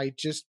it. I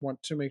just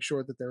want to make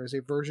sure that there is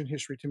a version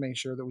history to make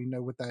sure that we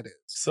know what that is.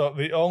 So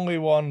the only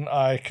one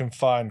I can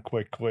find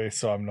quickly,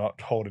 so I'm not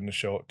holding the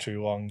show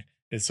too long,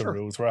 is the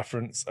rules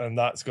reference, and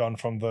that's gone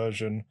from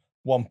version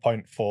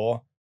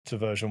 1.4 to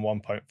version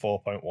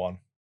 1.4.1.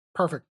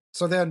 Perfect.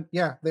 So then,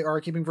 yeah, they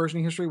are keeping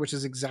versioning history, which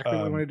is exactly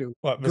what we want to do.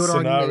 Like the Good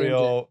on you, AMG.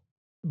 scenario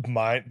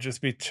might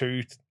just be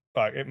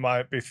it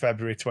might be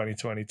February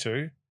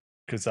 2022,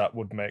 because that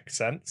would make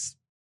sense,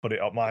 but it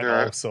might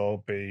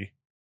also be.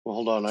 Well,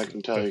 hold on, I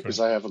can tell you because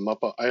I have them up.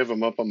 I have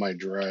them up on my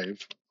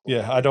drive.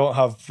 Yeah, I don't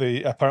have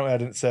apparently I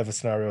didn't save a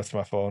scenario to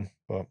my phone,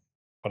 but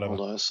whatever.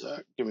 Hold on a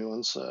sec. Give me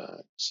 1 sec.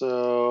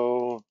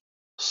 So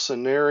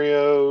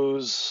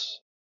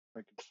scenarios, I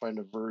can find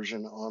a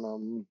version on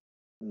them.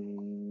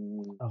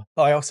 Oh,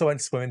 I also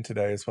went swimming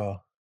today as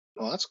well.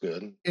 Well, that's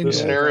good. The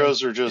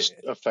scenarios are just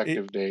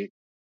effective date.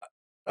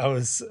 I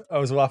was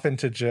laughing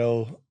to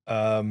Jill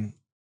when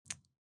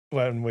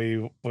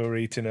we were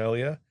eating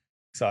earlier.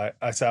 So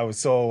I said I was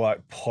so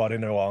like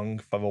plodding along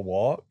for the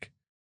walk,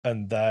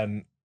 and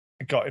then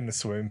got in the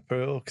swimming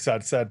pool because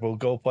I'd said we'll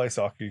go play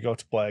soccer, you go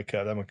to play,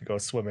 then we could go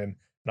swimming and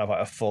have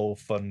like a full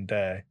fun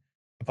day.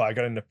 But I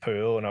got in the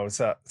pool and I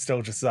was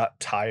still just that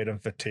tired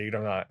and fatigued.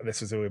 I'm like,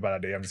 this was a really bad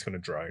idea. I'm just going to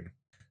drown.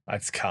 I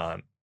just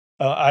can't.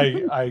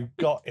 I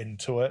got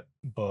into it,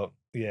 but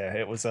yeah,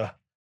 it was a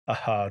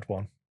hard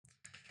one.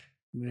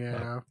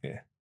 Yeah.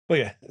 But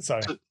yeah,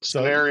 sorry.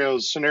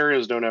 Scenarios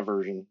don't have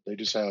version. They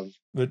just have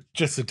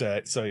just a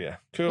date. So yeah,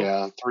 cool.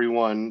 Yeah,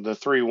 3/1, the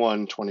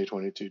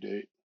 3/1/2022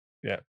 date.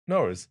 Yeah,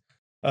 no worries.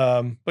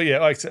 But yeah,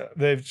 like I said,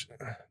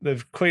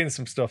 they've cleaned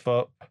some stuff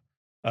up.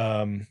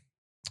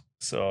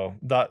 So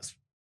that's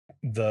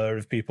there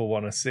if people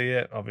want to see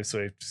it.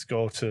 Obviously, just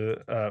go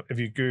to if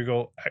you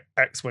Google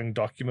X-Wing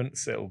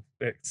documents,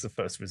 it's the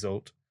first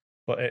result.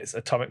 But it's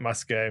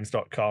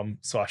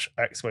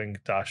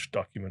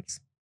atomicmassgames.com/X-Wing-documents.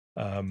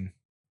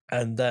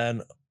 And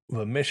then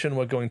the mission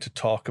we're going to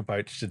talk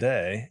about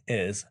today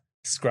is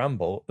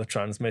Scramble the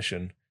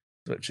Transmission,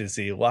 which is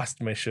the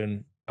last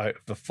mission out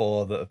of the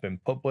 4 that have been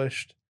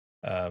published.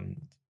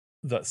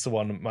 That's the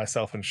one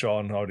myself and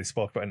Sean already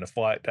spoke about in the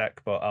flight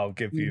deck, but I'll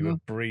give you a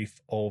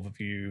brief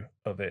overview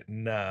of it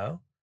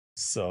now.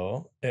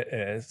 So it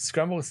is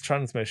Scramble the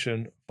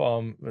Transmission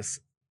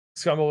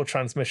Scramble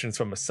transmissions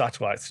from a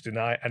satellite to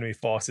deny enemy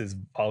forces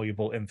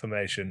valuable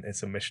information in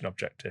some mission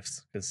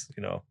objectives, because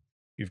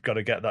you've got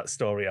to get that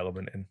story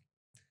element in.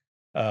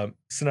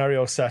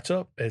 Scenario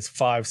setup is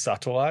 5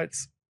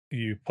 satellites.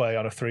 You play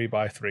on a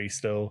 3x3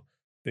 still.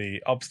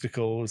 The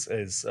obstacles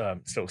is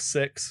still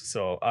 6.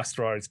 So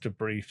asteroids,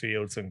 debris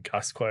fields, and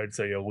gas clouds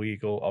are your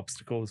legal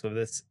obstacles of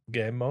this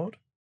game mode.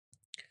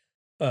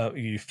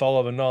 You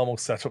follow the normal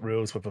setup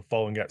rules with the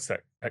following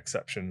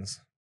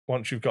exceptions.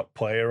 Once you've got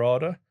player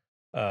order,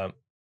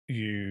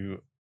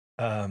 you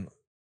the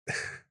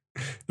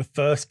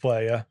first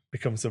player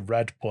becomes a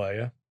red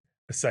player.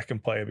 The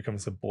second player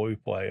becomes a blue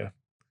player.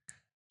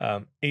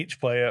 Each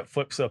player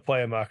flips their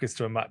player markers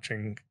to a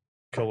matching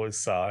colors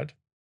side.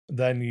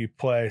 Then you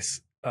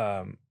place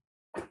at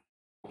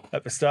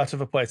the start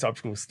of a place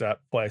obstacle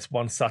step, place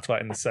 1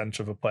 satellite in the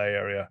center of a play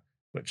area,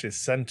 which is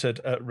centered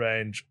at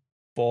range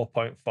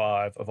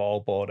 4.5 of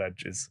all board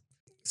edges.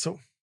 So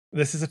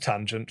this is a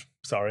tangent,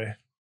 sorry.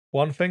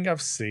 One thing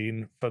I've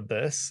seen for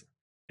this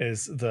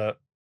is that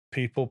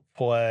people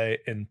play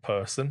in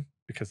person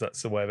because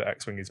that's the way that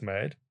X-Wing is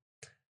made.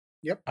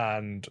 Yep.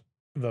 And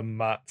the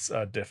mats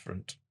are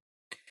different.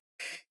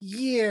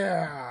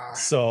 Yeah.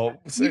 So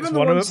it's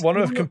one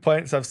of the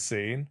complaints I've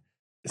seen.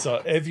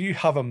 So if you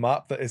have a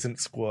map that isn't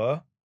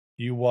square,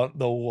 you want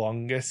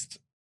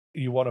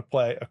to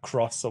play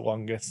across the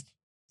longest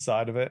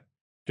side of it,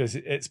 because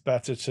it's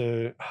better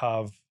to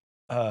have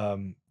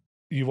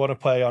you want to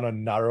play on a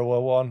narrower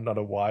one, not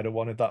a wider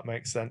one, if that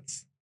makes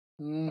sense.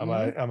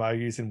 Mm-hmm. Am I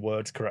using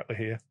words correctly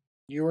here?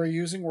 You are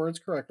using words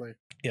correctly.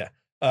 Yeah.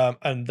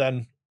 And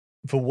then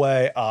the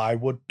way I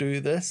would do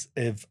this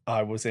if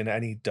I was in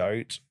any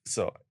doubt.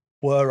 So,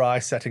 were I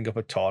setting up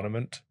a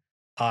tournament,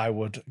 I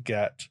would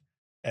get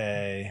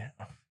a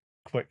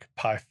quick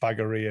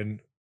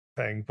Pythagorean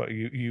thing, but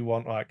you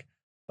want like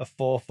a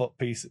 4-foot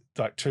piece,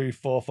 like 2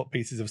 4-foot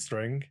pieces of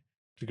string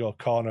to go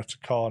corner to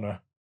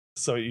corner,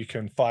 so you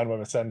can find where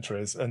the center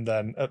is, and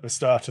then at the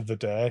start of the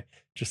day,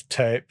 just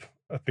tape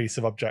a piece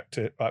of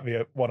objective, like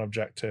the one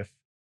objective,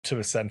 to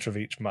the center of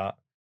each mat.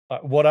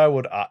 Like, what I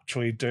would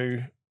actually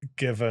do,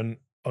 given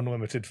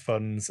unlimited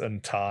funds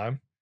and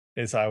time,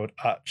 is I would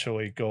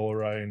actually go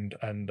around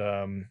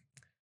and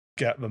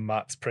get the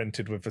mats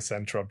printed with the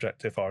center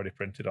objective already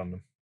printed on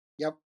them.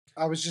 Yep.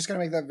 I was just going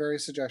to make that very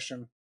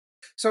suggestion.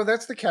 So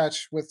that's the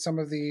catch with some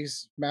of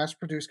these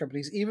mass-produced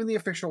companies, even the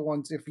official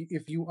ones.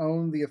 If you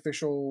own the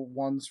official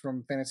ones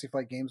from Fantasy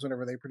Flight Games,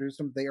 whenever they produce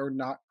them, they are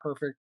not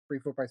perfect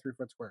 3-foot by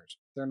 3-foot squares.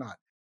 They're not.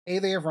 A,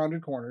 they have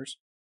rounded corners,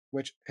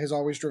 which has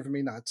always driven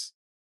me nuts.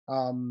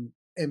 And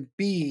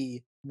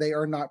B, they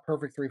are not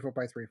perfect 3-foot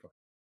by 3-foot.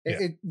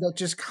 That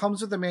just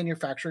comes with the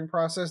manufacturing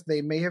process.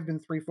 They may have been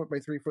 3-foot by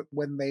 3-foot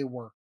when they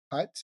were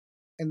cut,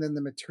 and then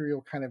the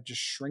material kind of just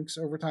shrinks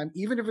over time,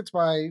 even if it's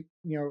by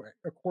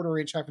a quarter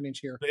inch, half an inch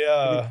here. They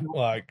are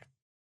like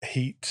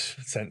heat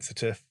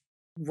sensitive,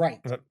 right?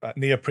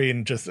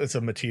 Neoprene, just as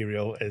a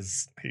material,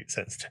 is heat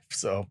sensitive.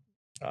 So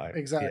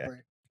exactly.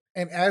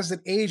 And as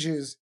it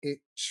ages,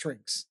 it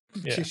shrinks.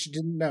 In case you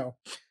didn't know.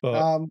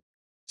 But,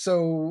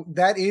 so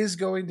that is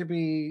going to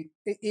be.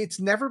 It's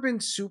never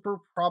been super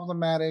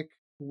problematic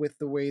with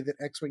the way that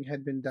X-Wing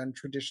had been done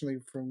traditionally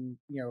from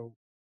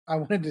I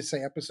wanted to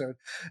say episode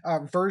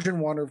version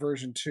 1 or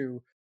version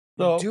 2.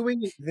 So,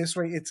 doing it this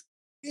way, it's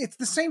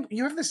the same.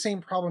 You have the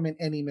same problem in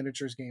any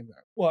miniatures game,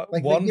 though. What,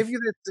 like, they give you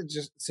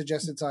the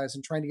suggested size,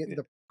 and trying to get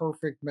the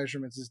perfect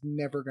measurements is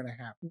never going to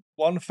happen.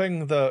 One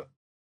thing that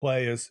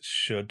players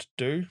should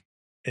do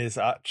is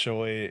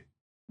actually,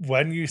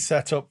 when you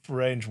set up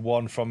range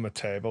 1 from the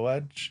table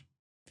edge,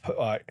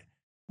 like,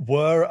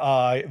 were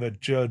I the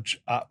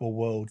judge at the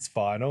world's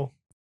final,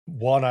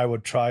 I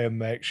would try and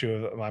make sure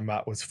that my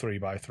mat was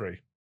 3x3.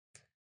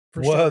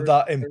 Were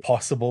that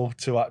impossible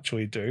to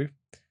actually do,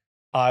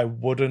 I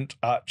wouldn't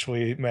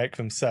actually make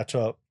them set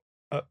up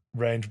at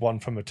range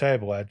 1 from the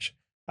table edge.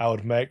 I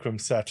would make them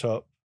set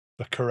up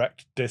the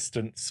correct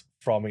distance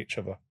from each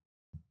other.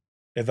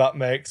 If that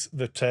makes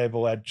the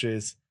table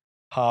edges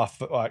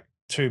half, like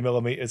 2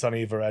 millimeters on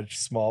either edge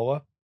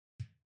smaller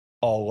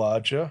or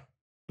larger,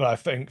 but I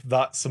think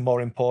that's a more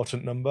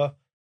important number.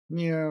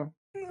 Yeah.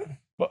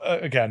 But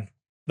again,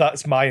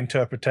 that's my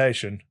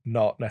interpretation,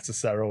 not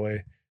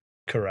necessarily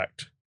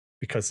correct,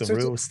 because the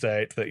rules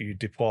state that you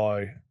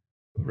deploy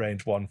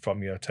range 1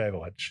 from your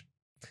table edge.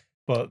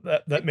 But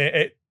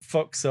it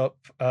fucks up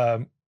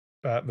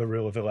the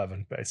rule of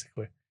 11,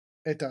 basically.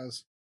 It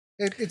does.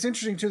 It's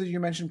interesting too that you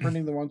mentioned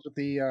printing the ones with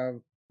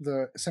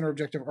the center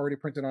objective already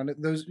printed on it.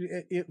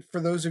 For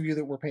those of you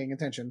that were paying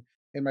attention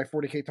in my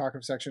 40K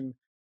Talk-Of section,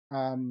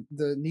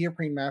 the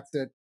neoprene mats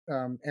that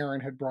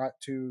Aaron had brought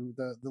to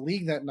the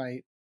league that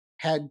night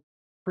had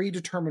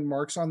predetermined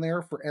marks on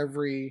there for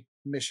every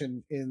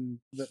mission in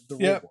the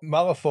rulebook.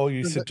 Malifaux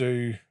used to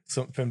do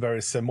something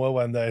very similar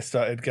when they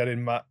started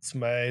getting mats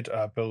made.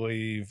 I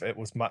believe it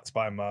was Mats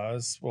by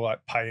Mars, were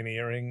like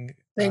pioneering.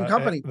 Same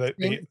company.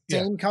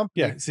 Same company.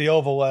 Yeah, it's the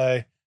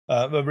overlay.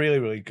 They're really,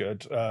 really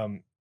good.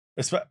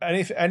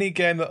 Any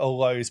game that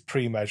allows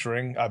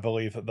pre-measuring, I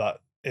believe that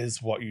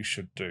is what you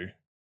should do.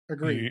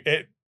 Agree.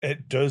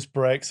 It does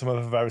break some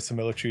of the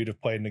verisimilitude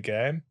of playing the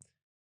game,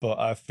 but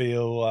I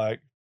feel like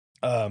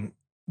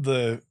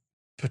the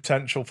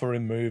potential for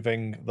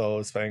removing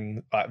those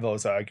things, like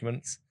those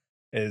arguments,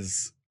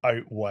 is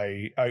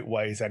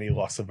outweighs any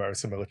loss of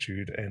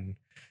verisimilitude in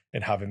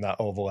having that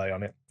overlay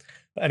on it.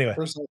 Anyway,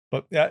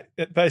 but yeah,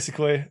 it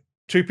basically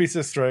 2 pieces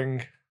of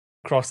string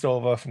crossed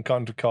over from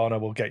corner to corner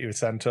will get you a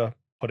center,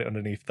 put it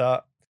underneath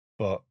that.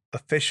 But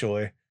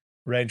officially,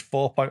 range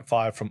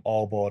 4.5 from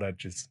all board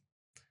edges.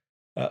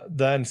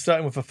 Then,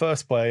 starting with the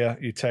first player,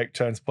 you take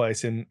turns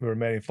placing the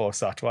remaining 4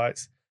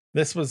 satellites.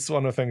 This was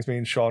one of the things me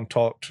and Sean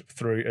talked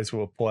through as we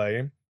were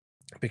playing,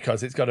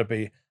 because it's got to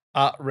be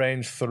at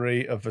range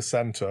 3 of the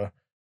center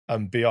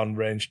and beyond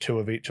range 2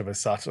 of each of a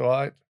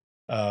satellite.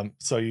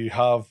 So you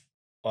have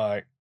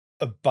like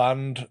a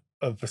band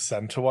of the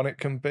center one it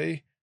can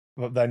be,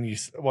 but then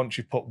once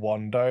you put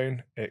one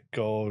down, it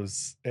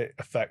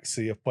affects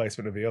the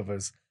placement of the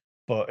others.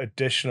 But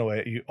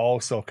additionally, you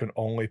also can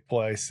only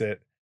place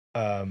it.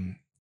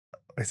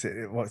 What's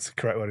the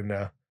correct word in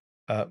there?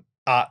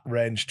 At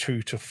range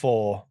 2 to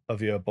 4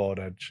 of your board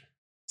edge.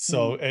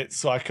 So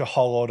it's like a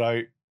hollowed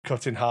out,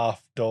 cut in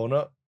half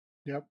donut.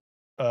 Yep.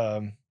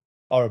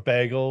 Or a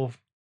bagel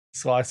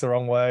sliced the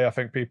wrong way, I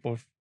think people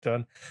have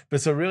done.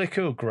 There's a really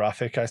cool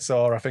graphic I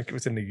saw, I think it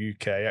was in the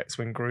UK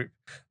X-Wing group,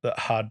 that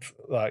had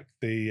like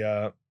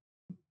the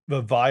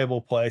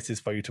viable places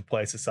for you to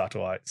place the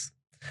satellites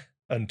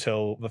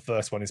until the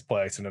first one is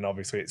placed, and then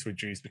obviously it's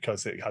reduced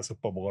because it has a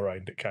bubble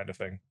around it, kind of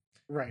thing.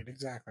 Right,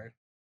 exactly.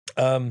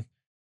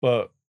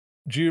 But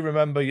do you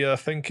remember your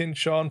thinking,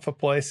 Sean, for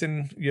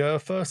placing your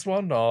first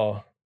one,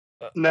 or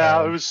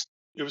No, it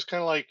was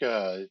kind of like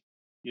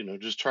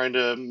just trying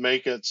to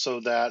make it so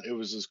that it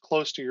was as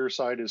close to your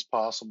side as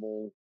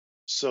possible,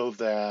 so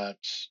that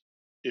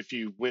if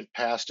you went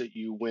past it,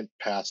 you went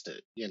past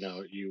it. yeah,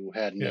 You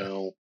had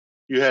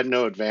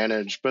no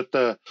advantage. But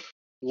the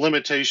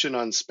limitation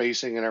on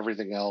spacing and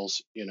everything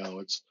else,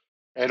 it's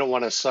I don't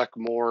want to suck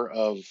more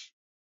of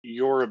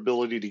your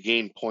ability to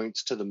gain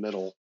points to the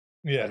middle.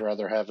 I'd yeah.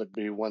 rather have it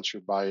be once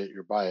you're by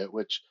it,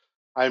 which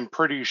I'm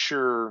pretty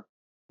sure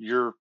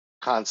your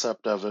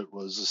concept of it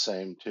was the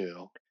same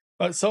too.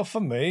 So for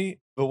me,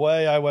 the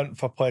way I went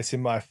for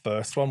placing my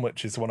first one,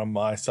 which is one on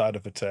my side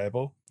of the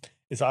table,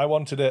 is I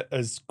wanted it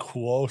as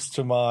close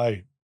to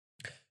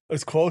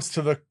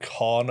the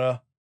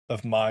corner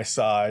of my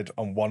side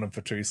on one of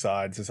the two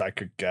sides as I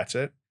could get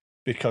it.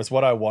 Because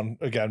what I want,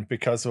 again,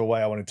 because of the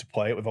way I wanted to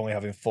play it with only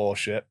having 4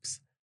 ships,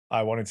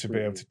 I wanted to be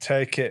able Mhm. to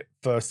take it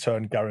first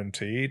turn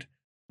guaranteed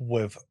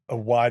with a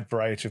wide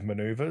variety of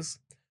maneuvers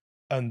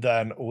and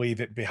then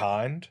leave it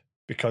behind.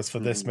 Because for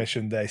this Mhm.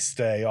 mission, they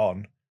stay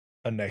on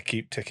and they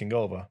keep ticking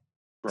over.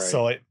 Right.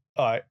 So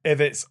if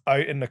it's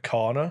out in the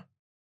corner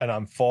and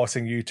I'm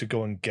forcing you to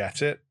go and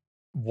get it,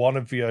 one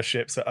of your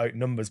ships that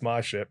outnumbers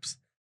my ships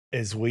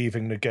is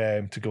leaving the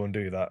game to go and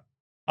do that.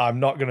 I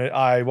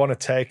want to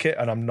take it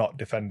and I'm not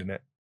defending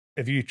it.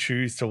 If you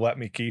choose to let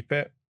me keep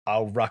it,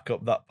 I'll rack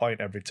up that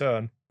point every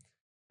turn.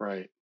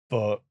 Right.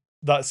 But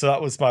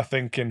that was my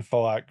thinking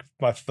for like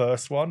my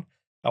first one.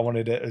 I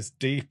wanted it as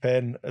deep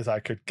in as I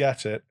could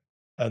get it,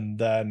 and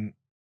then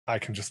I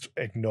can just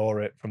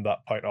ignore it from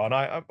that point on.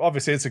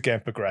 Obviously as the game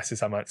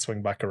progresses, I might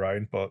swing back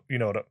around, but you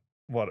know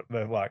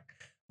like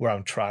where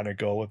I'm trying to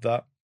go with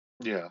that.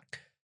 Yeah.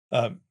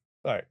 Um,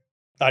 like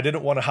I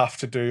didn't want to have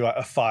to do like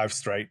a 5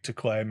 straight to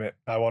claim it.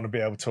 I want to be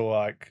able to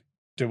like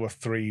do a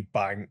 3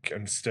 bank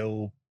and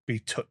still be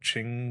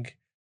touching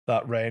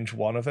that range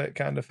one of it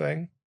kind of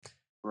thing.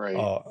 Right.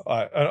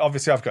 And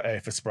obviously I've got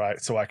Aether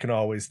Sprite, so I can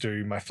always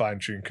do my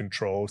fine-tune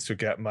controls to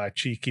get my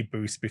cheeky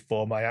boost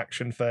before my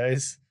action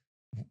phase,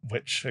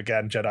 which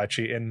again, Jedi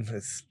cheating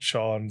is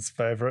Sean's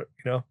favorite,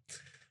 you know.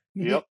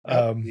 Yep.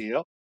 Um,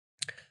 Yep.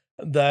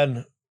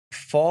 then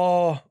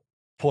for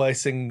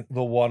placing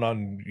the one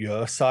on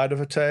your side of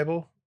the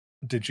table,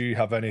 did you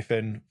have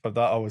anything for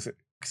that, or was it?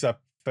 Because I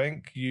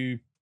think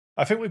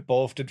we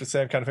both did the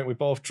same kind of thing. We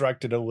both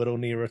dragged it a little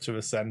nearer to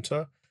the center,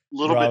 A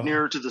little bit rather.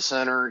 nearer to the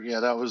center.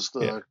 Yeah, that was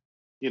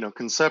Yeah,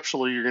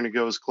 conceptually you're going to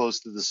go as close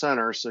to the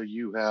center so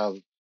you have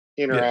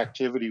yeah.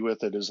 interactivity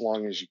with it as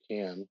long as you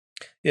can.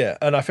 Yeah,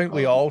 and I think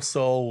we Um,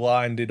 also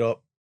lined it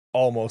up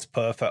almost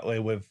perfectly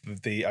with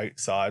the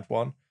outside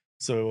one.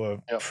 So we're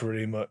yep.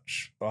 pretty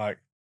much like We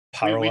did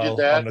parallel on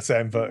that. the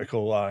same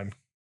vertical line.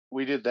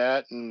 We did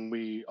that, and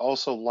we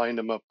also lined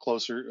them up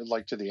closer,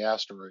 like to the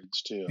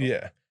asteroids too.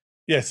 Yeah.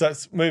 Yes,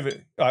 that's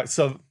moving. Right,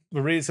 so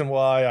the reason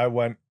why I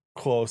went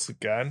close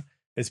again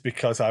is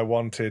because I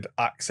wanted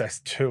access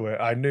to it.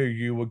 I knew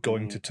you were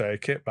going Hmm. to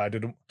take it, but I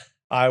didn't.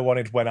 I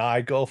wanted when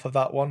I go for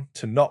that one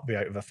to not be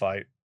out of the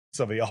fight.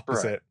 So the Correct.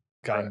 opposite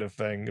kind Correct. of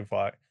thing of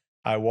like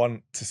I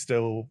want to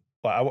still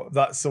like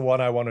that's the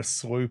one I want to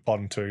swoop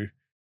onto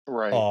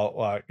Right. or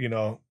like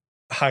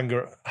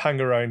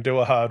hang around, do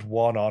a hard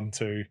one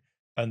onto,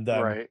 and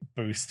then Right.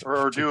 boost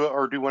Or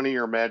to do one of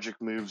your magic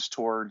moves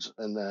towards,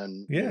 and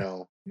then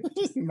yeah.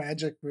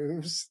 Magic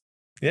moves.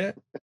 Yeah.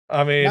 I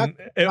Not mean,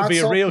 it would not be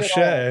a real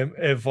salty at all. shame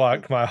if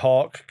like my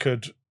hawk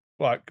could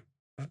like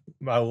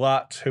my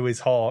lat, who is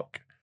hawk,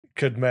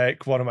 could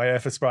make one of my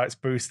Aether Sprites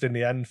boost in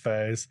the end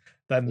phase,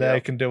 then they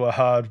Yep. can do a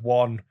hard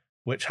one,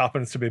 which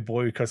happens to be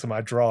blue because of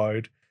my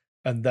droid,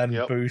 and then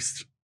Yep.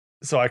 boost.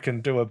 So I can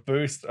do a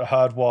boost, a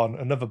hard one,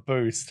 another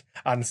boost,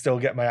 and still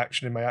get my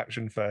action in my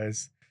action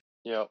phase.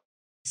 Yep.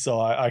 So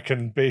I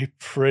can be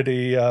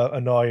pretty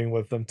annoying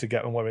with them to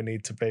get them where we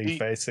need to be The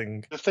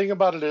facing. the thing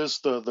about it is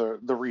the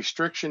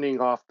restrictioning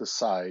off the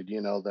side.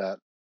 That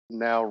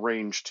now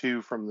range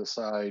 2 from the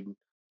side.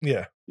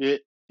 Yeah.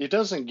 It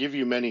doesn't give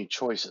you many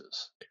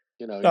choices.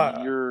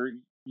 Uh,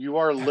 You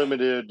are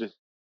limited.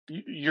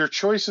 Your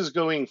choices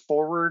going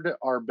forward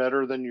are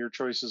better than your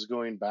choices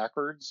going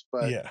backwards,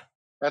 but yeah.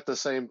 at the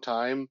same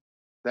time,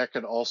 that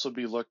could also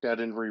be looked at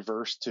in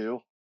reverse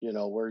too.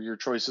 Where your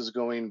choices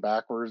going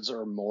backwards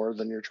are more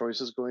than your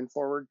choices going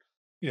forward.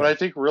 But Yeah. I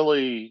think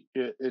really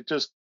it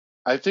just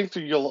I think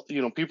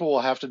that people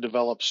will have to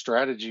develop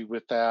strategy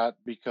with that,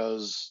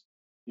 because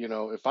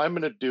if I'm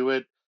going to do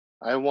it,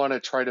 I want to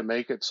try to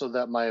make it so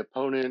that my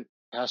opponent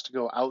has to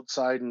go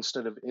outside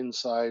instead of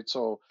inside.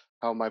 So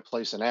how am I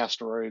placing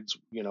asteroids,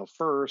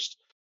 first?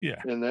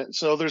 Yeah. And that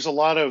so there's a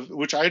lot of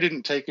which I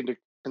didn't take into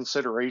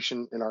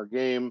consideration in our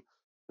game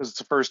because it's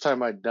the first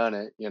time I'd done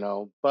it,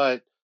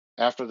 But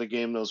after the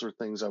game, those were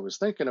things I was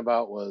thinking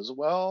about. Was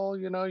well,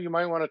 you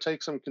might want to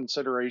take some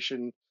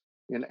consideration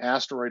in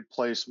asteroid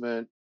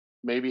placement,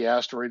 maybe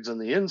asteroids on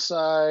the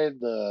inside,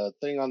 the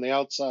thing on the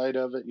outside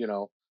of it,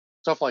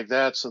 stuff like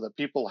that, so that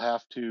people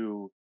have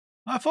to.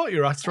 I thought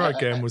your asteroid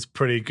game was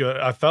pretty good.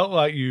 I felt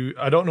like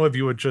I don't know if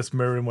you were just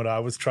mirroring what I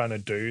was trying to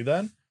do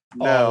then,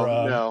 or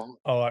No.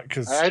 or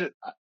because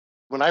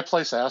When I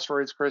place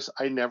asteroids, Chris,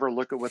 I never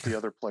look at what the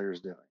other player's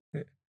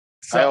doing.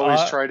 so I always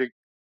I try to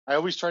I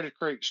always try to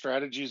create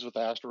strategies with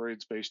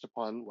asteroids based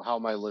upon how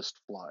my list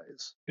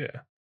flies.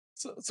 yeah.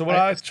 So what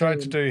I I tried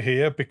to same. do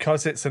here,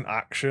 because it's an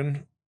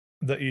action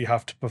that you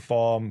have to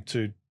perform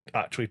to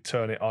actually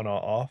turn it on or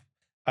off,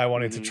 I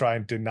wanted to Hmm. try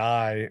and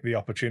deny the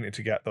opportunity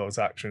to get those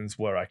actions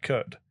where I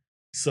could.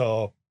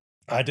 So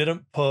I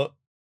didn't put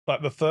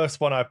like the first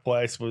one I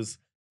placed was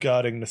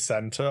guarding the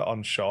center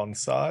on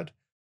Sean's side,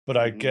 but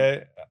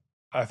Hmm.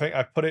 I think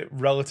I put it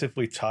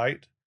relatively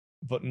tight,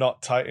 but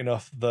not tight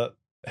enough that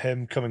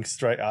him coming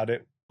straight at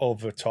it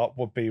over the top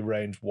would be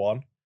range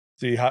one.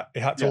 So he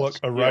had to look Yes.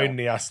 Yeah. around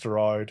the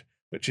asteroid,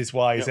 which is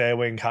why his Yep.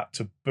 A-wing had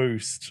to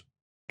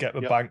get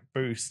the Yep. bank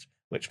boost,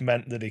 which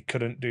meant that he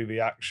couldn't do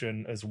the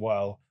action as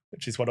well,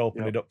 which is what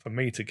opened Yep. it up for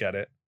me to get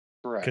it.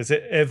 Correct. Because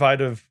if I'd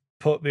have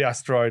put the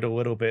asteroid a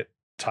little bit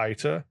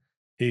tighter,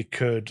 he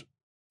could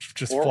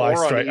just fly Or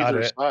on straight at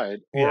either it.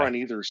 side, or Yeah, on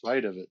either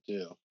side of it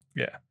too.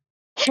 yeah,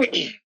 Yeah,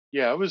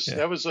 yeah,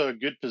 that was a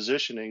good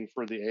positioning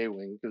for the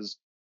A-wing because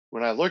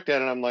when I looked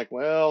at it, I'm like,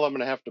 well, I'm going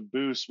to have to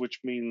boost, which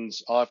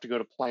means I'll have to go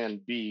to Plan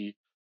B,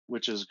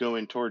 which is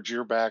going towards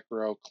your back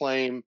row,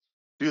 claim,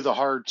 do the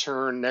hard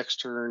turn, next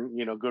turn,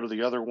 go to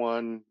the other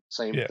one,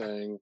 same yeah,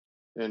 thing,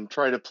 and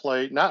try to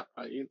play not,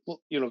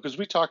 because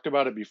we talked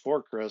about it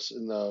before, Chris,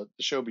 in the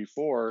show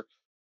before,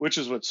 which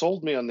is what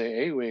sold me on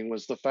the A-wing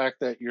was the fact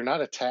that you're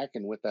not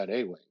attacking with that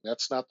A-wing.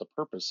 That's not the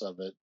purpose of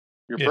it.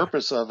 Your yeah,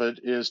 purpose of it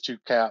is to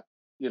cap,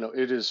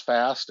 it is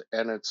fast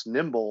and it's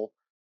nimble,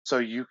 so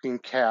you can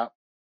cap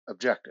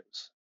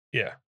objectives.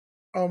 yeah,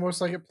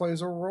 Almost like it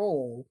plays a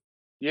role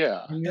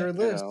Yeah, in yeah, your you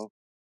list know,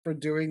 for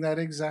doing that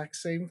exact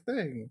same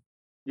thing.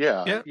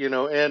 yeah, yeah.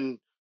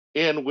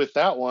 and with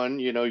that one,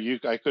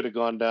 I could have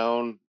gone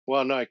down.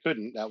 Well, no, I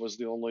couldn't. That was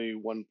the only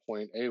 1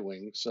 point A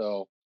wing,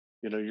 so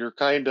you're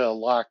kind of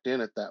locked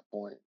in at that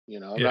point. I'm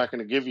Yeah. not going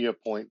to give you a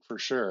point for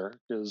sure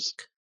because,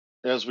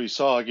 as we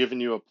saw, giving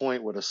you a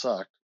point would have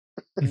sucked.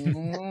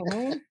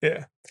 Hmm.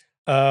 Yeah.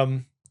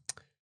 Um,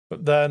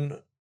 but then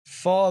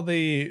for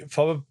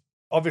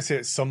obviously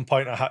at some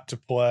point I had to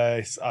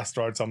place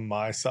asteroids on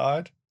my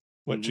side,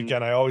 which Hmm.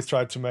 again I always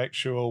tried to make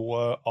sure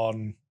were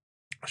on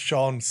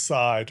Sean's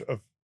side of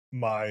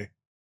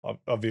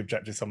of the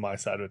objectives on my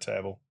side of the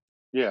table.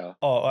 Yeah.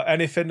 Or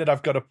anything that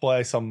I've got to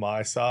place on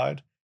my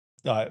side.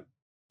 Like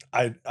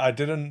I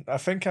didn't I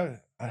think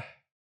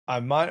I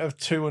might have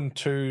two and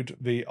two'd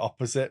the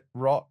opposite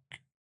rock.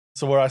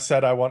 So where I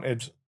said I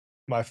wanted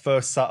my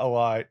first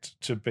satellite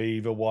to be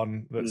the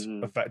one that's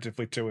Hmm.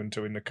 effectively two and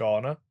two in the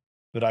corner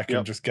that I can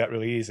Yep. just get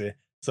really easy.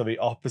 So the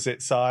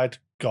opposite side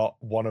got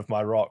one of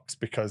my rocks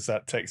because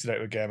that takes it out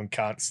of the game and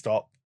can't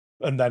stop.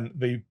 And then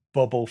the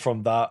bubble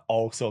from that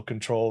also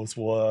controls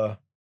where.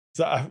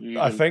 So You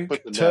I can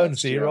put think the turn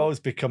nets. Yeah. zero has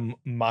become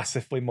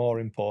massively more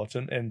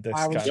important in this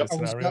I was, kind Yep. of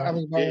I was, I scenario.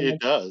 was about to It mention.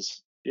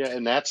 does. Yeah,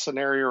 in that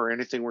scenario or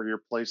anything where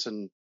you're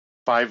placing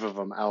five of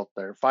them out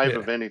there, five Yeah,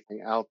 of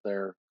anything out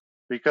there,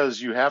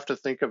 because you have to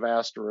think of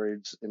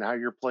asteroids and how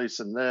you're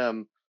placing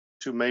them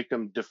to make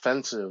them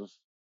defensive,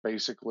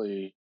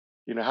 basically.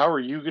 How are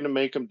you going to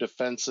make them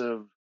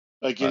defensive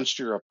uh, against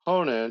your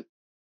opponent?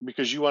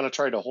 Because you want to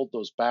try to hold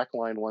those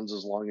backline ones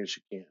as long as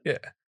you can. yeah.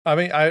 I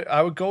mean,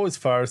 I would go as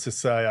far as to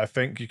say I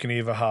think you can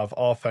either have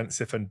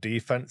offensive and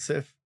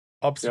defensive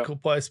Yep. obstacle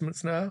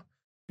placements now, Yep.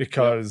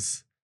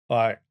 because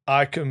like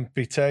I can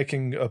be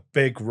taking a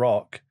big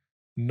rock,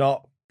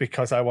 not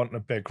because I want a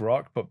big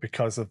rock, but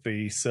because of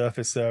the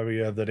surface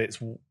area that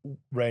its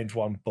range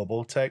one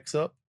bubble takes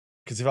up.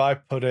 Because if I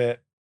put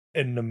it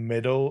in the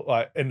middle,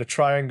 like in the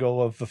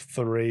triangle of the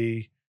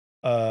three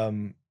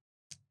um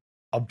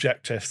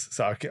objectives,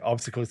 so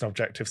obstacles and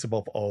objectives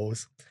above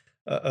O's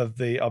of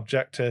the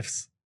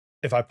objectives.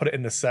 If I put it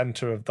in the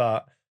center of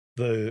that,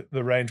 the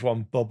range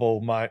one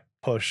bubble might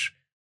push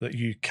that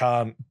you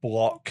can't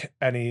block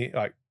any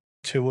like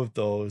two of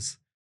those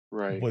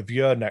Right. with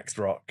your next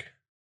rock.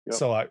 Yep.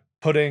 So like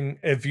putting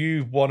if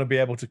you want to be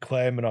able to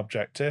claim an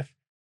objective,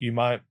 you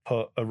might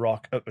put a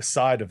rock at the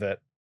side of it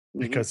Hmm.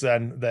 because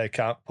then they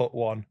can't put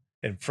one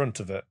in front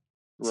of it.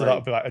 So that would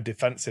Right. be like a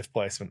defensive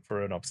placement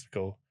for an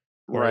obstacle.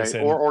 Whereas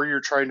Right. Or in or you're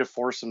trying to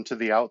force them to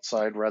the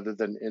outside rather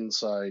than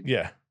inside,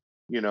 yeah,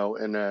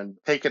 and then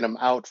taking them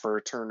out for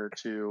a turn or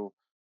two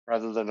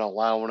rather than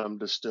allowing them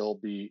to still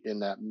be in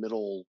that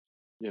middle,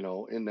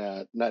 in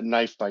that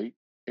knife fight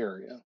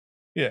area.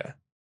 yeah.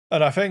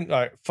 And I think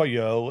like for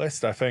your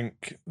list, I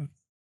think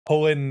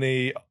pulling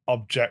the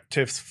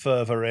objectives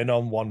further in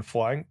on one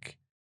flank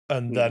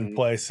and then Hmm.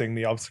 placing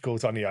the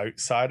obstacles on the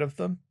outside of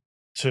them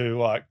to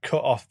like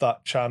cut off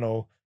that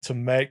channel to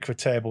make the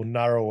table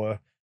narrower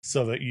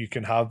so that you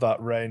can have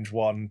that range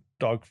one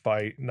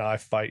dogfight,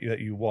 knife fight that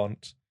you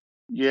want.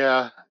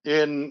 Yeah.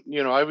 And,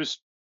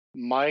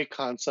 my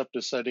concept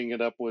of setting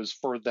it up was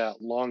for that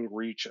long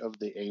reach of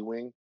the A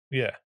Wing,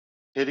 Yeah.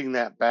 hitting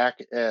that back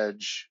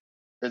edge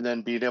and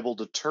then being able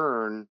to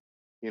turn,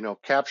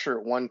 capture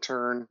it one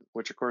turn,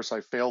 which of course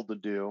I failed to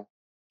do,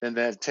 and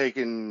then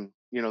taking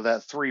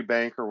that 3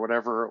 bank or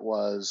whatever it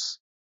was,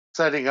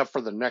 setting up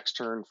for the next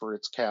turn for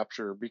its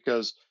capture,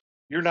 because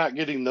you're not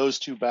getting those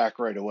 2 back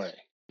right away.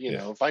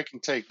 Yeah. If I can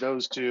take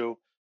those 2,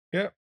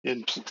 Yeah.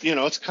 and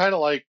it's kind of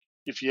like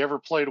if you ever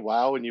played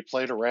WoW and you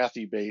played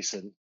Arathi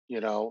Basin,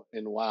 in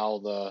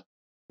WoW,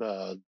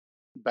 the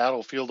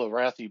Battlefield of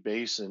Arathi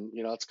Basin,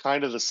 it's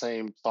kind of the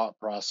same thought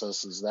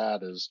process as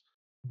that. Is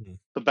Mhm.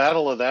 the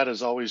battle of that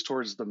is always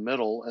towards the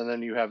middle, and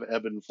then you have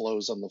ebb and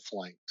flows on the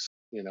flanks,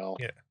 Yeah.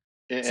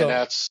 and So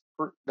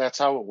that's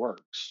how it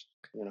works.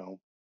 You know.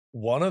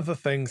 one of the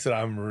things that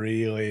I'm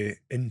really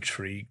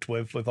intrigued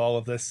with all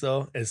of this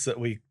though is that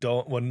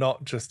we're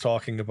not just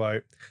talking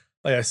about,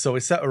 oh yeah, so we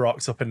set our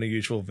rocks up in the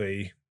usual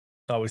V,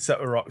 or we set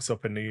our rocks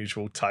up in the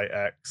usual tight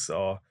X,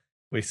 or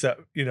we set,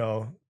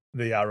 the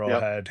Yep.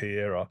 arrowhead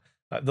here, or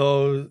like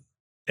those.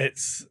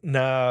 It's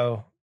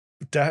now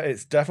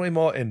it's definitely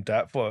more in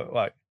depth.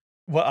 Like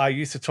what I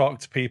used to talk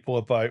to people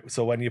about.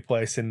 So when you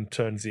place in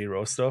turn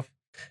 0 stuff,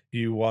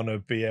 you want to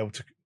be able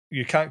to,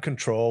 you can't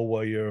control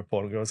where your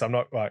opponent goes. I'm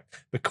not like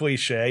the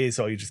cliche is,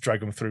 or you just drag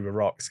them through the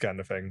rocks kind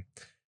of thing,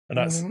 and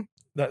Mhm.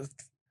 that's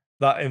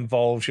that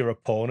involves your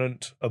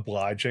opponent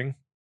obliging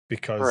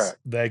because Correct.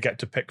 they get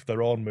to pick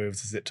their own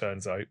moves. As it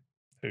turns out,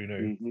 who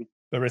knew? Hmm.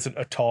 There isn't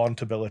a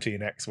taunt ability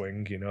in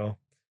X-wing,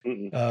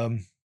 Mm-mm.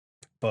 um,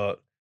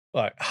 but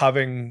like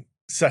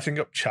setting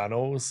up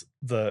channels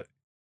that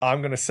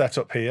I'm going to set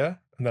up here,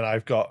 and then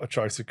I've got a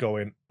choice of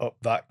going up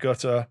that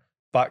gutter,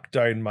 back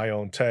down my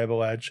own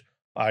table edge.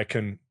 I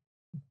can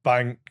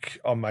bank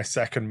on my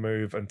second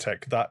move and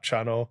take that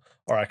channel,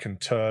 or I can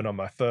turn on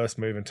my first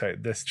move and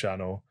take this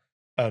channel.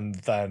 And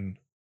then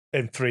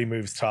in 3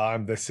 moves'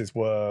 time, this is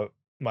where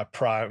my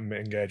prime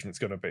engagement's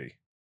going to be.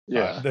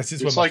 Yeah. This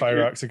is where It's my like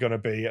fireworks are going to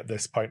be at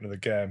this point of the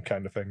game,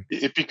 kind of thing.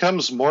 it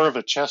becomes more of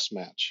a chess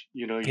match.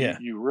 You Yeah.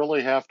 you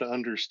really have to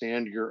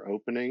understand your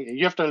opening, and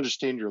you have to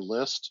understand your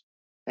list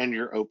and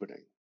your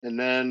opening, and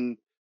then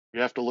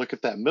you have to look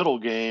at that middle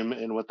game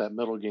and what that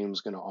middle game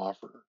is going to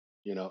offer.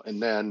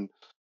 And then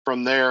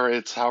from there,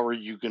 it's how are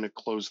you going to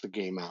close the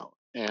game out.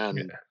 And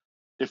Yeah.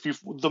 if you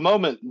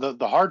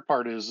the hard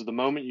part is the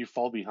moment you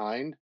fall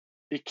behind,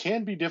 it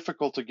can be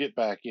difficult to get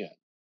back in. you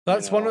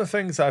That's one of know the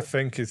things I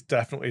think is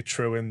definitely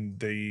true in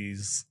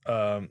these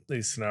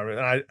scenarios.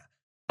 And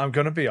I'm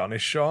gonna be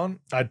honest, Sean,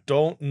 I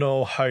don't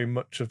know how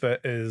much of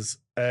it is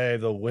A,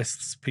 the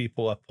lists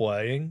people are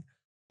playing,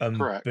 and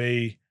Correct.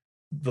 B,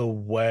 the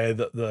way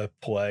that they're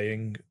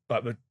playing,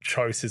 like the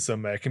choices they're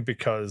making,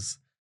 because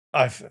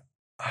I've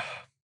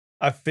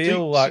I See,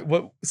 feel like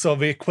so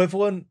the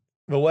equivalent,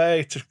 the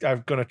way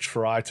I'm gonna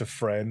try to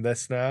frame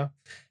this now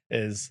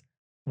is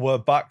we're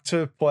back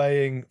to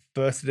playing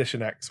first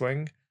edition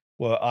X-Wing,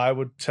 where I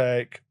would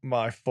take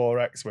my 4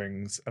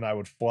 X-Wings and I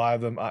would fly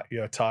them at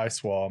your TIE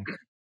swarm,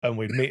 and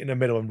we'd meet in the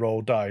middle and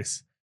roll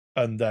dice.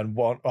 And then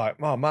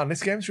oh man,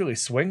 this game's really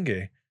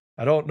swingy.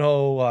 I don't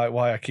know like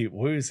why I keep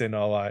losing,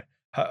 or like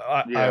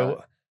yeah.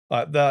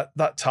 like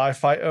that TIE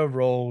fighter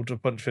rolled a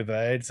bunch of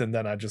evades and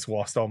then I just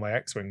lost all my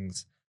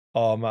X-Wings.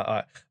 Oh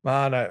man,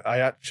 I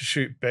had to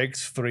shoot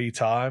bigs 3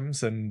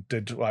 times and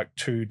did like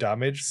 2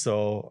 damage,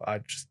 so I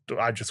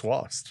just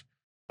lost.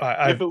 Yeah,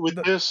 I've but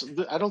with this,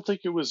 I don't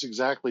think it was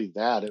exactly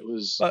that. It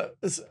was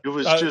it's, it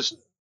was uh, just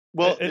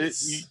well,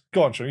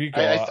 go on, sure, you I,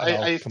 go, I and I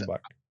I'll I come th-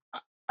 back.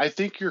 I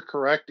think you're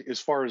correct as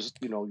far as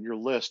your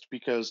list,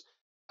 because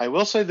I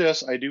will say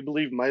this: I do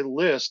believe my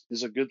list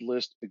is a good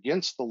list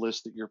against the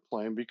list that you're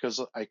playing, because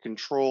I can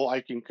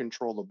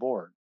control the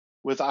board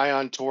with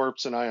ion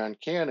torps and ion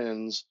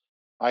cannons.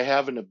 I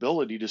have an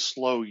ability to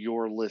slow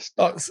your list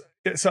Oh,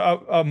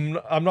 down.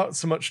 I'm not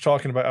so much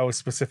talking about our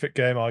specific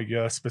game or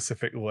your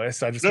specific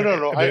list. I just No, mean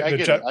no, no. I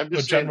get it. I'm the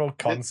just saying general that.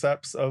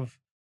 concepts of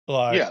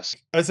like, Yes.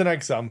 as an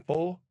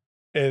example,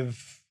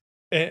 if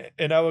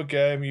in our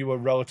game you were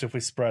relatively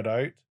spread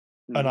out,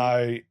 and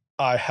Hmm.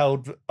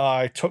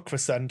 I took the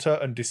center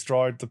and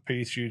destroyed the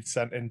piece you'd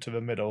sent into the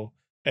middle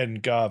in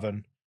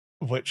Garvin,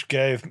 which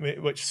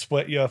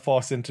split your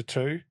force into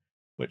 2,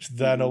 which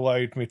then Hmm.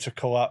 allowed me to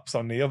collapse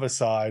on the other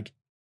side.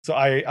 So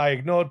I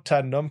ignored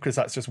 10 num because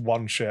that's just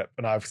 1 ship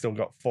and I've still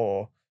got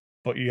 4.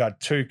 But you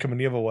had 2 coming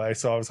the other way,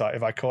 so I was like,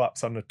 if I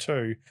collapse on the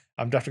 2,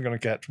 I'm definitely going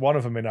to get one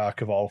of them in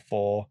arc of all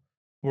 4.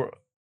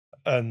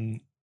 And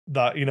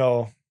that,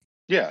 Yeah,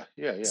 yeah,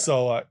 yeah.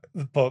 so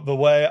but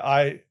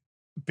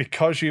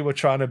because you were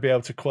trying to be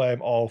able to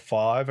claim all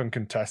 5 and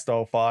contest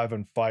all 5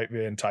 and fight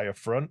the entire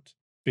front,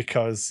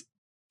 because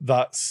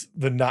that's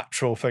the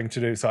natural thing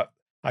to do. So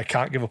I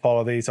can't give up all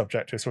of these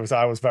objectives. Whereas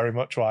I was very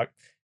much like,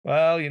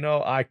 well,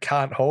 I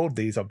can't hold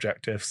these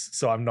objectives,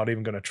 so I'm not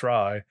even going to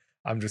try.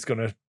 I'm just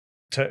going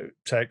to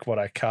take what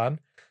I can.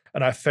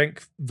 And I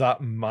think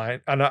that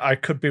might, and I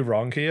could be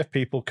wrong here.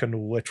 People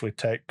can literally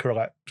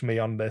correct me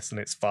on this, and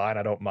it's fine.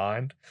 I don't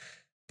mind.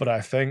 But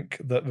I think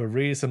that the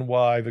reason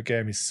why the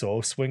game is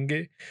so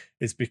swingy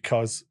is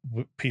because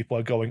people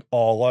are going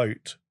all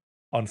out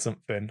on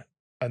something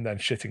and then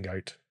shitting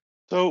out.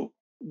 So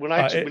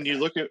It, when you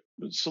look at,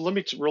 so let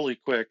me really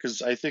quick,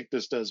 because I think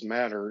this does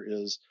matter,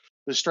 is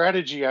the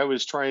strategy I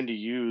was trying to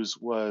use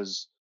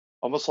was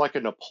almost like a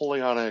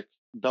Napoleonic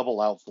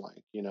double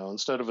outflank,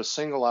 instead of a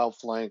single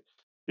outflank,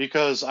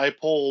 because I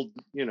pulled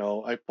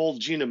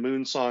Gina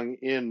Moonsong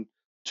in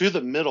to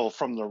the middle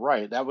from the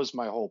right. That was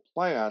my whole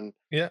plan,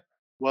 Yeah.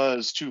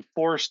 was to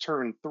force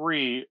turn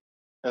 3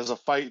 as a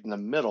fight in the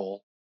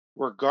middle,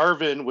 where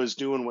Garvin was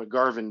doing what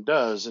Garvin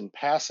does and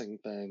passing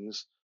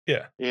things,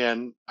 Yeah.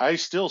 and I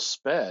still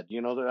sped.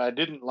 That I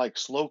didn't like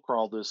slow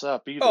crawl this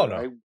up Oh either.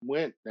 no.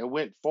 I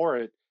went for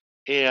it,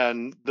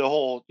 and the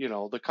whole,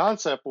 the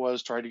concept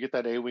was try to get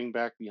that A-wing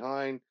back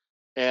behind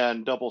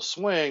and double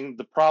swing.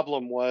 The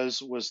problem was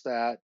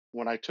that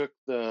when I took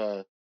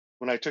the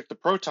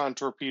proton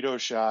torpedo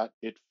shot,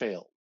 it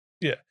failed.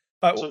 Yeah.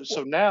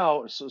 So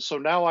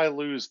now I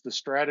lose the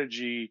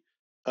strategy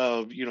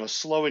of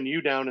slowing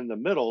you down in the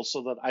middle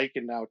so that I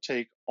can now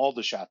take all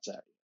the shots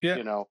at you. Yeah.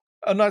 You know,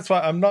 And that's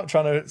why I'm not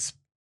trying to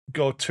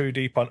go too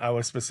deep on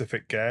our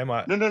specific game.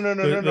 no.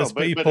 There's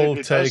But people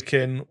it does.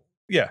 taking,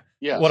 yeah.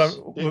 Yes,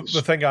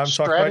 The thing I'm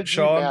talking about, strategy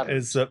Sean, is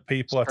matters. that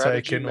people are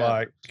Strategy taking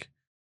matters.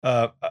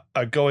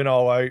 are going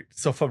all out.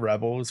 So for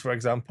Rebels, for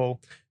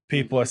example,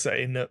 people Mhm. are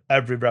saying that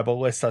every Rebel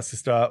list has to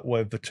start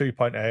with the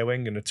 2-point A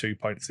wing and a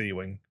 2-point C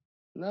wing.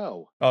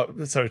 No,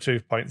 Oh, sorry,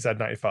 2-point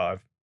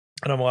Z95.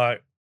 And I'm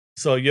like,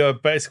 so you're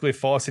basically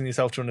forcing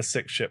yourself to run a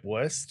 6-ship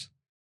list,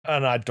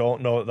 and I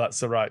don't know that that's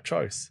the right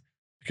choice.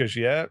 Because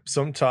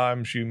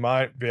sometimes you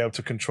might be able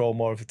to control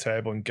more of the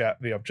table and get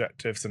the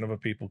objectives and other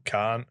people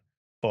can't.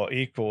 But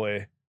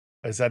equally,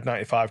 a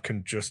Z95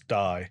 can just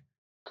die.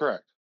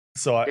 correct.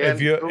 So And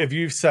if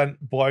you've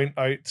sent Blount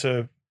out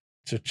to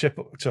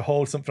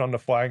hold something on the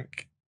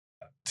flank,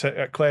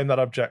 to claim that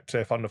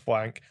objective on the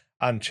flank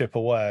and chip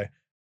away,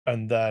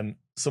 and then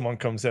someone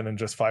comes in and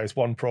just fires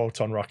one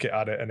proton rocket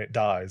at it and it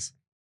dies,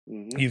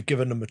 you've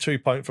given them a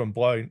 2-point from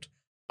Blount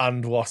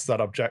and lost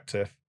that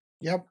objective.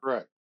 Yep.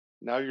 correct.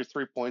 Now you're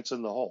 3 points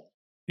in the hole.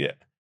 Yeah.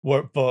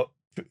 But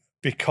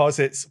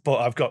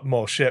I've got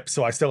more ships,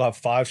 so I still have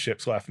 5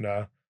 ships left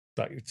now.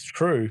 It's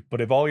true,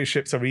 but if all your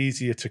ships are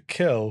easier to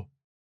kill,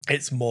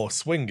 it's more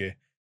swingy.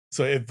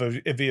 So if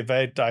the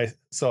evade die,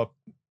 so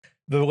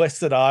the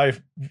list that I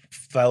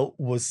felt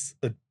was,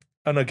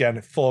 and again,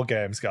 4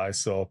 games, guys.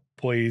 So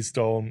please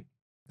don't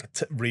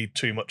read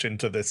too much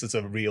into this as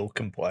a real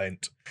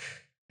complaint.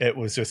 It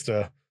was just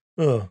and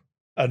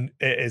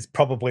it is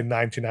probably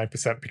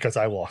 99% because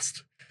I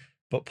lost.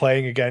 But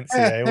playing against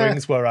the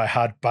A-Wings, where I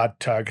had bad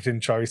targeting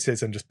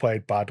choices and just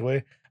played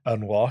badly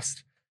and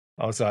lost,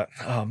 I was like,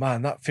 oh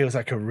man, that feels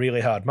like a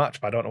really hard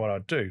match, but I don't know what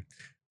I'd do.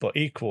 But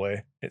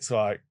equally, it's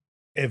like,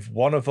 if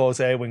one of those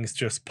A-Wings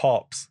just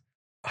pops,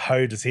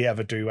 how does he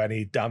ever do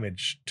any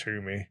damage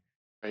to me?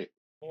 Right.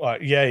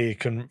 Like, yeah, you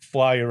can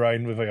fly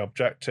around with the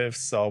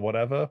objectives or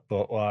whatever,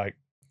 but like,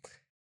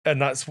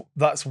 and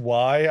that's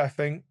why I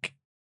think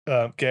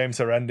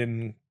games are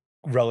ending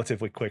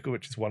relatively quickly,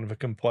 which is one of the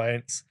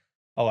complaints.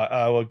 Like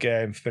our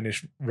game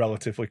finished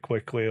relatively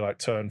quickly, like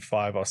turn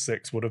 5 or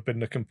 6 would have been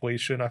the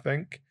completion, I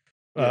think.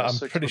 Yeah, I'm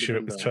 6 pretty would have sure it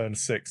been was done. turn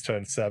 6,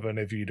 turn 7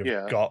 if you'd have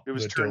Yeah, got it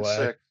was the turn delay.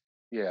 6.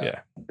 Yeah.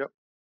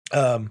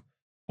 Yep.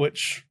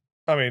 Which,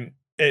 I mean,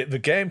 the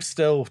game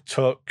still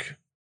took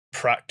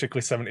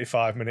practically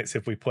 75 minutes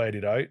if we played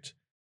it out.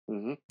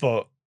 Mhm.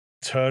 But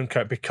turn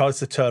count, because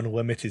the turn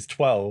limit is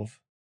 12,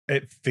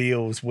 it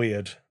feels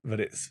weird that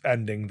it's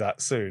ending that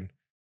soon.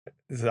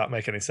 Does that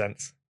make any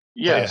sense?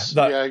 Yes,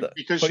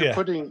 because but you're yeah,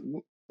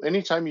 putting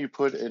anytime you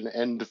put an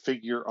end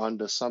figure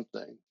onto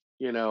something,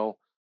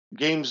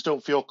 games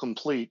don't feel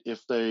complete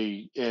if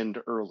they end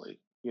early.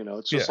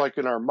 It's just yeah, like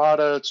in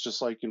Armada, it's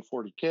just like in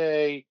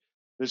 40K,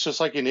 it's just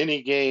like in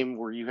any game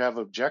where you have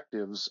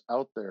objectives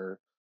out there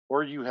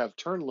or you have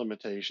turn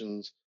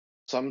limitations.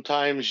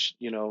 Sometimes,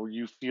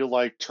 you feel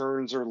like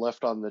turns are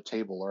left on the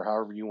table or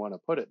however you want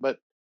to put it. But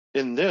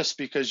in this,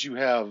 because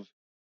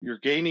you're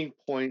gaining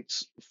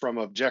points from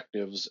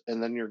objectives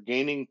and then you're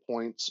gaining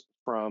points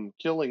from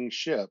killing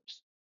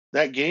ships,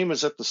 that game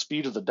is at the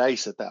speed of the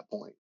dice at that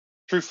point.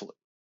 Truthfully,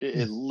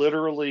 it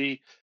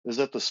literally is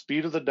at the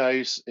speed of the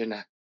dice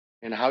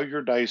and how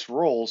your dice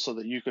roll so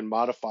that you can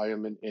modify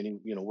them in any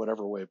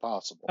whatever way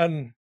possible.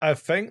 and I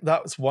think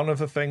that's one of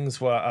the things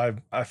where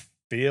I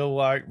feel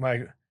like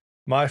my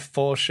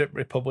 4-ship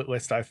Republic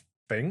list, I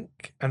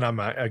think, and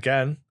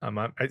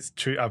it's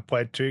two. I've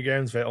played 2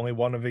 games, but only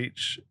one of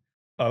each.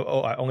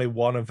 Only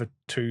one of the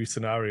 2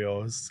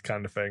 scenarios,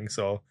 kind of thing.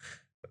 So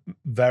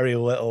very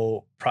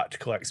little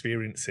practical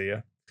experience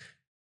here.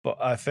 But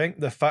I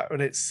think the fact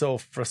that it's so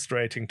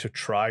frustrating to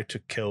try to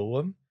kill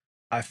them,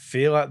 I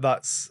feel like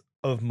that's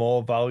of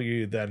more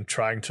value than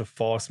trying to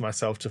force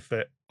myself to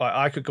fit. Like,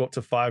 I could go up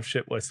to 5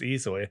 ship lists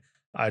easily.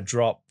 I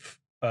drop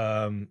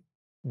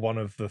one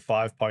of the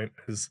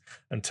 5-pointers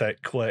and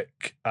take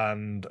Click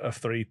and a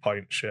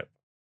 3-point ship.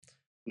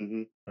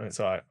 Mm-hmm. And it's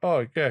like,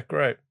 oh yeah,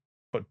 great.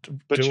 But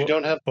you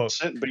don't have the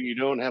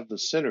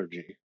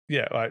synergy.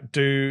 Yeah, like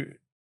do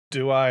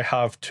I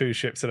have 2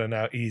 ships that are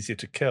now easier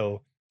to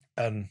kill?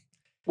 And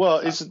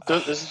well, doesn't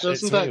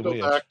that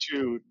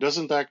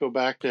really go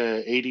back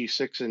to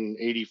 86 and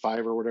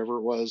 85 or whatever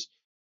it was,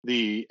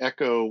 the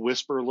Echo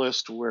Whisper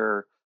list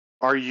where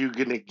are you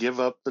going to give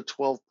up the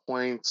 12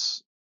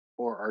 points,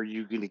 or are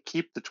you going to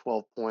keep the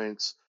 12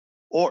 points?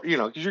 Or,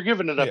 because you're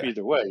giving it up Yeah.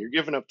 either way. You're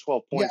giving up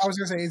 12 Yeah, points. I was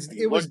gonna say When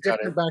it you was look at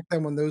different it, back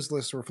then when those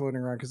lists were floating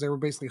around because they were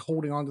basically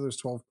holding on to those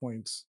 12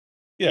 points.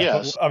 Yeah,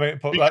 yes, I mean,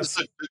 but because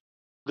that's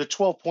the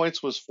 12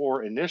 points was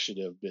for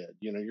initiative bid.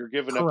 You're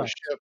giving up a Correct.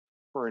 ship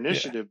for yeah.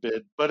 initiative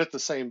bid, but at the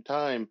same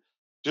time,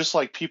 just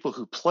like people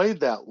who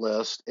played that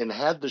list and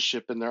had the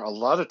ship in there, a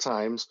lot of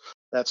times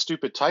that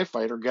stupid TIE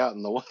fighter got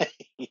in the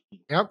way.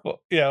 Yep.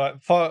 Well, yeah,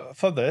 like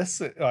for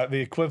this, like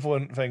the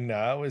equivalent thing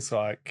now is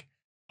like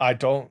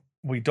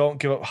we don't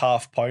give up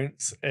half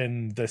points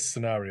in this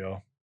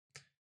scenario.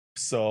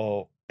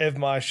 So if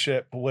my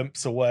ship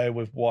limps away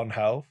with 1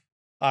 health,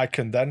 I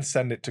can then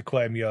send it to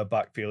claim your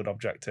backfield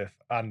objective,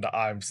 and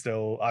I'm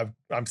still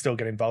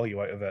getting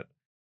value out of it.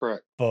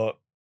 Correct. But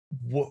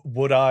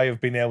would I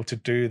have been able to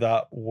do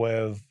that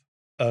with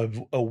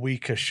a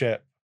weaker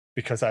ship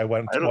because I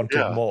wanted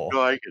Yeah, more?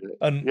 no, I get it.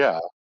 And Yeah,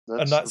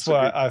 that's that's a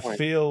why good I point.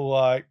 feel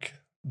like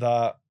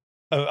that.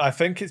 I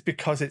think it's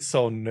because it's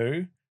so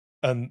new,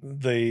 and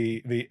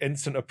the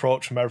instant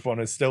approach from everyone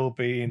has still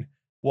been,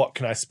 what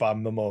can I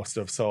spam the most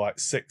of? So like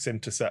 6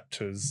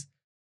 interceptors,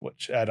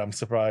 which Ed, I'm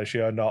surprised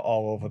you're not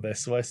all over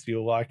this list.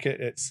 You'll like it.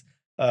 It's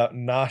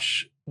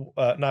Nash,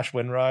 Nash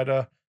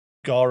Windrider,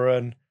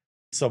 Goran.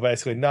 So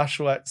basically, Nash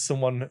lets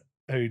someone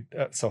who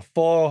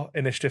 4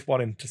 initiative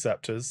 1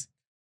 interceptors,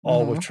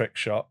 all with Mhm. trick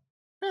shot.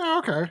 Yeah,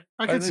 okay.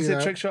 I can see Is it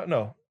that. trick shot?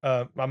 No,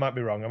 I might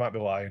be wrong. I might be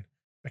lying.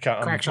 I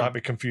Crack shot. might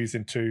be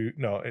confusing two.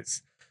 No,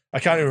 it's. I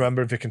can't even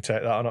remember if you can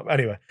take that or not.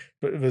 Anyway,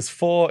 but there's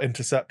 4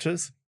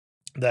 interceptors.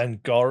 Then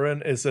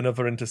Goran is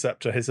another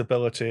interceptor. His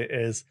ability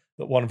is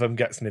that one of them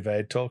gets an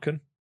evade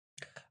token,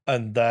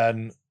 and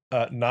then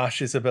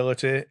Nash's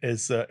ability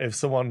is that if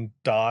someone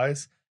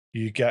dies,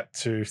 you get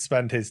to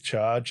spend his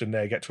charge, and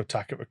they get to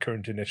attack at the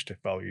current initiative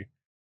value.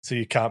 So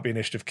you can't be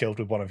initiative killed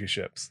with one of your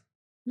ships.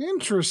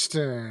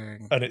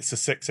 Interesting. And it's a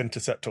 6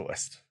 interceptor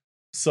list.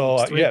 So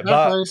It's 3 yeah,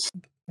 attack dice.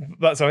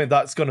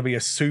 that's going to be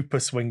a super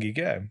swingy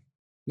game.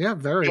 Yeah,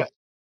 very. Yeah,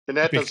 and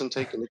that Bec- doesn't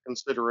take into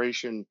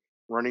consideration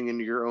running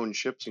into your own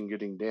ships and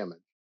getting damage.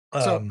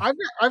 So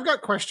I've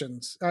got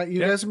questions. You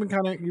yeah. guys have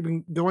been you've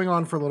been going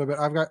on for a little bit.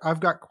 I've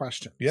got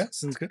questions. Yeah,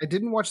 Since that's good. I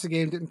didn't watch the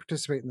game, didn't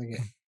participate in the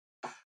game.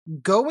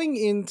 Going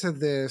into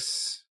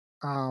this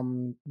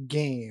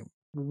game,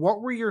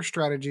 what were your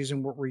strategies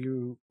and what were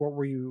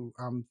you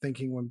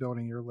thinking when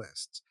building your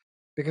lists?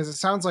 Because it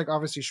sounds like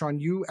obviously, Sean,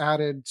 you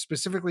added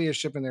specifically a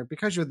ship in there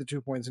because you had the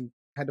 2 points and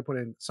had to put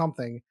in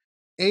something.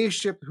 A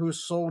ship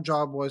whose sole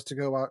job was to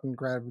go out and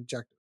grab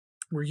objectives.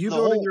 Were you The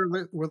building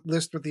whole your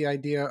list with the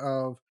idea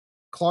of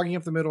clogging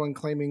up the middle and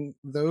claiming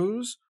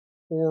those,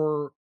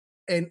 or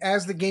and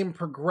as the game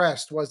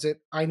progressed, was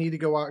it I need to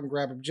go out and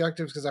grab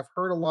objectives? Because I've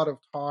heard a lot of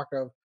talk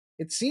of,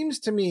 it seems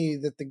to me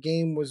that the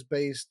game was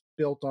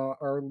built on,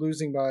 or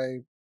losing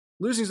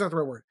is not the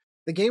right word.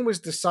 The game was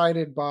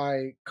decided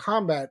by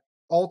combat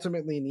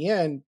ultimately in the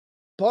end,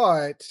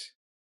 but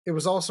it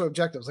was also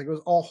objectives. Like it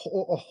was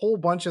a whole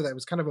bunch of that. It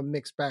was kind of a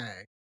mixed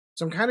bag.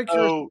 So I'm kind of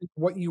curious so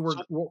what you were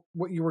so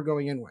what you were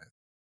going in with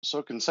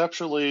so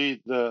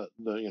conceptually, the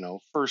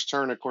first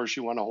turn, of course,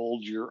 you want to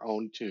hold your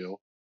own 2,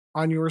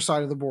 on your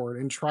side of the board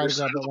and try your to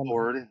side grab of that the one.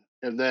 board,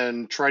 and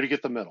then try to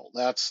get the middle.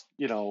 That's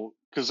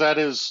because that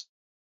is,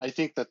 I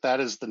think that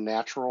is the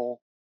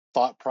natural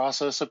thought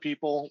process of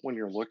people when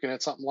you're looking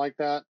at something like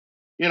that.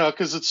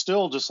 Because it's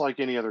still just like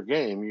any other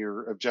game.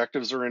 Your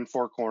objectives are in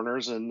 4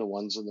 corners and the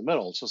ones in the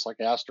middle. It's just like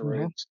Mhm.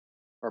 asteroids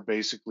are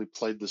basically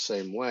played the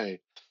same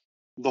way.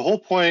 The whole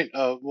point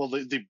of, well,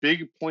 the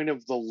big point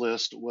of the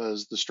list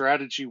was, the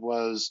strategy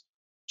was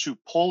to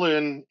pull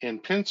in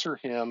and pincer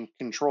him,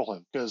 control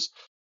him, because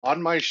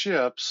on my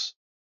ships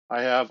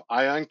I have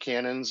ion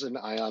cannons and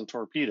ion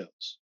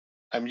torpedoes.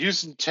 I'm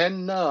using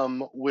 10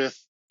 num with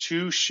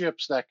 2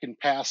 ships that can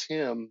pass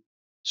him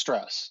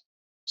stress,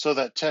 so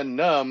that 10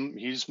 num,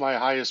 he's my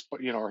highest,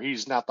 or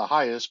he's not the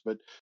highest, but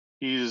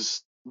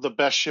he's the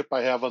best ship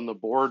I have on the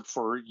board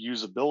for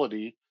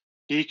usability.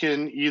 He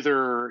can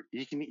either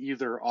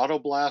auto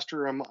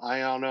blaster him,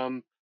 ion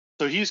him.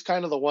 So he's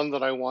kind of the one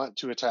that I want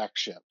to attack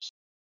ships.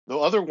 The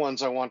other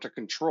ones I want to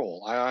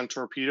control, ion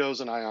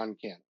torpedoes and ion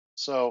cannon.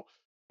 So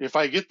if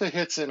I get the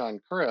hits in on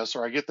Chris,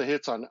 or I get the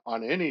hits on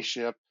any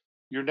ship,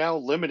 you're now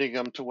limiting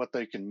them to what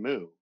they can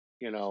move.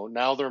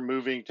 Now they're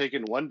moving,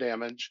 taking 1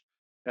 damage,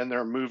 and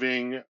they're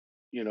moving,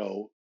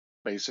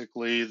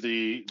 basically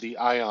the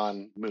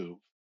ion move.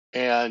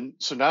 And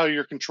so now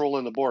you're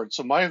controlling the board.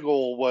 So my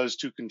goal was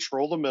to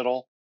control the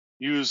middle,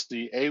 use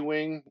the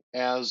A-wing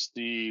as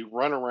the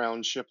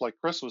runaround ship like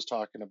Chris was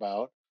talking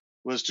about,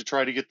 was to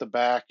try to get the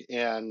back.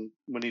 And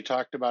when he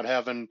talked about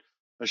having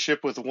a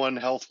ship with 1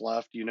 health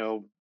left,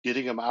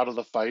 getting them out of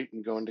the fight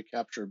and going to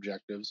capture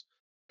objectives.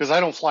 Because I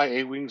don't fly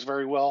A-wings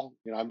very well.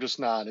 I'm just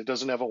not. It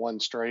doesn't have a 1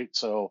 straight.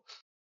 So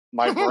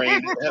my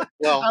brain,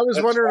 well, I was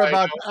that's wondering why,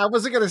 about. I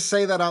wasn't going to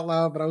say that out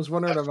loud, but I was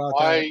wondering that's about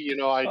why,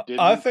 that. I I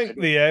didn't. think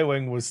the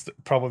A-wing was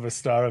probably the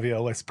star of your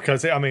list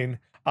because I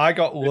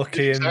got It did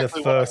lucky in the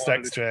exactly what I first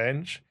wanted to.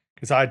 exchange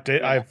Because I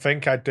Yeah.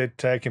 think I did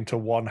take him to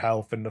 1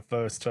 health in the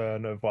first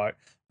turn of like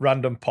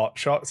random pot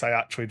shots. I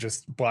actually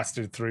just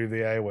blasted through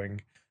the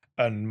A-wing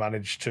and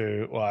managed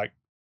to like.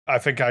 I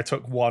think I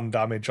took 1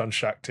 damage on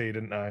Shakti,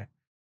 didn't I?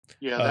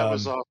 Yeah, that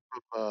was off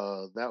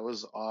of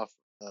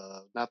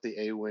not the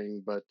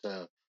A-wing, but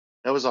that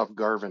was off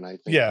Garvin, I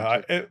think you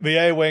Yeah, took. the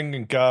A-wing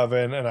and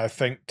Garvin, and I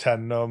think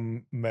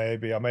Tennum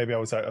maybe, or maybe I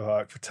was out of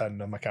arc for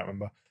Tennum. I can't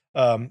remember.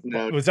 But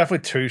No, it was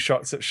definitely 2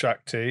 shots at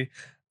Shakti,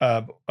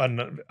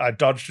 and I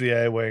dodged the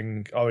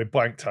A-wing, or he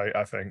blanked out,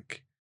 I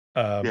think,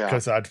 yeah.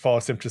 because I'd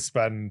forced him to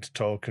spend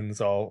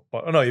tokens. Or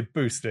oh no, he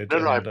boosted.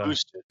 No, I And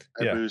boosted.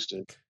 I yeah,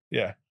 boosted.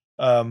 yeah.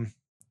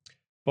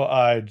 But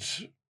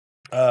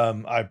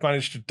I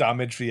managed to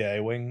damage the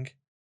A-wing,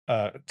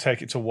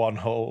 take it to 1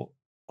 hull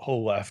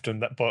left,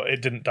 but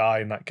it didn't die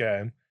in that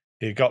game.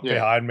 He got Yeah.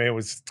 behind me,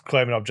 was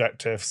claiming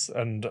objectives,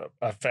 and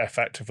I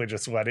effectively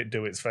just let it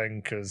do its thing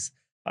because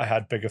I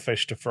had bigger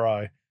fish to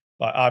fry.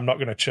 Like, I'm not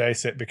going to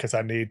chase it because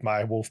I need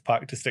my wolf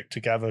pack to stick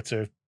together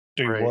to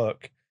do Right.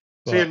 work.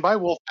 See, in But my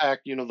wolf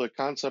pack, the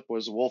concept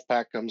was wolf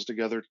pack comes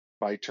together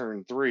by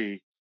turn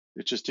 3.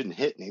 It just didn't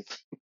hit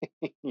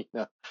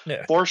anything.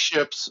 yeah, 4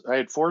 ships. I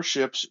had 4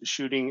 ships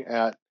shooting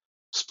at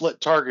split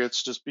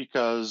targets just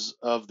because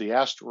of the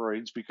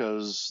asteroids,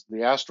 because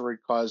the asteroid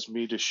caused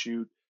me to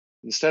shoot.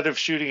 Instead of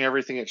shooting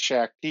everything at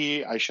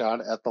Shakti, I shot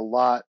at the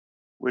lot,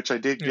 which I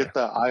did yeah, get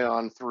the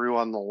ion through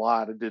on the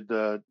lot. I did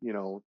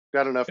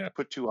got enough yeah, to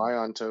put 2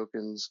 ion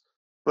tokens.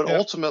 But yeah,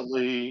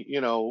 ultimately,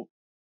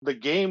 the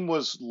game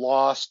was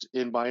lost,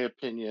 in my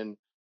opinion,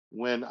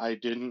 when I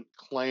didn't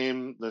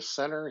claim the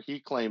center. He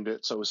claimed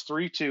it. So it was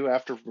 3-2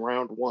 after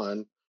round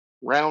 1.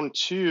 Round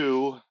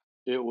 2,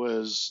 it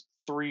was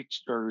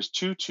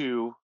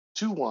 2-2,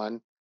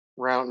 2-1.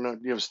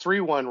 It was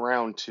 3-1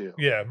 round 2.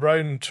 yeah.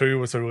 Round 2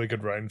 was a really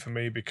good round for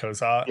me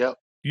because Yep,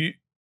 you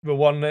the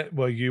one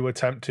where you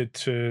attempted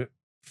to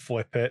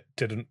flip it,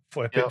 didn't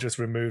flip it, yep. just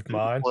removed Didn't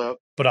mine, flip.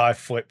 but I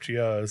flipped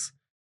yours.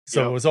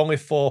 So it Yep, was only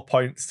 4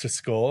 points to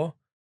score,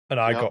 and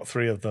I yep. got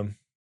 3 of them.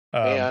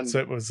 And So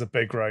it was a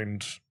big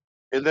round.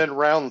 and then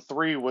round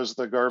 3 was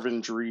the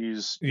Garvin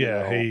Drees,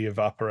 Yeah, he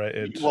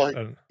evaporated, Well,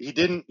 and he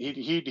didn't.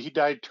 He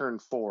died turn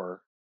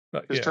 4.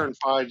 Because yeah,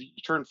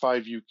 turn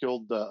 5, you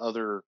killed the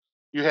other.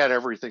 You had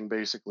everything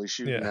basically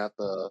shooting yeah, at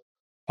the at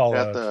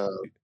Pollard,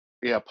 the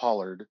yeah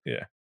Pollard.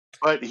 yeah,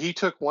 But he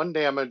took 1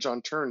 damage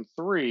on turn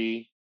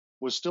 3,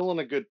 was still in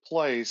a good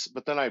place,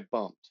 but then I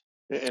bumped,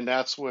 and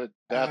that's what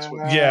yeah.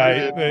 screwed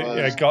it.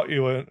 I Was got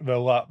you the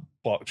lap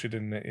blocked you,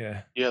 didn't it?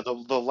 Yeah, Yeah, the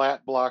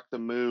lat blocked the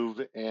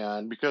move,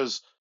 and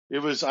because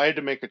I had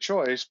to make a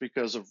choice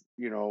because of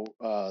you're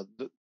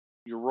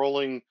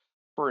rolling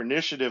for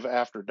initiative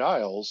after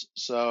dials.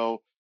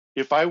 So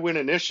if I win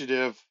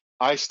initiative,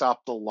 I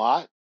stop the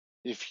lot.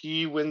 If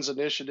he wins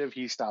initiative,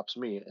 he stops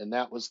me, and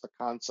that was the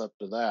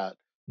concept of that.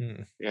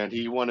 mm, And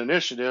he won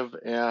initiative,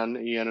 and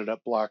he ended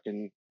up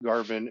blocking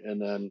Garvin,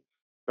 and then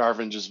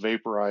Garvin just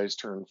vaporized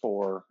turn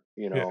 4.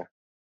 yeah.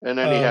 And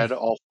then he had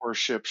all 4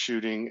 ships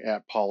shooting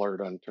at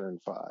Pollard on turn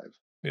 5.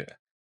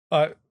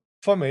 Yeah.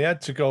 For me,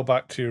 Ed, to go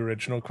back to your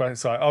original question,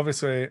 so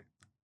obviously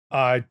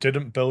I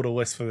didn't build a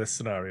list for this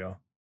scenario.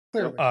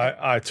 Clearly.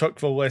 I took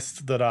the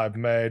list that I've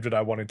made that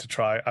I wanted to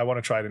try. I want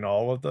to try it in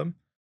all of them.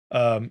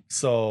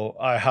 So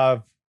I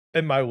have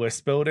in my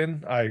list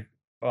building, I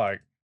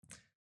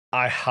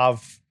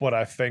have what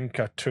I think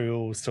are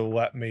tools to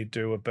let me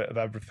do a bit of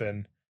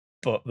everything.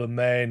 But the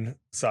main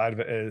side of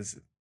it is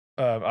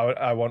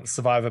I want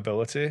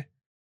survivability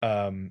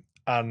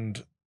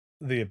and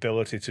the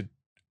ability to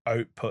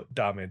output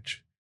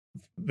damage.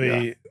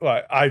 Yeah.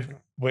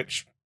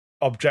 Which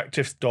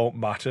objectives don't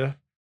matter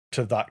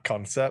to that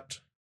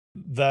concept.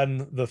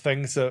 Then the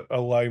things that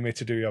allow me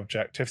to do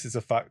objectives is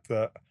the fact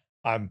that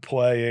I'm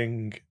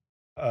playing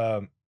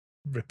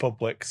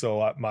Republic, so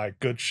like my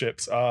good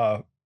ships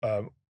are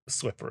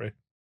slippery.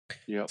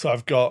 Yep. So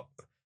I've got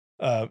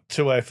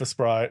 2A for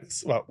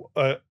sprites,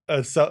 a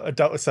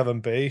Delta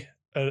 7B,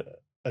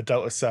 a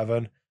Delta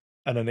 7,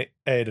 and an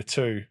Ada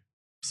 2.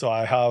 So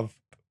I have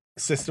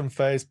system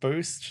phase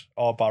boost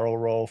or barrel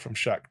roll from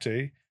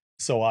Shakti.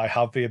 So I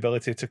have the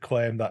ability to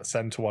claim that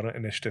center one at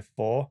initiative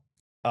 4.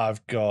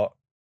 I've got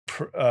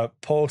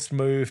post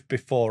move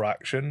before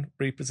action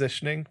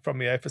repositioning from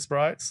the A for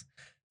sprites.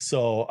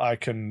 So I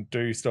can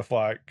do stuff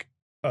like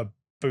a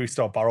boost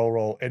or barrel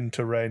roll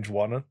into range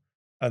 1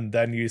 and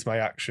then use my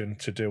action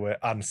to do it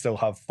and still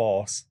have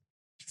force.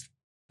 It's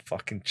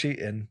fucking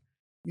cheating.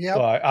 Yep.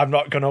 Like, I'm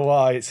not gonna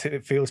lie,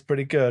 it feels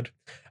pretty good.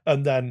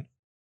 And then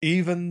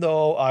even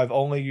though I've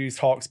only used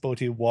Hawk's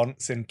ability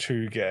once in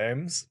 2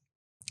 games,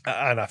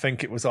 and I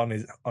think it was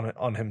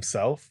on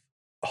himself,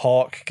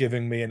 Hawk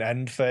giving me an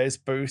end phase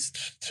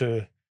boost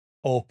to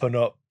open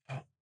up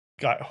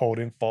like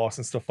holding force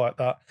and stuff like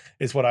that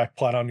is what I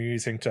plan on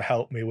using to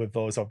help me with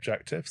those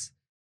objectives.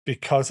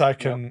 Because I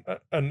can,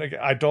 and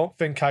I don't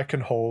think I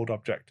can hold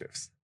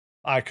objectives.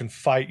 I can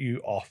fight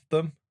you off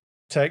them,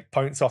 take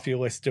points off your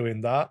list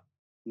doing that,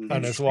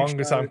 and as long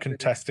as I'm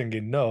contesting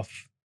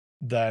enough,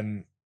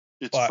 then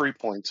it's free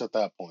points at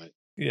that point.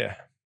 yeah,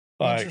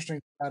 Like,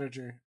 Interesting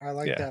strategy. I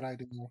like yeah. that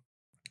idea.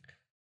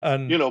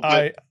 And You know,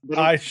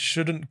 I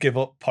shouldn't give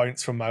up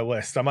points from my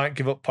list. I might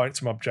give up points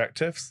from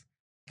objectives,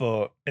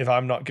 but if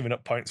I'm not giving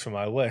up points from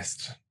my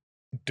list,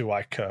 do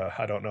I care?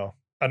 I don't know.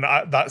 And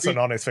that's an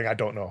honest thing. I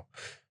don't know.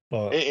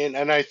 But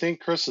and I think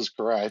Chris is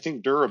correct. I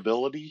think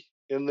durability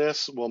in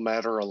this will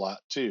matter a lot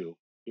too.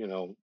 You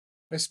know,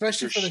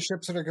 Especially for the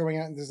ships that are going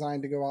out and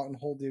designed to go out and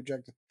hold the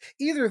objective.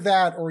 Either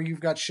that, or you've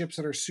got ships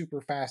that are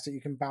super fast that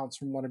you can bounce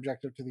from one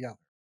objective to the other.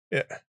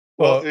 yeah.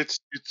 Well, it's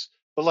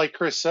but like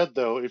Chris said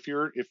though,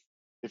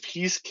 if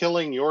he's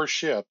killing your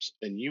ships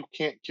and you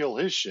can't kill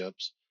his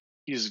ships,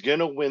 he's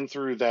gonna win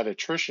through that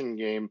attrition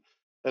game.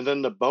 And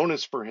then the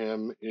bonus for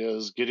him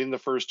is getting the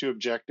first two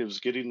objectives,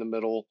 getting the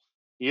middle.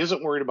 He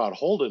isn't worried about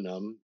holding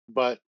them,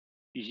 but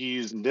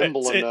he's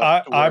nimble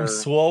enough to where I'm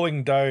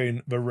slowing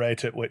down the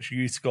rate at which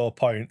you score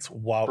points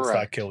whilst I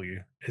correct. kill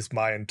you. Is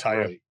my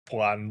entire Right.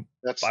 plan.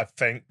 That's I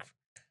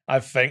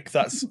think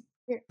that's.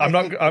 I'm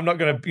not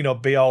going to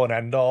be all and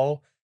end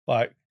all.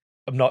 Like,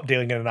 I'm not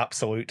dealing in an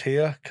absolute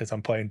here because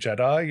I'm playing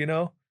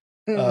Jedi.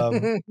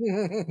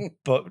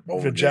 But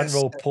the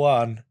general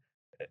plan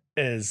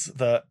is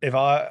that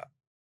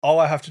all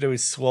I have to do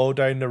is slow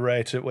down the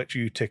rate at which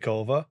you tick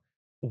over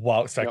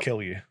whilst I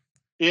kill you.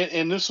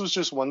 And this was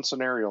just one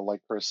scenario,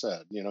 like Chris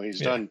said. He's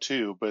done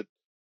two, but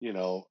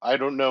I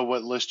don't know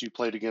what list you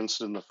played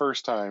against in the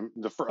first time,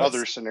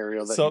 other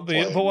scenario that you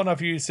played. The one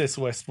I've used this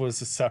list was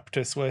the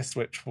Separatist list,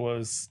 which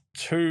was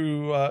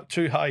two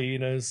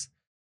hyenas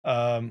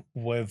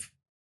with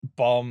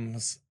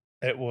bombs.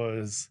 It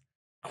was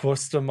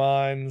cluster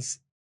mines,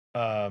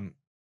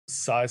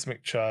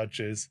 seismic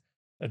charges,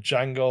 a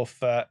Jango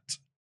Fett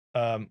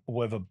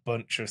with a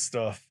bunch of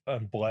stuff,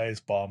 and Blaze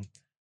Bomb,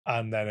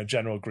 and then a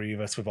General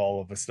Grievous with all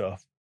of the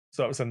stuff.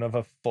 So it was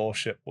another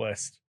 4-ship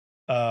list.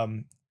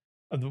 And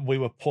we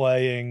were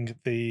playing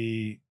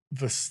the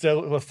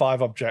still were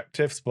 5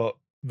 objectives, but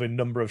the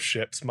number of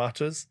ships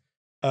matters.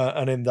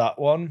 And in that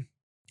one,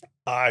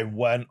 I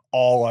went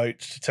all out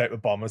to take the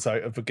bombers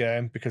out of the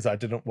game because I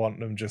didn't want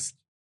them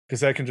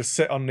because they can just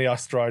sit on the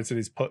asteroids that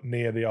he's put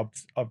near the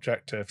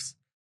objectives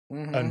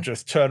and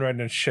just turn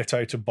around and shit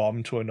out a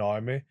bomb to annoy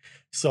me.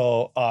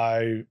 So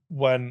I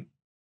went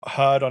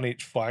hard on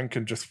each flank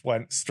and just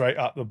went straight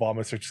at the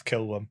bombers to just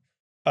kill them.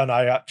 And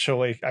I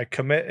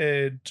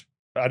committed.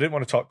 I didn't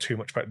want to talk too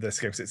much about this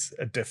game because it's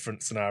a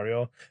different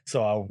scenario.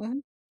 So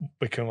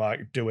we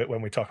can do it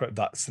when we talk about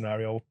that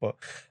scenario. But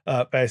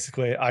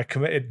basically, I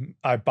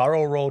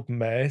barrel rolled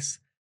Mace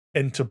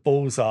into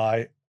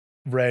bullseye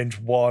range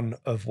 1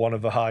 of one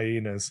of the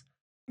hyenas,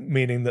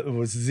 meaning that there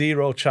was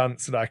 0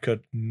 chance that I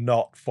could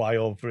not fly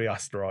over the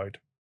asteroid.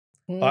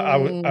 I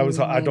was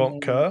like, I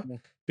don't care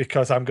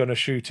because I'm going to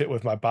shoot it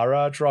with my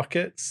barrage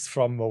rockets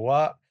from the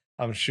LAT.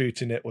 I'm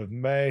shooting it with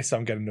Mace.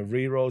 I'm getting the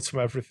rerolls from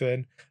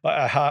everything.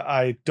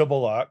 I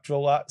double arced the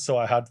LAT, so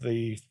I had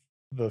the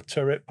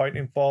turret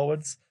pointing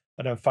forwards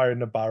and then firing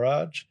the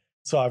barrage.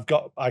 So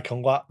I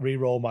can LAT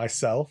reroll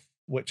myself,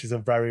 which is a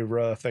very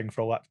rare thing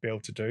for a LAT to be able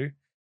to do.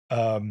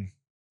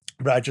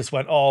 But I just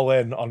went all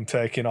in on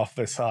taking off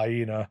this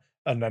hyena,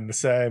 and then the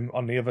same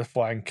on the other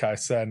flank. I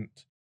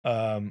sent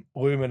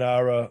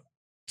Luminara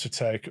to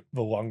take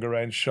the longer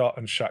range shot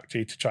and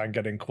Shakti to try and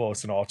get in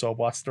close and auto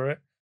blaster it.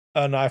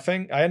 And I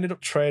think I ended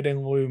up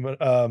trading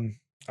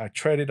I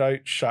traded out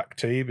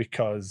Shakti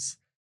because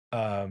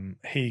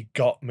he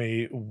got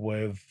me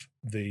with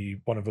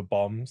one of the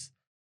bombs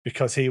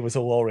because he was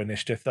a lower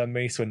initiative than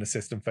me. So in the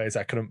system phase,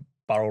 I couldn't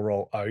barrel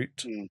roll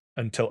out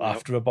until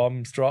after the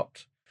bombs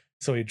dropped.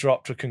 So he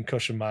dropped a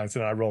concussion mines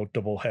and I rolled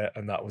double hit,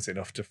 and that was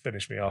enough to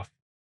finish me off.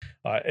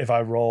 If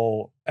I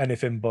roll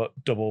anything but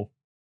double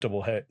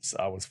hits,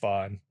 I was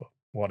fine. But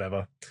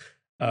whatever.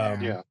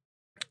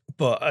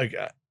 But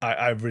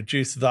I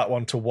reduced that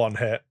one to 1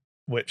 hit,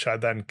 which I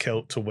then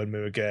killed to win me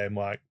a game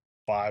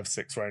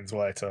 5-6 rounds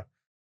later,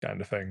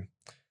 kind of thing.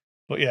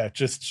 But yeah,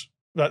 just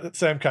that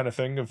same kind of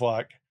thing of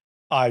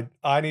I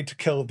need to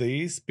kill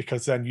these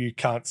because then you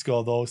can't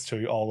score those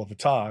 2 all of the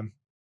time.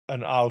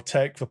 And I'll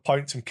take the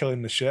points from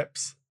killing the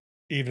ships,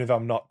 even if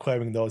I'm not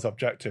claiming those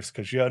objectives,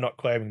 because you're not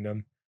claiming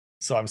them.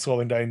 So I'm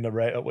slowing down the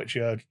rate at which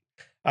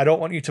I don't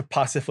want you to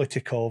passively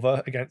tick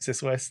over against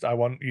this list. I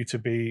want you to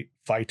be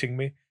fighting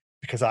me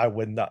because I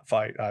win that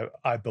fight.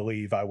 I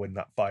believe I win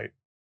that fight.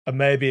 And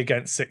maybe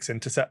against 6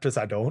 interceptors,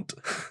 I don't.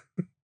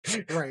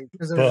 Right,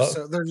 because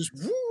they're just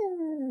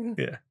woo.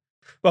 Yeah.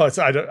 Well,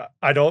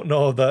 I don't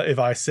know that if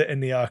I sit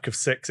in the arc of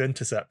 6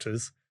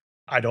 interceptors,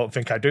 I don't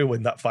think I do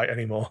win that fight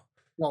anymore.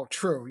 Well,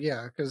 true,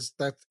 yeah, because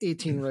that's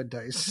 18 red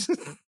dice.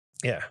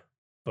 Yeah,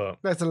 but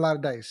that's a lot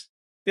of dice.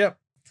 Yep.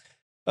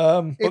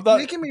 It's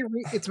making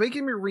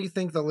me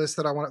rethink the list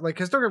that I want.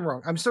 Because don't get me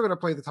wrong, I'm still going to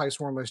play the TIE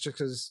Swarm list just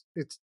because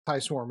it's TIE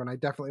Swarm, and I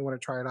definitely want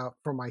to try it out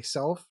for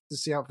myself to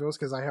see how it feels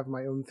because I have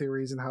my own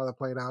theories and how that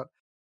played out.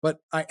 But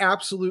I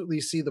absolutely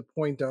see the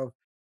point of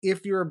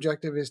if your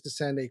objective is to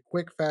send a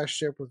quick, fast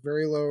ship with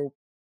very low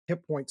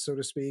hit points, so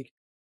to speak,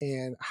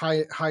 and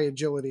high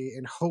agility,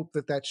 and hope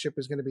that ship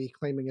is going to be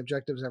claiming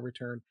objectives every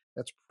turn.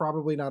 That's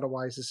probably not a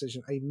wise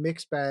decision. A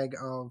mixed bag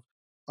of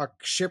a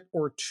ship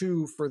or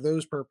two for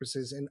those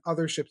purposes, and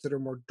other ships that are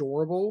more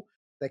durable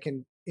that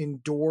can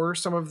endure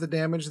some of the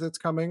damage that's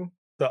coming.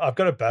 So I've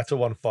got a better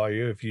one for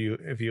you if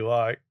you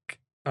like.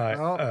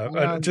 Oh,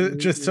 And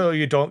just so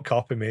you don't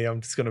copy me,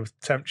 I'm just going to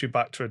tempt you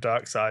back to a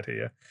dark side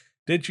here.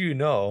 Did you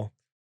know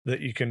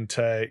that you can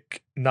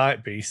take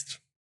Night Beast,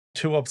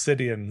 2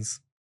 Obsidians,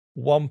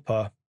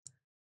 Wampa,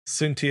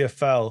 Cynthia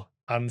Fell,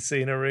 and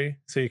Scenery,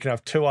 so you can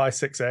have 2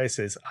 I6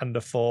 aces and a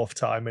 4th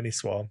tie mini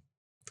swarm.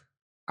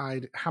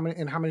 How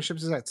many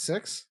ships is that?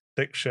 6?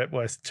 6 ship,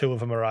 where 2 of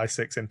them are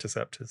I6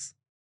 interceptors.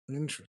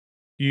 Interesting.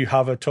 You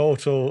have a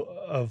total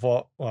of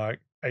what,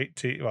 like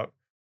 18, what,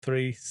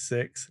 3,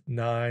 6,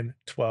 9,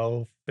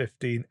 12,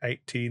 15,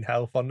 18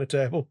 health on the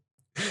table.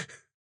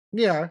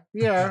 Yeah,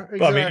 exactly.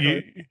 But I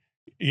mean,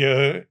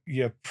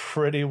 you're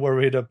pretty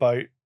worried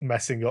about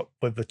messing up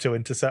with the 2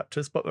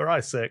 interceptors, but they're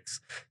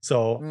I6.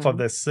 So for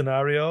this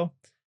scenario,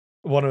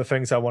 one of the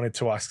things I wanted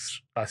to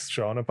ask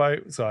Sean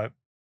about, so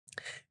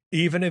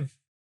even if,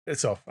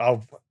 so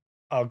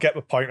I'll get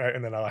the point out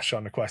and then I'll ask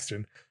Sean a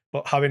question.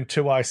 But having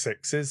 2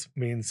 I6s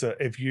means that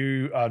if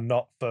you are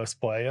not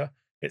first player,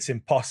 it's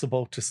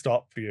impossible to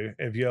stop you.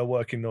 If you're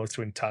working those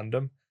 2 in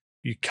tandem,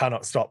 you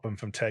cannot stop them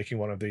from taking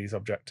one of these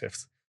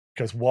objectives,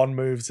 because one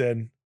moves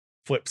in,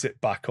 flips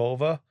it back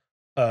over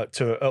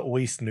to at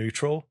least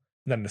neutral,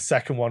 and then the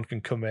second one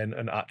can come in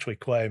and actually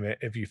claim it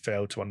if you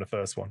fail to on the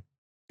first one,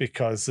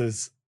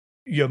 because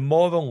you're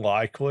more than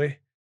likely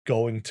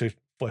going to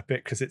flip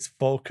it because it's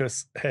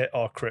focus, hit,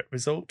 or crit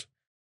result.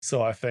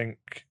 So I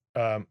think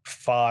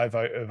 5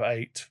 out of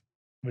 8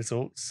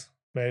 results.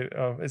 Maybe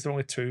is there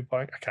only 2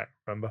 blank? I can't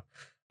remember.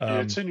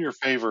 Yeah, it's in your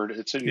favor.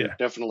 It's Yeah.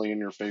 definitely in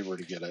your favor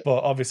to get it.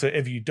 But obviously,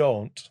 if you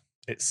don't,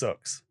 it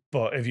sucks.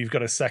 But if you've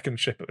got a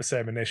second ship at the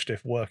same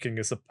initiative working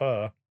as a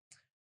pair,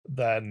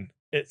 then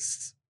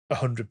it's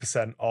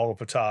 100% all of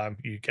the time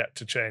you get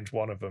to change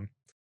one of them.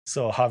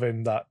 So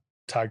having that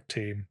tag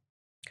team,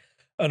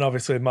 and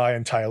obviously my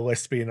entire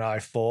list being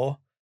I4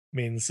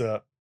 means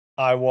that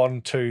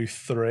I1, 2,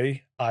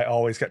 3, I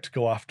always get to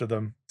go after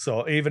them.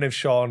 So even if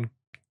Sean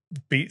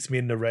beats me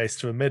in the race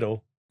to the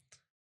middle,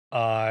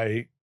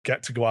 I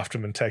get to go after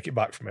him and take it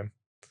back from him.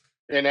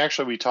 And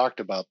actually, we talked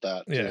about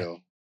that too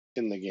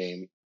in the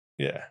game.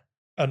 Yeah,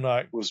 and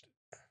was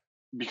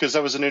because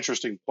that was an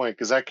interesting point,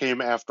 because that came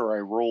after I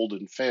rolled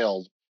and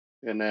failed,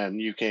 and then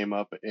you came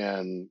up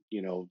and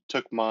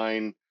took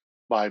mine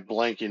by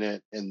blanking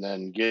it and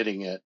then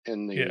getting it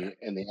in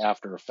the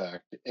after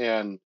effect,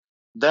 and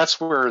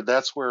that's where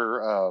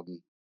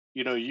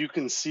you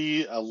can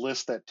see a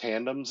list that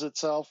tandems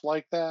itself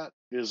like that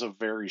is a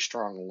very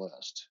strong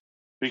list.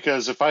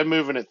 Because if I'm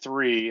moving at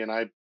 3 and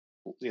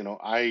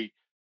I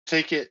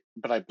take it,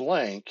 but I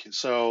blank,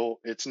 so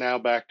it's now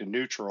back to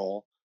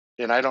neutral,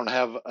 and I don't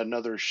have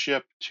another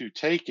ship to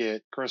take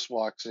it. Chris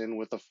walks in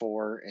with a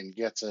 4 and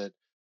gets it.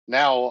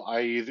 Now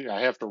I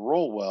have to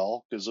roll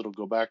well, because it'll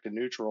go back to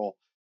neutral,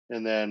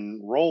 and then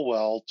roll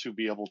well to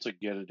be able to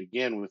get it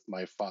again with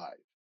my 5.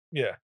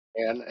 Yeah.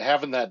 And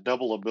having that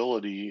double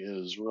ability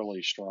is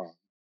really strong.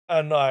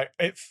 And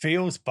it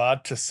feels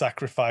bad to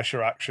sacrifice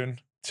your action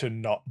to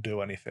not do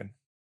anything.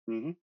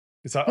 Mm-hmm.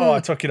 It's like, oh, I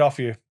took it off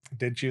you.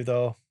 Did you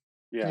though?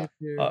 Yeah.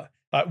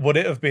 Would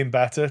it have been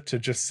better to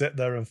just sit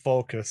there and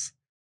focus?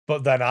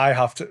 But then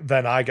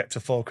I get to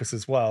focus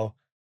as well.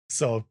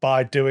 So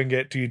by doing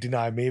it, do you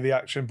deny me the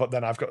action? But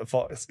then I've got to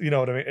focus. You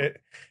know what I mean?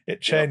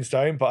 It changed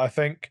down, but I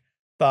think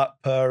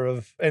that pair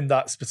of, in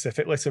that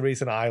specific list, the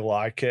reason I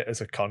like it as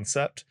a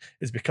concept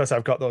is because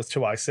I've got those 2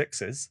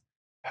 I6s.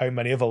 How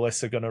many other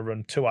lists are going to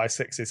run 2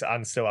 I6s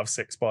and still have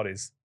 6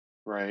 bodies?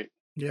 Right.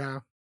 Yeah.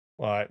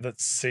 That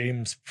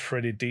seems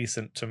pretty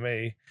decent to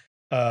me.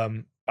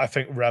 I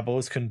think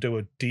Rebels can do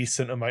a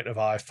decent amount of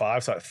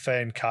I5s, like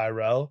Thane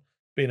Kyrell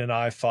being an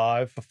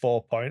I5 for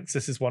 4 points.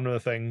 This is one of the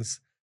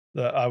things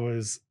that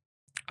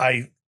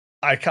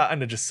I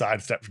kind of just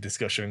sidestepped the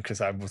discussion because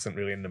I wasn't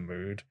really in the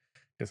mood,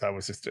 because I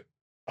was just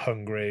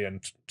hungry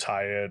and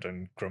tired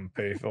and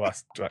grumpy for the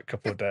last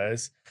couple of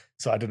days.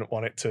 So I didn't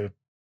want it to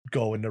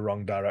go in the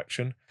wrong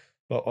direction.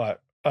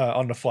 But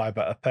on the Fly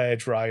Better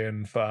page,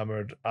 Ryan Farmer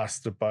had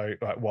asked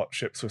about what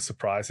ships were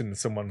surprising, and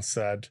someone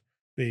said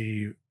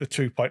the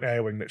 2-point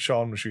A-wing that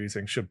Sean was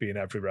using should be in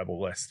every Rebel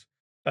list.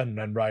 And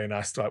then Ryan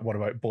asked what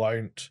about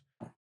Blount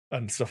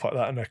and stuff like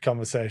that in a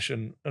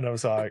conversation, and I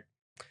was like,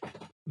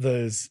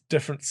 there's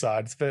different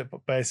sides of it,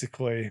 but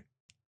basically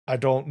I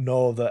don't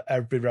know that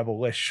every Rebel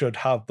list should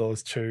have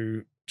those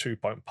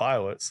 2-point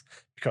pilots,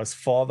 because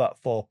for that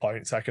 4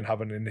 points I can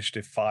have an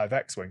Initiative 5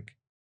 X-Wing.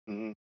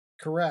 Mm-hmm.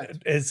 Correct.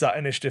 Is that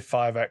Initiative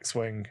 5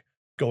 X-Wing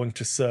going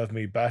to serve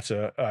me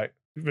better?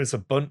 There's a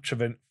bunch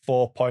of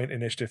 4-point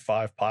Initiative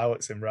 5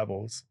 pilots in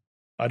Rebels.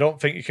 I don't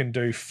think you can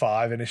do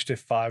 5 Initiative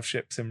 5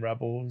 ships in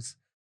Rebels,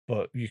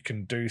 but you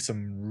can do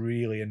some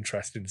really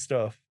interesting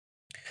stuff.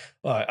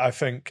 I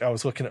think I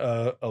was looking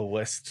at a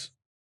list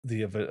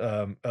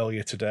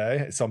earlier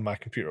today. It's on my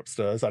computer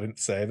upstairs. I didn't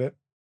save it,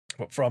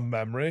 but from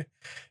memory,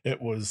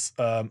 it was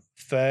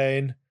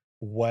Thane,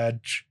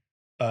 Wedge,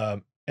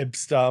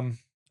 Ibstam,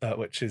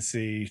 which is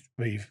the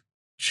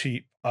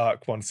cheap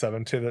Arc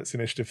 170 that's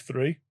Initiative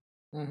 3.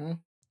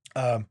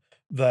 Mm-hmm.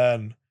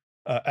 Then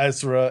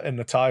Ezra in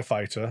the TIE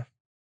Fighter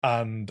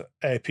and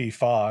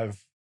AP5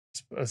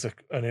 as an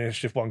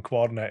Initiative 1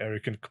 coordinator who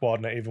can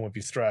coordinate even with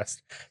you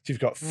stressed. So you've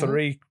got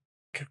three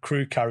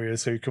crew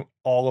carriers who can,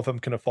 all of them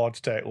can afford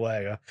to take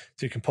Leia.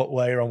 So you can put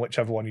Leia on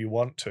whichever one you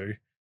want to.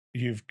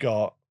 You've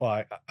got,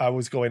 like, I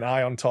was going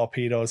ion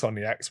torpedoes on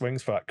the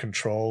X-Wings for that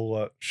control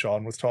that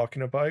Sean was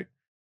talking about.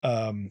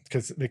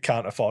 Because they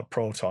can't afford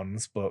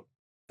protons, but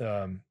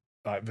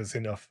like there's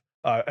enough.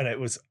 And it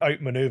was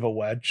outmaneuver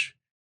wedge,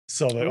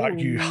 so that like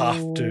you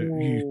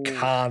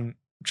can't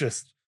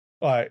just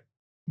like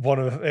one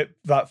of it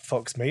that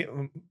fucks me.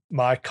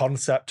 My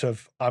concept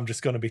of I'm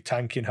just going to be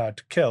tanking hard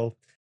to kill.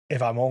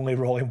 If I'm only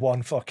rolling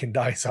one fucking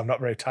dice, I'm not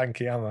very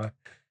tanky, am I?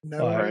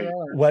 No, Like,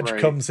 Wedge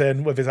comes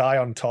in with his eye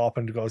on top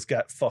and goes,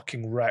 "Get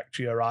fucking wrecked,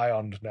 you're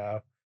ioned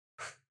now."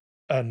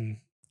 And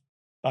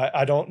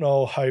I don't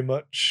know how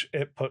much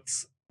it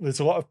puts. There's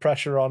a lot of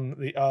pressure on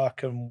the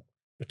Arc and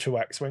the two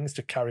X-Wings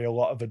to carry a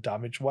lot of the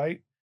damage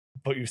weight,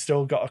 but you've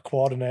still got a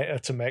coordinator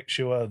to make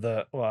sure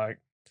that like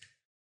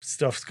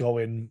stuff's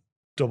going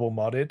double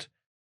modded,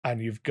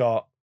 and you've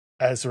got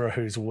Ezra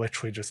who's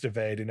literally just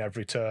evading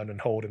every turn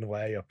and holding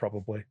Leia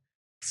probably,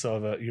 so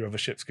that your other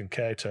ships can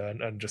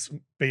K-turn and just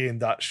being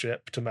that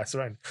ship to mess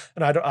around.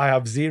 And I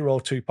have 0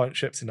 2-point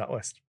ships in that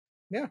list.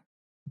 Yeah,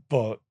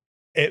 but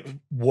it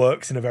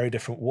works in a very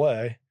different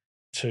way.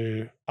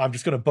 To I'm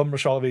just going to bum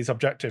rush all of these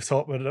objectives,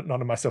 hope that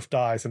none of my stuff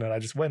dies, and then I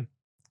just win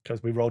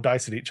because we roll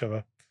dice at each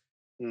other.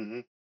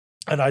 Mm-hmm.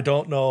 And I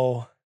don't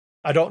know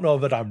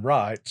that I'm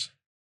right,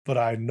 but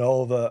I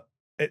know that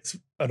it's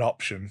an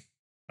option,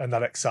 and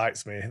that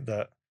excites me.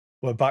 That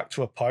we're back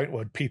to a point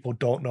where people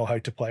don't know how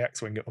to play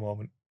X-Wing at the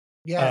moment.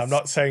 yes. And I'm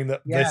not saying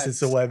that this is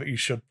the way that you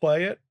should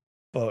play it,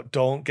 but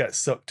don't get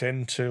sucked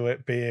into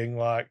it being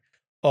like,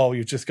 oh,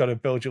 you've just got to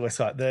build your list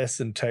like this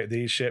and take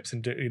these ships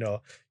and do,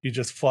 you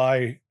just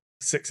fly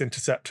 6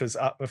 interceptors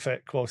at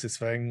the closest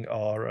thing,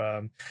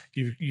 or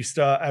you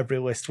start every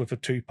list with a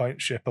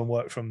 2-point ship and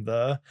work from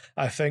there.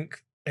 I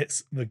think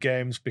the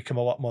game's become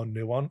a lot more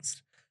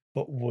nuanced,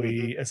 but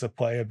we as a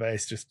player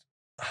base just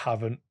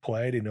haven't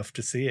played enough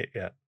to see it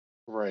yet.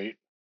 Right.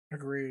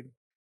 Agreed.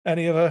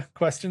 Any other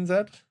questions,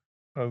 Ed?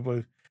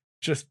 We've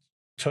just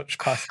touched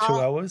past 2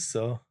 hours,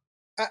 so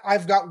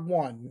I've got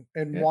one,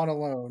 and one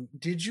alone.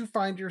 Did you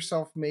find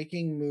yourself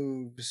making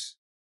moves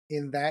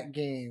in that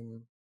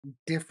game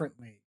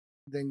differently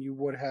than you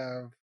would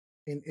have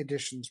in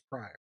editions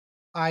prior?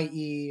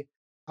 I.e.,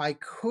 I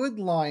could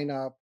line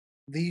up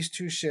these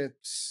two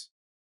ships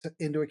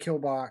into a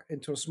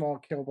small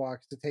kill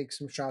box to take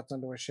some shots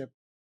onto a ship,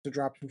 to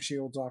drop some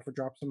shields off or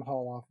drop some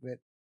hull off of it,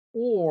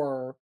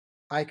 or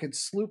I could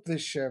sloop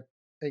this ship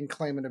and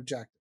claim an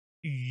objective.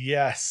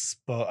 Yes,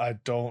 but I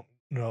don't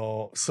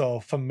know. So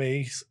for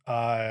me,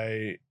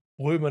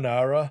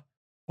 Luminara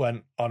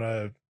went on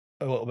a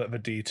little bit of a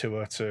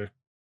detour to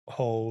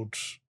hold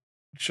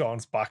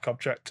Sean's back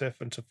objective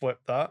and to flip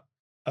that.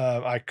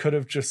 I could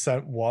have just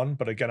sent one,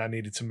 but again, I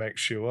needed to make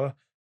sure.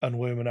 And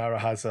Luminara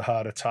has a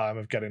harder time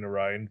of getting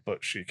around,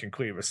 but she can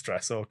clear the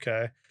stress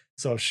okay.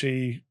 So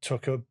she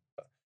took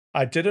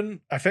I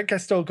think I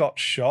still got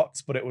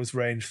shots, but it was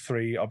range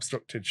 3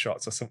 obstructed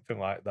shots or something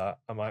like that.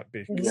 I might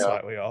be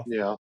slightly off.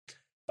 Yeah.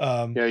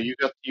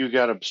 You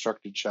got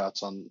obstructed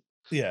shots on.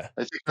 Yeah.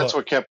 I think that's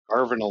what kept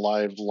Garvin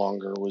alive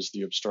longer, was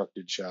the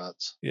obstructed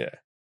shots. Yeah.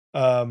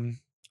 And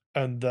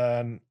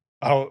then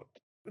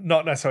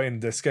not necessarily in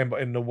this game,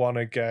 but in the one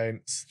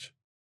against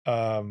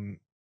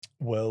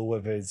Will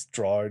with his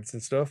droids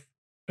and stuff.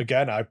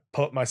 Again, I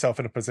put myself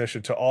in a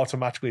position to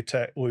automatically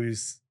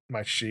lose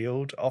my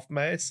shield off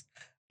Mace,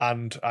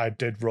 and I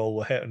did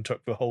roll a hit and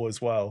took the hull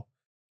as well,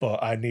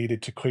 but I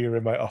needed to clear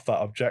him out off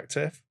that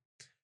objective.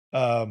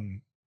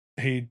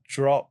 He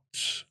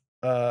dropped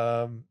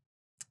a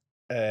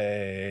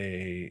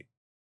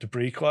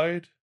debris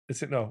cloud.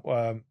 Is it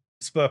no?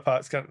 Spur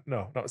parts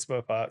not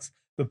spur parts.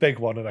 The big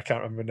one, and I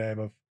can't remember the name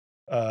of.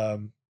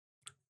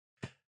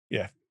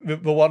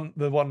 The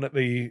one that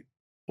the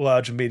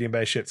large and medium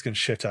base ships can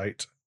shit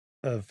out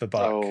of the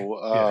back.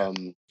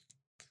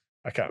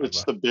 I can't remember.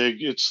 It's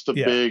the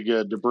big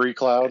debris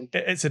cloud.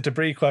 It's a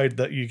debris cloud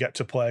that you get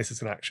to place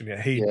as an action.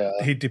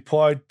 He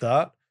deployed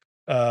that,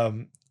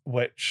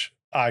 which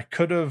I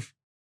could have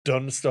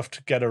done stuff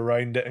to get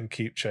around it and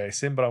keep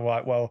chasing, but I'm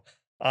like, well,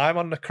 I'm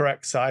on the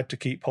correct side to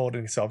keep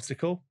holding this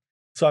obstacle,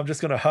 so I'm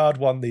just going to hard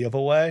one the other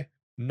way,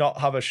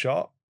 not have a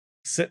shot,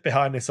 sit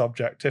behind this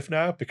objective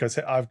now, because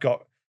I've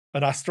got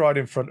an asteroid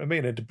in front of me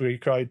and a debris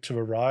cloud to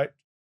the right,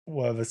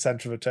 where the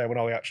center of the table and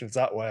all the actions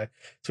that way.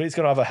 So he's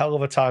going to have a hell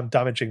of a time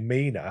damaging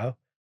me now,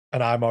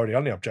 and I'm already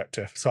on the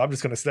objective, so I'm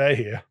just going to stay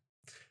here.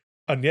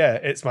 And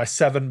it's my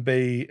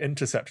 7B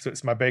intercept, so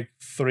it's my big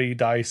 3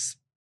 dice,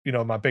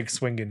 my big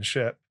swinging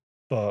ship.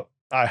 But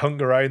I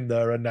hung around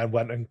there and then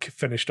went and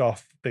finished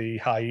off the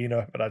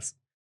hyena that I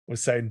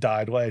was saying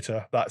died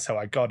later. That's how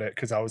I got it,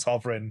 because I was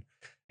hovering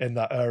in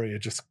that area,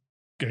 just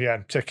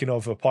again ticking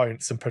over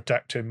points and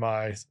protecting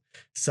my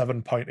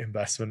 7 point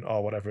investment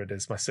or whatever it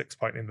is, my 6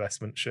 point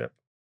investment ship.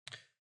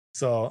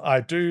 So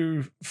I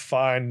do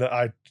find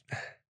that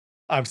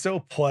I'm still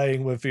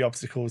playing with the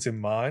obstacles in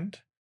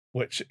mind,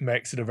 which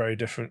makes it a very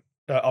different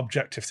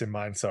objectives in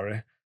mind.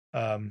 Sorry,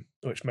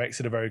 which makes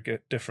it a very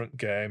different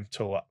game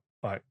to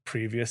like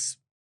previous.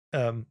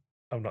 I'm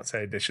not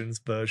saying editions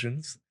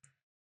versions,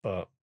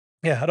 but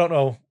yeah, I don't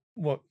know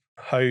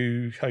how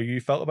you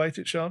felt about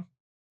it, Sean.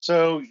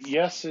 So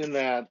yes, in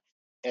that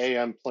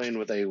I'm playing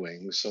with A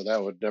wings, so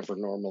that would never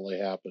normally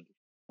happen.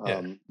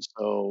 Yeah,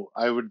 So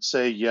I would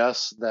say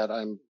yes, that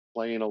I'm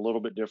playing a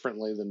little bit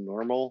differently than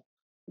normal.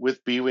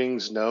 With B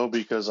wings, no,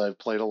 because I've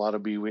played a lot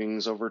of B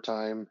wings over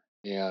time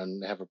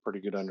and have a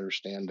pretty good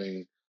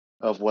understanding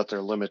of what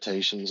their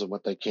limitations and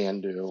what they can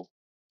do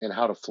and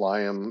how to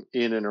fly them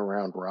in and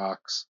around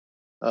rocks.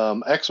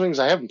 X wings,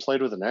 I haven't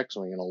played with an X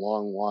wing in a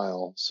long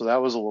while, so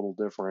that was a little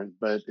different.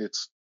 But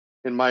it's,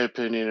 in my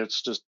opinion,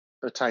 it's just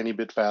a tiny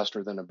bit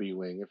faster than a B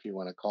wing, if you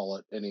want to call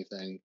it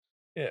anything.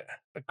 yeah.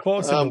 The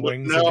claws in the But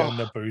wings and no, getting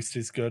the boost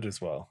is good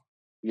as well.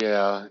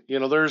 yeah,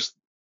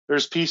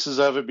 there's pieces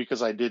of it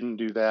because I didn't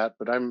do that,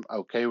 but I'm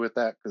okay with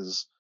that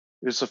because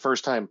it's the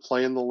first time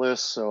playing the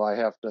list, so I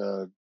have to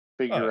Oh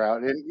figure yeah,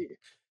 out,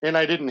 and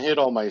I didn't hit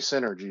all my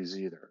synergies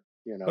either.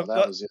 but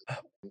That was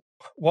it.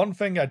 one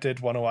thing I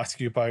did want to ask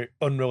you about,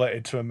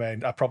 unrelated to a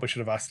main, I probably should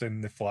have asked in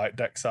the flight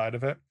deck side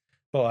of it,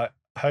 but like,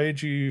 how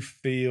do you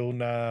feel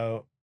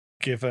now,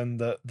 given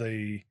that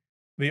the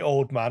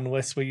old man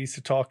list we used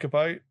to talk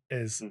about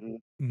is Hmm.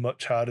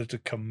 much harder to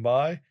come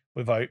by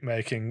without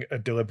making a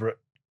deliberate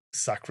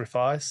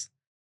sacrifice?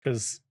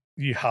 Because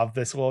you have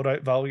this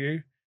loadout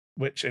value,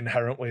 which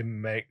inherently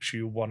makes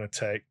you want to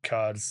take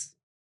cards.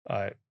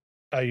 Like,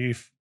 are you?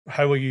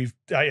 How are you?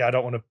 I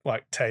don't want to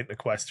like take the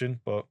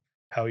question, but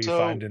how are you So,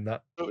 finding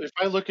that? so if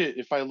I look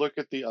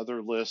at the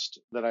other list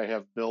that I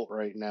have built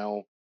right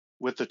now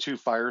with the two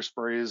fire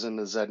sprays and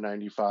the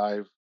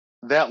Z95,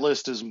 that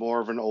list is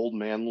more of an old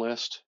man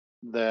list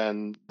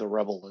than the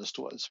rebel list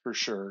was for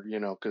sure.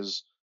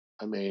 Because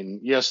I mean,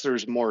 yes,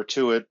 there's more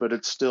to it, but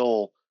it's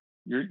still,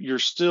 you're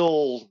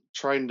still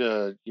trying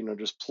to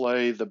just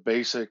play the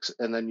basics,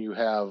 and then you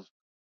have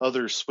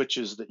other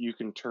switches that you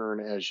can turn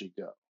as you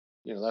go.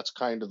 That's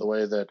kind of the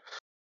way that,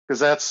 because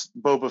that's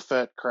Boba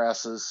Fett,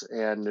 Crassus,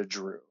 and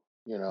Nadru.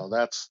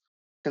 That's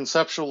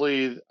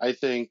conceptually, I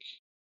think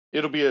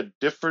it'll be a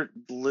different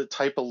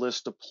type of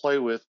list to play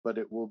with, but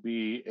it will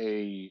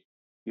be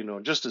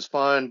just as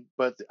fun.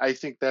 But I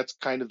think that's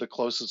kind of the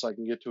closest I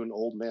can get to an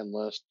old man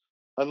list,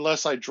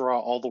 unless I draw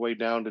all the way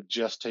down to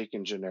just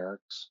taking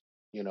generics.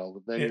 Then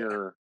Yeah,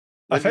 you're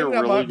I then think you're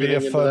that really might be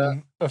getting into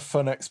that. a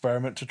fun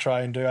experiment to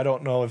try and do. I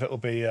don't know if it'll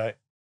be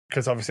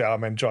because obviously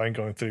I'm enjoying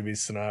going through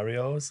these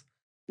scenarios,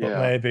 but Yeah,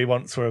 maybe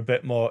once we're a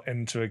bit more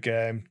into a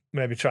game,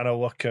 maybe trying to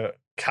look at,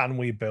 can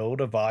we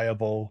build a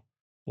viable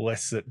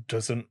list that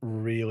doesn't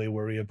really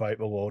worry about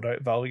the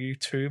loadout value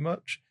too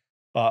much?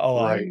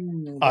 right.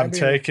 That'd be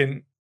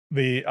interesting.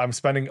 I'm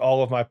spending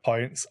all of my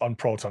points on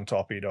proton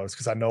torpedoes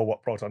because I know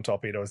what proton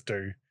torpedoes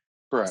do.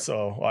 Correct.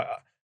 So like,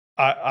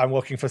 I'm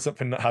looking for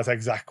something that has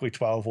exactly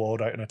 12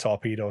 loadout and a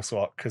torpedo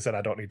slot because then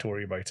I don't need to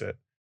worry about it.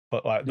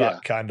 But like Yeah.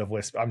 that kind of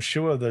list, I'm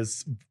sure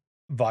there's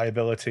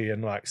viability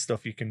and like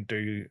stuff you can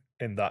do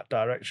in that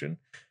direction.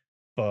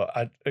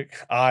 But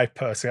I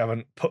personally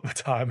haven't put the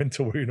time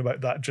into worrying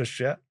about that just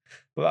yet.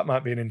 But that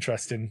might be an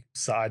interesting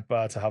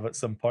sidebar to have at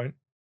some point.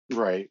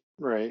 Right,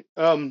 right.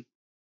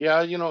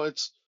 Yeah,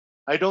 it's,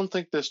 I don't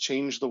think this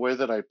changed the way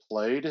that I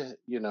played.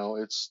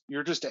 It's,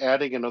 you're just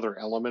adding another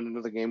element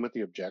into the game with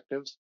the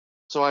objectives.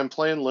 So I'm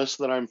playing lists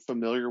that I'm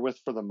familiar with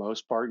for the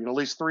most part. At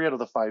least three out of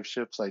the five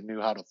ships I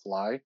knew how to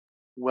fly.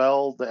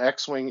 Well, the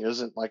X-wing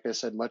isn't, like I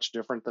said, much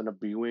different than a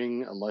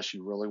B-wing unless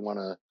you really want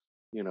to,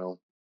 you know,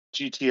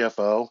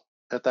 GTFO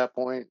at that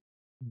point.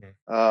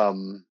 Mhm.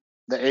 Um,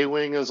 the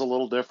A-wing is a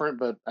little different,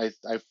 but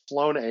I've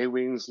flown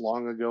A-wings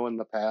long ago in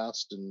the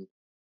past and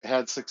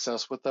had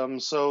success with them.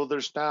 So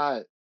there's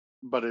not,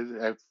 but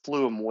I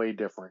flew them way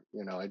different.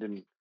 I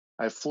didn't.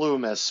 I flew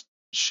them as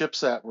ships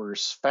that were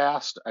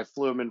fast. I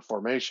flew them in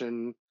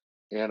formation,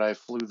 and I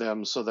flew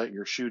them so that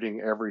you're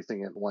shooting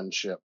everything at one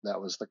ship. That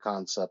was the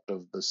concept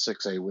of the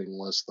six A-wing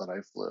list that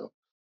I flew.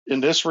 In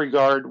this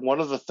regard, one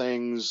of the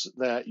things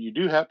that you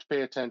do have to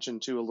pay attention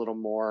to a little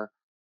more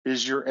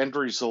is your end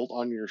result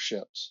on your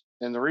ships.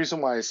 And the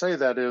reason why I say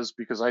that is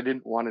because I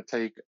didn't want to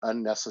take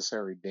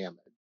unnecessary damage.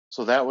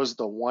 So that was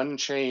the one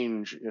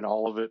change in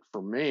all of it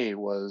for me,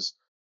 was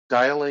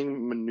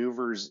dialing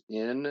maneuvers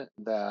in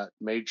that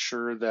made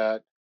sure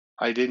that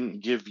I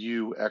didn't give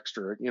you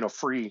extra,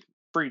 free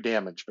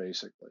damage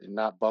basically, and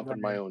not bumping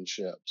my Right. own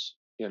ships.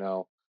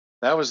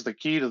 That was the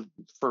key to,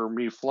 for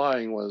me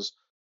flying, was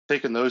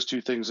taking those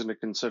two things into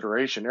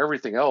consideration.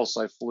 Everything else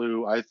I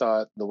flew, I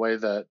thought the way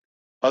that,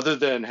 other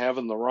than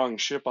having the wrong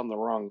ship on the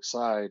wrong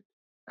side,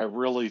 I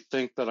really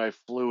think that I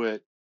flew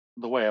it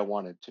the way I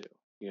wanted to.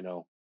 You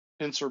know,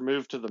 Pincer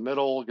move to the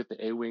middle, get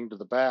the A wing to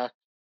the back.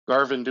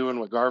 Garvin doing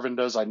what Garvin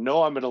does. I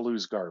know I'm going to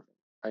lose Garvin.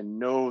 I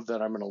know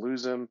that I'm going to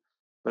lose him.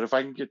 But if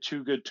I can get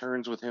 2 good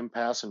turns with him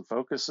passing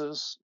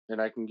focuses,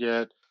 and I can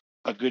get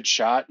a good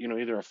shot,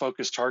 either a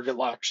focus target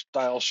lock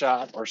style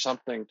shot or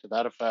something to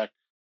that effect,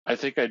 I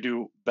think I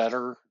do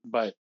better.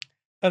 But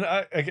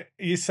And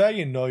you say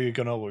you're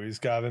going to lose,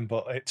 Gavin,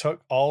 but it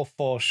took all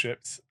 4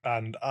 ships,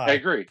 and I I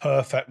agree.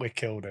 perfectly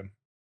killed him.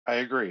 I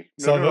agree.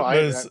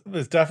 So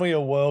there's definitely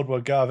a world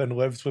where Gavin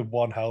lives with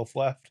 1 health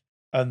left,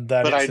 and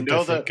then but it's I a know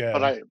different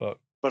that, game.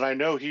 but I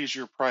know he's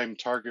your prime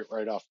target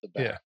right off the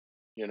bat.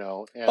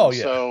 Yeah. And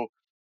so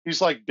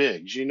he's like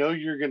Biggs.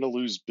 You're going to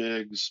lose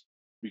Biggs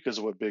because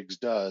of what Biggs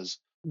does.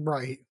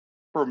 Right.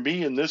 For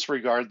me, in this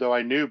regard, though,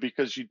 I knew,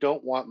 because you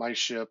don't want my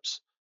ships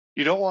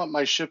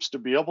to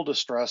be able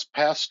to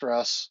pass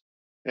stress,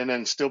 and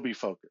then still be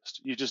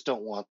focused. You just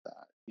don't want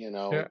that.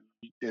 Yeah.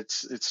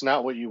 It's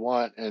not what you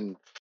want. And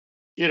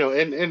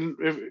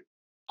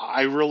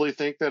I really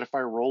think that if I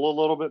roll a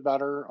little bit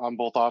better on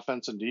both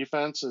offense and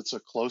defense, it's a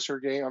closer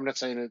game. I'm not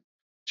saying it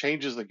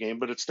changes the game,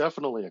 but it's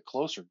definitely a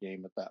closer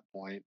game at that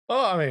point.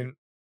 Oh, I mean,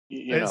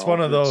 it's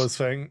one of those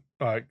things,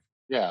 like,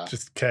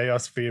 just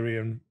chaos theory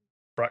and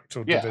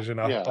fractal division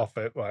off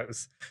it. Like,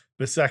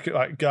 the second,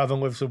 like, Gavin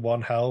lives with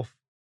 1 health,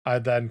 I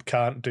then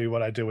can't do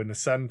what I do in the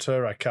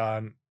center. I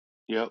can't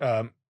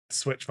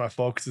switch my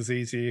focuses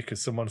easy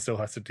because someone still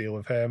has to deal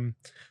with him.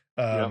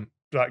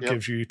 That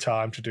gives you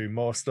time to do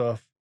more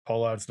stuff.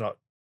 Pollard's not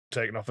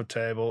taken off the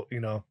table,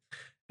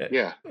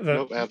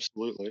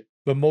 absolutely.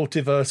 The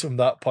multiverse from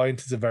that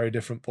point is a very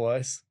different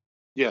place.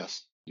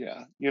 Yes.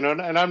 Yeah.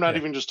 And I'm not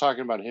even just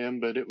talking about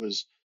him, but it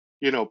was,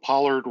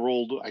 Pollard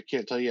rolled, I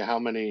can't tell you how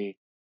many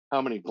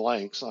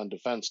blanks on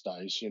defense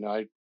dice.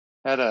 I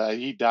had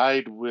he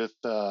died,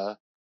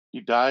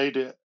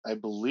 I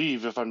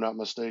believe, if I'm not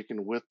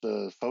mistaken, with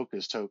the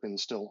focus token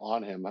still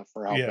on him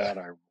for how bad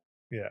I rolled.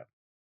 Yeah.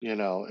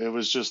 It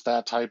was just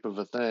that type of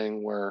a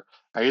thing where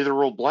I either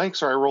rolled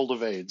blanks or I rolled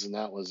evades, and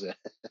that was it.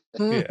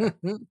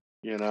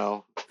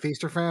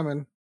 Feast or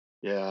famine.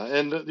 Yeah,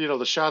 and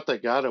the shot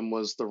that got him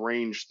was the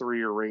range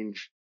 3 or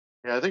range.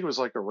 Yeah, I think it was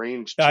like a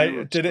range 2.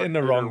 I did it in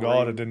the wrong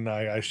order, didn't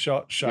I? I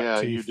shot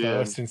Shaq T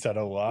first instead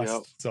of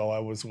last, so I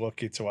was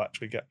lucky to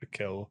actually get the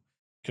kill.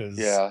 Because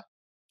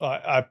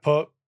I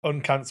put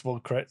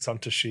uncancelable crits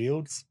onto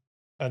shields,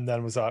 and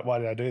then was like, why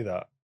did I do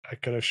that? I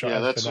could have shot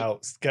everything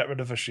else, get rid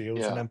of the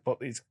shields, and then put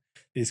these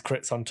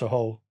crits onto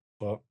hull.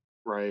 But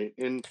right,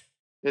 and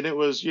it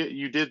was,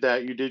 you did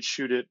that. You did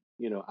shoot it,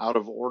 out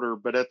of order,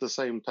 but at the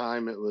same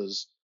time, it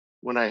was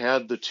when I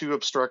had the 2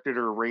 obstructed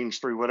or range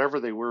 3, whatever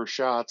they were,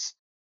 shots.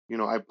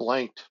 I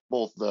blanked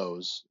both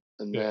those,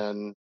 and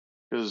then,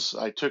 because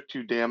I took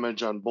 2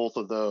 damage on both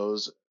of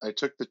those, I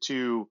took the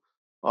 2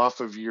 off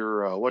of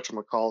your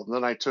whatchamacallit, and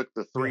then I took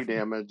the 3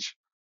 damage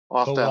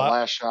off that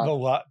last shot. The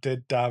lat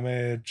did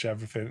damage,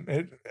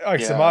 everything.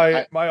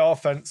 My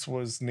offense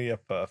was near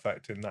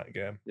perfect in that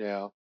game.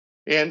 Yeah.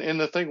 And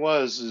the thing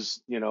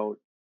was,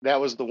 that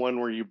was the one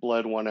where you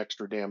bled 1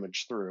 extra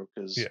damage through,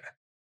 because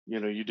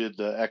you did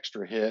the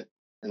extra hit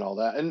and all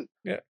that. And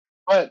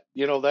but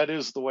that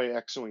is the way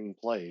X-Wing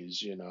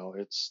plays.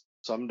 It's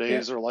some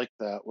days are like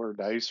that where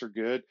dice are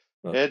good.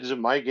 Edge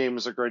in my game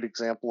is a great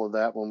example of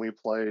that when we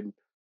played.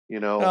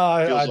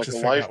 I feels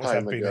just like a think that was Ed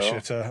lifetime being a ago.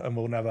 shitter, and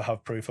we'll never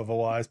have proof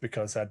otherwise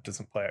because Ed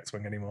doesn't play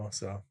X-Wing anymore.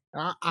 So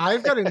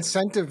I've got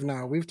incentive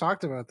now. We've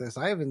talked about this.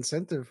 I have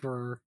incentive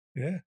for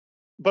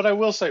But I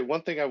will say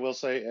one thing. I will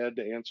say, Ed,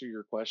 to answer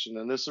your question,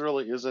 and this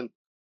really isn't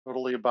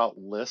totally about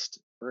list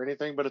or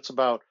anything, but it's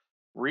about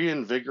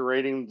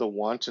reinvigorating the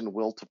want and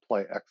will to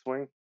play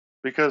X-Wing,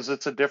 because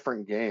it's a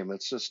different game.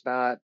 It's just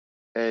not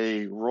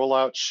a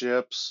rollout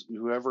ships.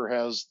 Whoever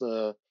has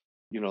the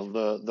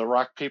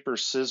rock paper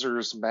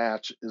scissors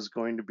match is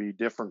going to be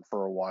different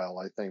for a while,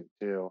 I think,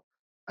 too.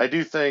 I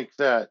do think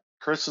that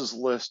Chris's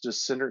list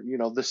is the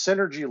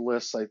synergy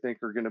lists, I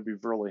think, are going to be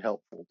really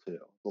helpful too.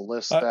 The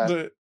list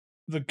that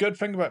the good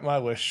thing about my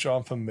list,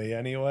 Sean, for me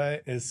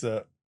anyway, is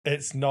that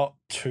it's not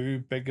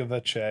too big of a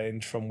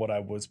change from what I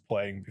was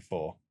playing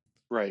before.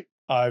 Right.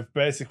 I've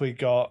basically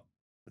got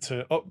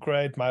to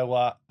upgrade my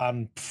lat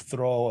and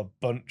throw a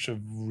bunch of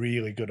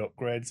really good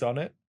upgrades on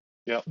it.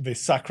 Yep. The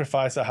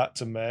sacrifice I had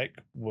to make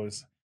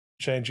was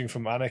changing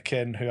from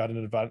Anakin, who had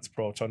an advanced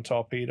proton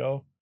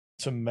torpedo,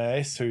 to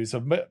Mace, who's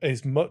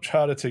is much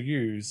harder to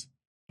use,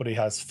 but he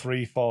has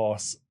 3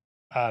 force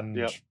and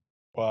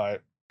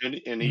like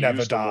and he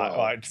never die.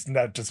 Like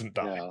doesn't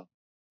die.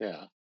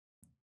 Yeah.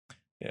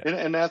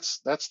 And that's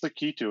the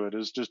key to it,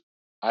 is just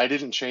I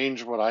didn't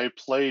change what I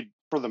played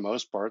for the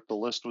most part. The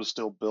list was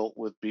still built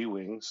with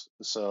B-Wings,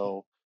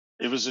 so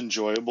it was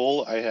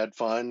enjoyable. I had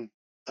fun.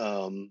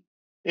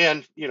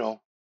 And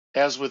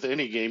as with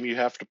any game, you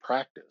have to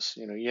practice.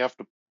 You have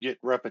to get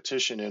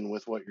repetition in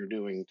with what you're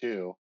doing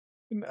too.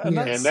 And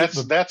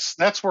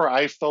that's where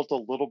I felt a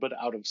little bit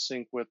out of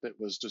sync with it.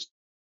 Was just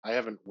I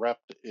haven't repped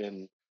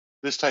in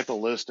this type of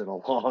list in a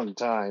long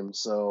time,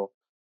 so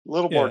a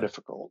little more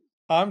difficult.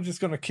 I'm just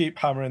going to keep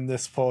hammering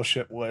this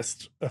 4-ship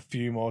list a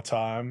few more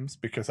times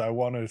because I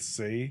want to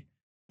see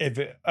if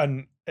it,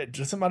 and it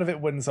doesn't matter if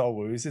it wins or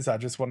loses, I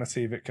just want to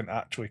see if it can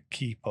actually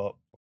keep up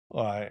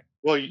Like,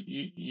 Well,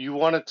 you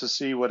want it to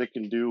see what it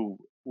can do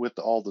with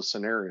all the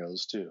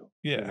scenarios too.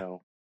 yeah,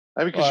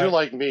 I mean, because you're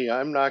like, like me,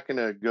 I'm not going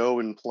to go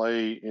and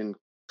play in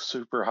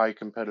super high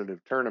competitive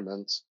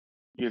tournaments,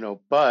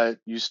 but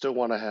you still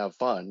want to have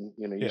fun.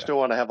 You yeah. still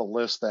want to have a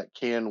list that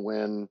can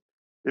win.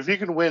 If you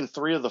can win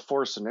 3 of the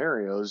 4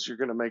 scenarios, you're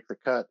going to make the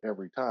cut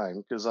every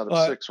time because out of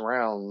Like, 6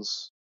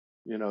 rounds,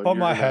 on you're my going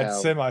to head have,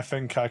 sim, I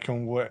think I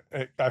can win.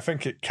 I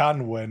think it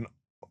can win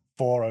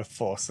 4 of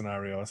 4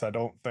 scenarios. I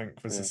don't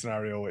think there's a yeah,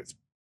 scenario it's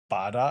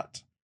bad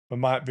at. There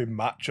might be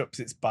matchups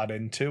it's bad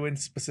into in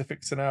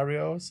specific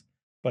scenarios,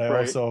 but I right.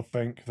 also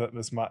think that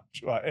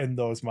like in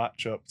those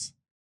matchups,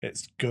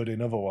 it's good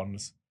in other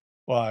ones.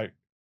 Like,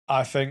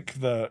 I think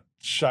that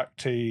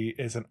Shakti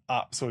is an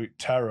absolute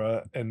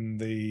terror in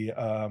the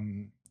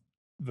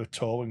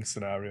towing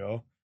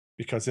scenario,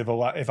 because if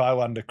I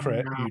land a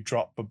crit, Yeah. you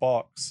drop the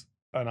box,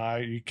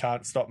 and you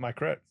can't stop my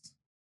crits.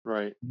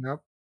 Right. Yep.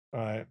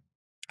 Right.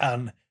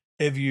 And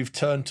if you've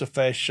turned to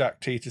face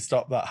Shakti to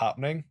stop that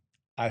happening,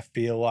 I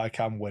feel like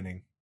I'm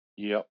winning.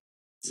 Yep. Yep.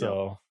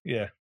 So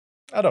yeah,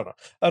 I don't know.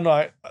 And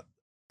like,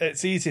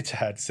 it's easy to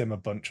head sim a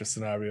bunch of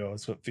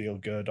scenarios that feel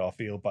good or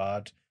feel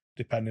bad,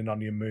 depending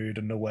on your mood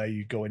and the way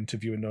you go into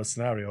viewing those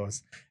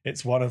scenarios.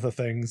 It's one of the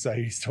things I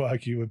used to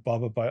argue with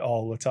Bob about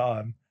all the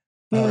time.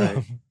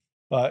 Right.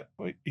 But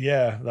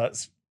yeah,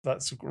 that's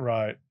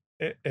right.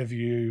 If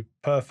you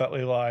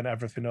perfectly line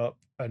everything up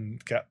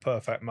and get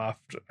perfect math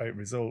out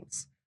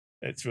results,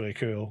 it's really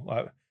cool.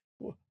 I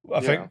Yeah.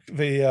 think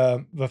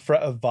the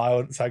threat of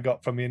violence I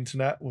got from the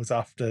internet was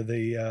after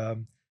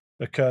the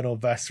Colonel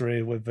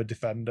Vessery with the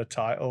Defender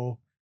title,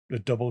 the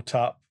double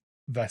tap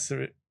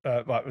Vessery,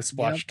 like the Yep.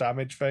 splash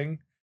damage thing.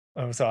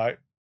 I was like,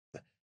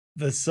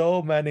 there's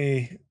so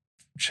many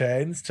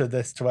chains to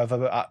this to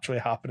ever actually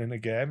happen in a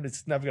game.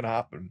 It's never going to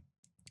happen.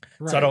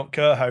 So I Right. don't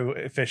care how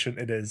efficient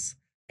it is,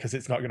 because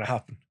it's not going to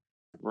happen.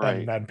 And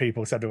Right. then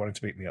people said they wanted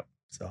to beat me up.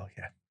 So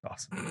yeah,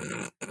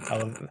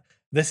 awesome.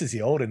 This is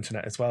the old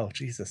internet as well.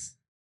 Jesus.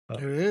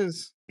 It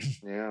is.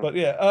 Yeah. But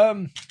yeah,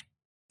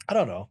 I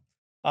don't know.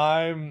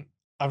 I'm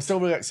I'm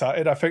still really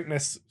excited. I think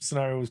this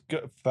scenario was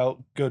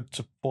felt good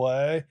to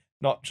play,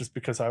 not just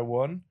because I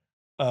won.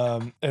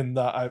 In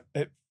that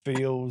it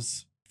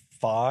feels It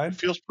fine.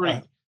 feels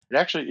Uh,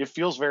 pretty. It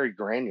feels very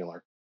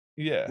granular.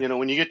 yeah,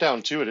 When you get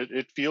down to it,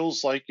 it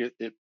feels like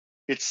it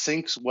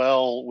syncs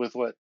well with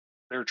what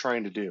they're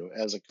trying to do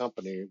as a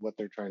company, what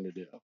they're trying to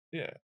do.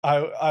 yeah.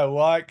 I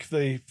like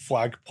the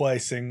flag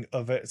placing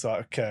of it. It's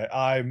like, okay,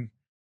 I'm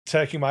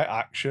taking my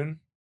action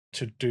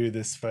to do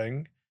this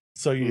thing.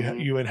 So Hmm.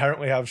 you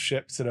inherently have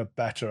ships that are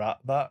better at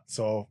that.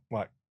 So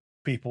like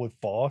people with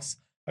force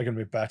are going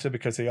to be better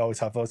because they always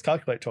have those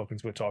calculate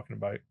tokens we're talking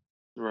about.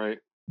 Right.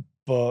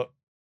 But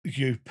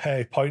you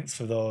pay points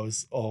for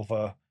those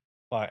over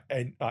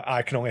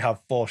I can only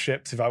have 4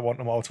 ships if I want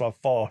them all to have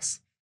force.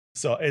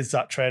 So is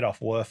that trade off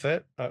worth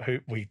it? Who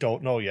we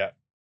don't know yet,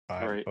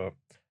 right? Right.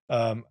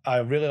 But I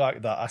really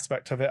like that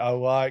aspect of it. I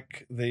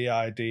like the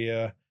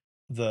idea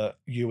that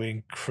you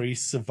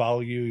increase the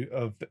value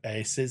of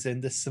aces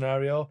in this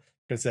scenario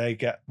because they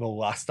get the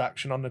last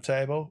action on the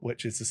table,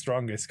 which is the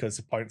strongest because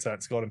the points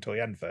aren't scored until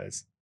the end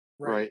phase.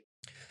 Right. Right.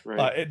 Right.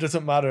 Like, it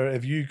doesn't matter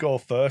if you go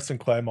first and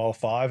claim all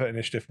 5 at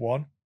initiative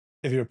 1.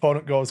 If your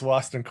opponent goes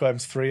last and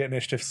claims 3 at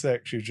initiative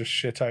 6, you just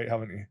shit out,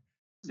 haven't you?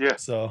 Yeah.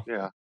 So,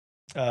 Yeah.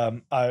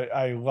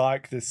 I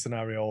like this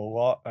scenario a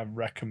lot. I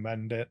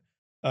recommend it.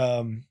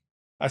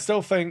 I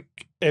still think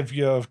if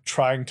you're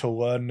trying to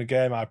learn the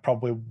game, I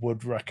probably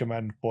would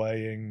recommend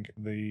playing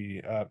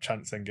the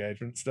chance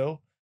engagement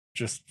still,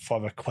 just for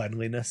the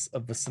cleanliness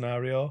of the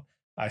scenario.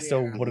 I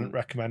still Yeah. wouldn't Hmm.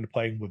 recommend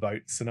playing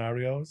without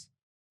scenarios.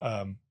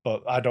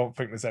 But I don't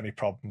think there's any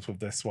problems with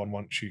this one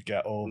once you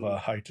get over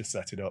how to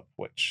set it up,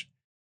 which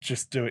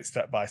just do it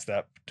step by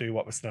step. Do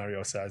what the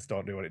scenario says,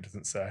 don't do what it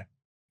doesn't say.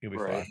 You'll be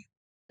Right. fine.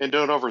 And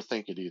don't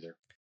overthink it either.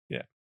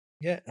 Yeah.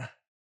 Yeah.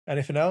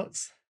 Anything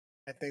else?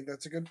 I think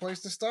that's a good place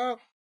to stop.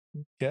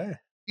 Yeah.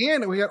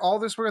 And we got all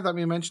this without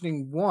me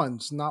mentioning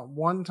once, not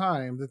one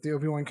time, that the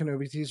Obi-Wan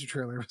Kenobi teaser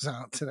trailer was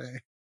out today.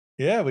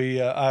 Yeah,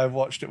 I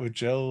watched it with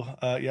Jill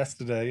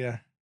yesterday. Yeah,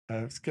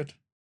 it's good.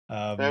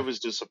 I was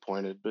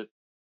disappointed, but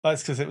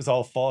That's because it was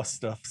all Force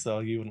stuff, so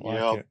you wouldn't like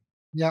yeah. it.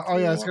 Yeah. Oh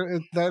yeah.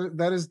 Yeah.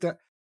 That is that.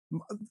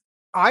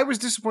 I was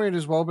disappointed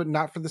as well, but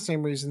not for the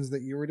same reasons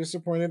that you were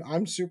disappointed.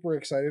 I'm super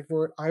excited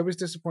for it. I was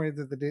disappointed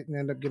that they didn't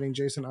end up getting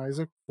Jason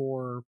Isaac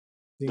for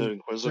The the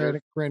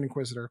Inquisitor. Grand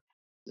Inquisitor.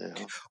 Yeah.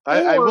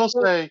 I Or, will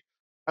say,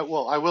 I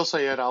will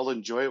say it. I'll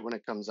enjoy it when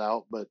it comes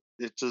out, but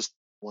it just,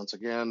 once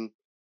again,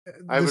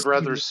 I would this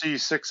rather see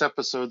 6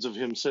 episodes of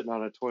him sitting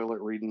on a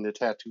toilet reading the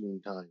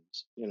Tatooine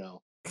Times.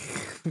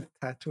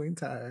 Tatooine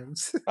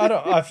times.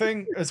 I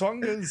think as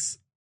long as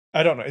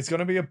I don't know, it's going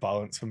to be a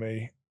balance for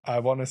me. I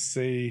want to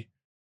see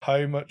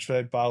how much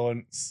they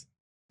balance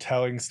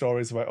telling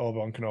stories about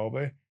Obi-Wan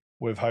Kenobi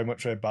with how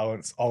much they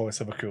balance all this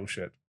other cool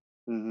shit.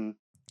 Hmm.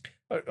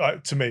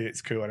 To me,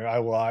 it's cool. I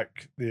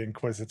like the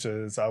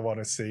Inquisitors. I want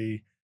to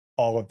see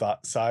all of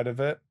that side of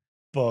it.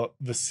 But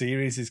the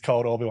series is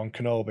called Obi-Wan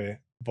Kenobi.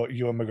 but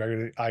Ewan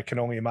McGregor, I can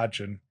only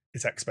imagine,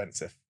 is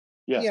expensive.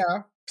 Yeah.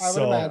 Yeah, I would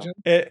So imagine.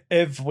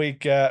 if we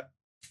get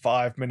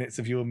 5 minutes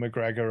of Ewan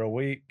McGregor a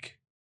week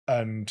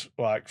and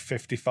like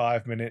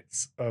 55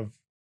 minutes of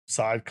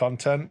side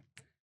content,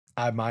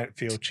 I might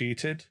feel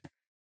cheated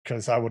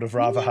because I would have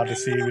rather had a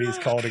series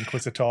Yeah. called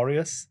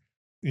Inquisitorius.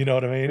 You know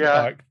what I mean?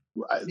 Yeah. Like,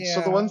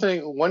 So the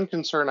Yeah. one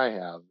concern I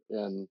have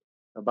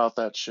about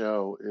that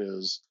show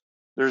is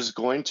there's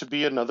going to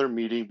be another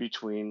meeting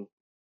between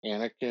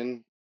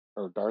Anakin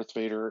or Darth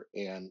Vader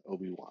and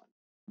Obi-Wan,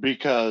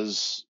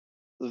 because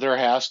there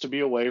has to be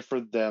a way for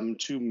them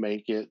to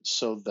make it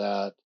so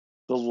that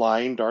the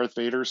line Darth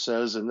Vader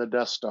says in the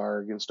Death Star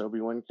against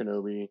Obi-Wan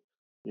Kenobi,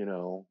 you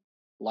know,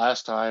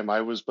 last time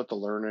I was but the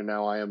learner,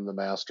 now I am the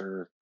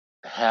master,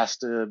 has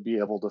to be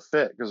able to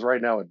fit, because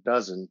right now it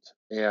doesn't.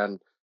 And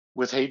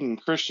with Hayden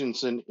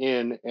Christensen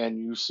in, and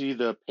you see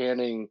the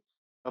panning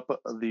up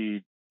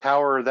the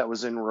tower that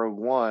was in Rogue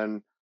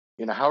One,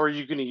 how are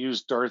you going to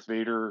use Darth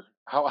Vader?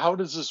 How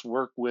does this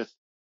work with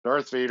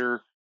Darth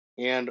Vader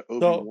and Obi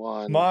so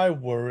Wan? my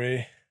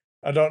worry,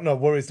 I don't know,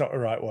 worry's not the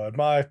right word.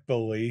 My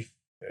belief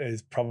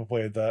is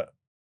probably that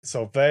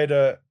so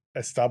Vader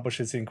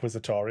establishes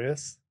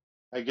Inquisitorius.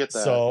 I get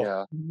that, So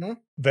yeah. Mhm.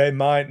 they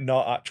might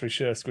not actually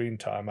share screen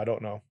time. I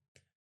don't know.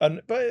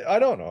 But I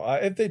don't know.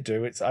 If they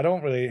do, I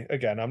don't really.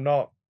 Again, I'm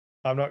not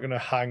going to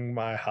hang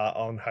my hat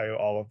on how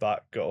all of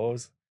that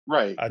goes.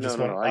 Right. I No, just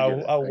no, want no. I get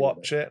it. I'll I get it.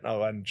 watch it and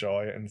I'll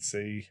enjoy it and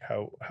see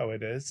how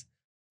it is.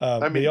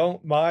 I mean,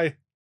 My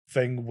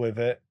thing with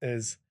it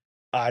is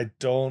I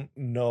don't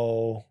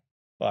know.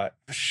 Like,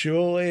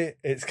 surely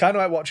it's kind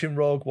of like watching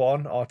Rogue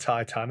One or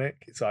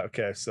Titanic. It's like,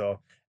 okay, so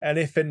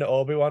anything that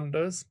Obi-Wan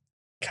does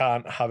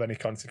can't have any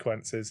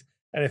consequences.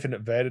 Anything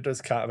that Vader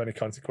does can't have any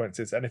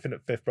consequences. Anything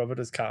that Fifth Brother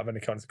does can't have any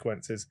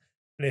consequences.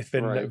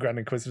 Anything that right. Grand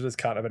Inquisitor does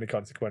can't have any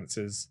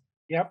consequences.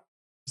 Yep.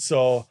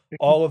 So Because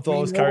all of we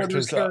those know where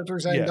those characters are,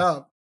 characters end yeah,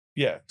 up.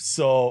 yeah.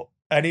 So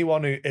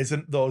anyone who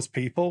isn't those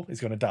people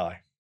is going to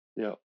die.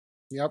 Yeah.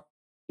 Yep.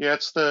 Yeah,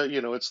 it's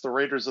it's the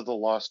Raiders of the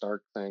Lost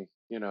Ark thing,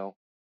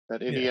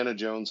 that Yeah. Indiana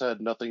Jones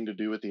had nothing to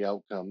do with the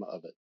outcome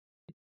of it.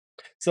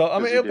 So I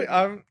 'Cause mean, he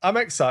didn't. I'm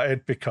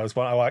excited because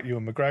I like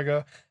Ewan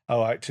McGregor. I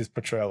liked his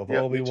portrayal of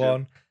Yep, me too.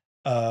 Obi-Wan.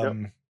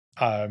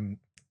 Yep.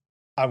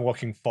 I'm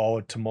looking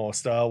forward to more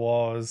Star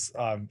Wars.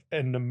 I'm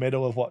in the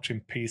middle of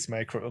watching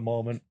Peacemaker at the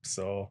moment,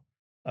 so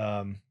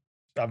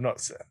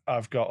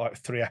I've got like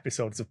 3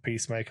 episodes of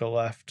Peacemaker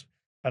left,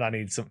 and I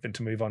need something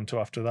to move on to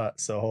after that.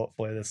 So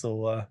hopefully this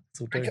will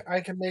do. I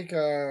can make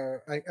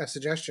a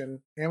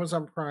suggestion.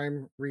 Amazon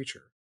Prime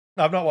Reacher.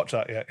 I've not watched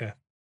that yet. Yeah.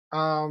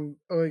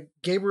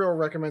 Gabriel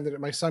recommended it.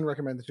 My son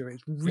recommended it to me.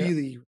 It's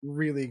really,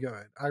 really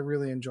good. I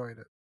really enjoyed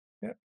it.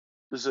 Yeah.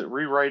 Is it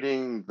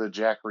rewriting the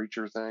Jack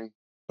Reacher thing?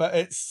 But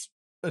it's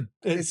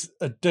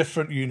a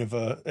different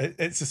universe.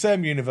 It's the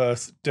same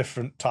universe,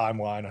 different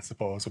timeline, I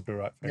suppose would be the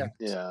right thing.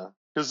 Yeah,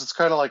 because it's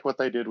kind of like what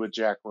they did with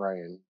Jack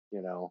Ryan,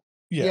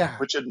 Yeah.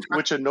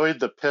 which annoyed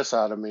the piss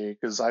out of me,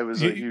 because I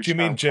was a huge Do you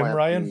mean Tom Jim Clancy.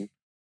 Ryan?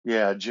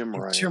 Yeah, Jim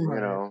Ryan. Jim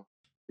Ryan.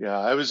 Yeah,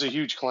 I was a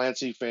huge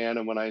Clancy fan,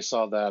 and when I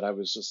saw that, I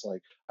was just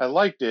like, I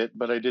liked it,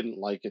 but I didn't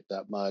like it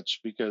that much,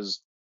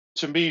 because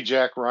to me,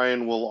 Jack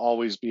Ryan will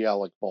always be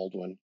Alec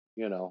Baldwin.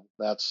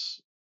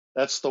 That's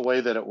the way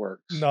that it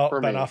works Not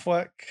for Ben me.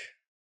 Affleck.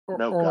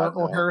 No, God,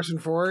 Or no. Harrison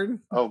Ford.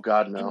 Oh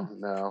God,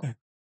 no.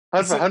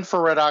 Hunt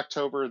for Red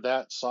October,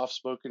 that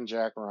soft-spoken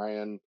Jack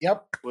Ryan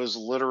Yep. was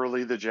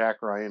literally the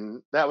Jack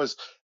Ryan. That was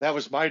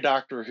my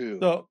Doctor Who.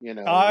 So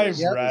I've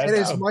read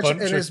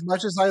and as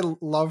much as I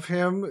love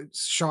him,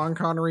 Sean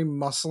Connery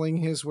muscling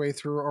his way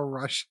through a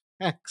Russian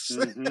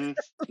accent.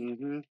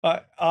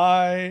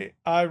 I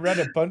read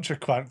a bunch of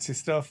Clancy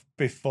stuff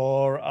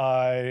before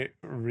I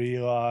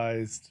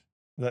realized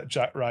that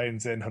Jack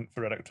Ryan's in Hunt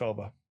for Red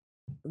October.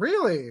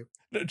 Really?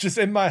 Just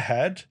in my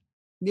head.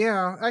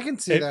 Yeah, I can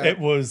see that. It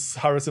was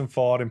Harrison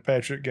Ford in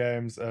Patriot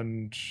Games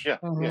and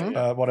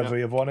whatever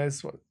the other one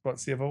is.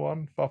 What's the other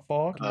one for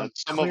Ford?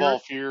 Some of All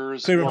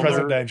Fears. Clear and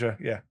Present Danger.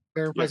 Yeah.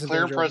 Clear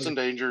and Present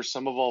Danger.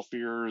 Some of All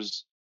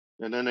Fears,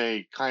 and then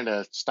they kind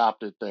of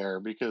stopped it there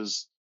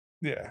because.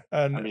 Yeah,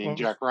 and I mean,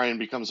 Jack Ryan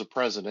becomes a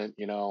president,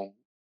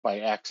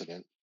 by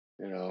accident.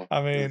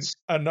 I mean,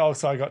 and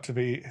also I got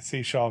to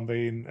see Sean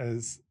Bean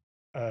as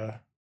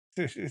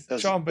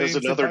Sean Bean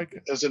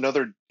as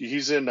another.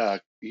 He's in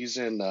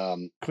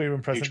Clear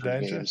and Present Patriot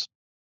Danger. Games.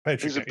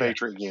 Patriot, he's in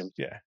Patriot Games.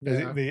 Yeah,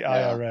 the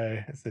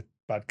IRA is the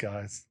bad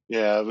guys.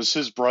 Yeah, it was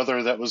his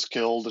brother that was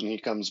killed, and he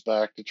comes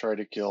back to try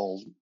to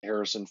kill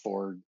Harrison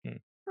Ford.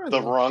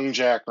 The wrong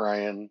Jack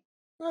Ryan.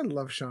 I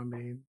love Sean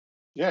Bean.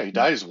 Yeah, he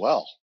dies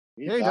well.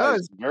 He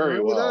does very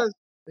well.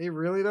 He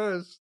really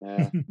does.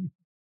 Yeah.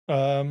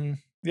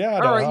 Yeah.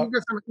 All right,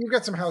 you've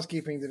got some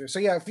housekeeping to do. So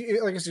yeah, if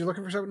you, like I said, you're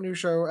looking for some new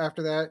show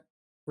after that,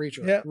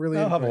 Reacher. Yeah, really.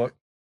 I'll have a look.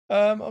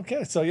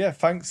 Okay, so yeah,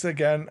 thanks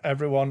again,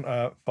 everyone,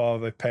 for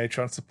the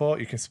Patreon support.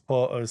 You can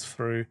support us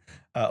through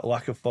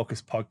Lack of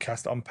Focus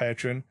Podcast on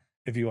Patreon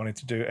if you wanted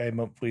to do a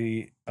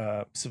monthly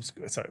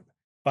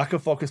Lack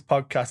of Focus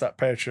Podcast at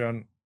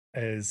Patreon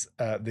is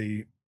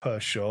the per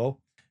show.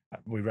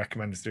 we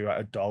recommend to do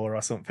like $1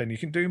 or something. You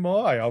can do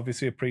more. I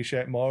obviously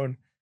appreciate more, and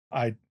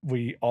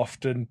we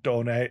often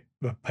donate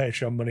the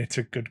Patreon money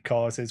to good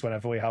causes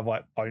whenever we have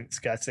like points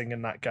getting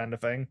and that kind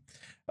of thing.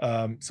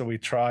 So we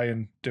try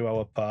and do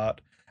our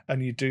part,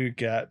 and you do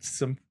get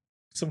some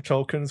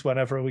tokens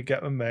whenever we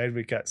get them made.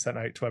 We get sent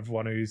out to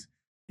everyone who's,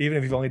 even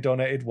if you've only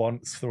donated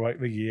once throughout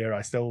the year,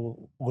 I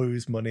still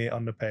lose money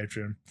on the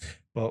Patreon,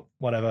 but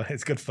whatever,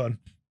 it's good fun.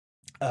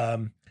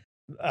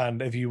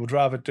 And if you would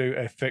rather do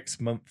a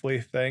fixed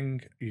monthly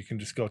thing, you can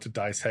just go to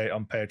Dice Hate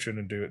on Patreon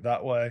and do it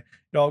that way.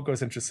 It all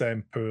goes into the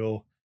same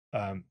pool.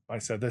 Like I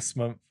said, this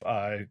month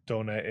I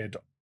donated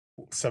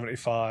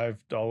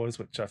 $75,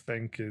 which I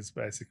think is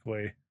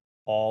basically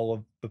all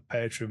of the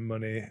Patreon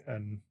money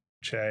and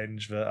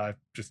change that I've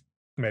just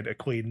made a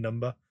clean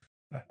number.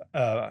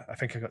 I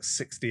think I got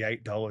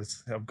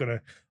 $68. I'm going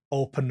to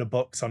open the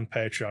books on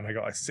Patreon. I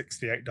got like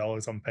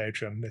 $68 on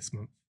Patreon this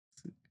month.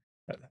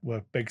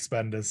 We're big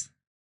spenders.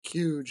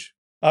 Huge.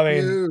 I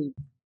mean,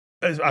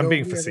 I'm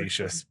being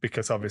facetious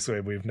because obviously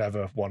we've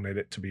never wanted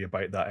it to be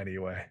about that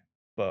anyway.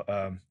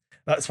 But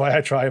that's why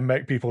I try and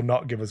make people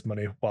not give us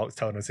money while it's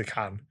telling us they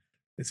can.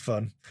 It's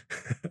fun.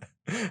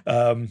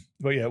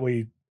 But yeah,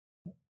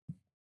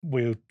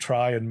 we'll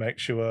try and make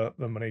sure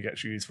the money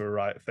gets used for the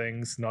right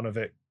things. None of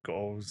it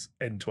goes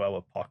into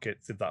our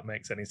pockets, if that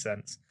makes any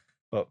sense.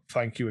 But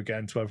thank you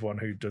again to everyone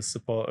who does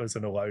support us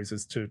and allows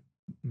us to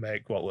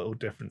make what little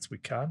difference we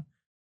can.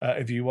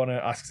 If you want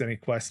to ask us any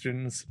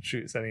questions,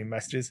 shoot us any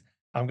messages.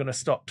 I'm going to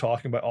stop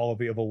talking about all of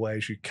the other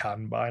ways you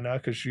can buy now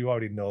because you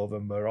already know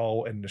them. They're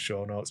all in the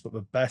show notes. But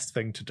the best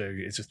thing to do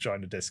is just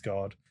join the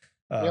Discord.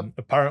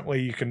 Apparently,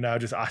 you can now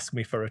just ask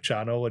me for a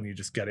channel and you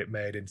just get it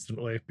made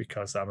instantly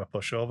because I'm a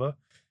pushover.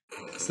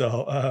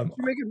 So,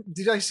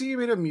 did I see you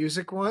made a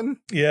music one?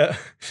 Yeah.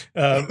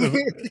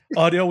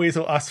 Audio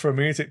Weasel asked for a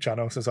music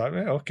channel. So I was like,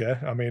 yeah, okay.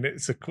 I mean,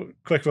 it's a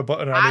click of a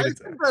button. I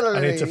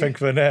need to think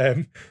of a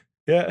name.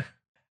 Yeah.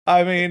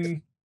 I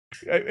mean,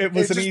 it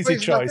was an easy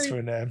choice for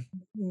a name.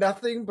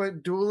 Nothing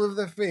but Duel of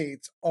the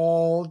Fates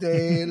all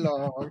day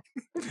long.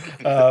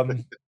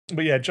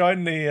 But yeah,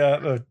 join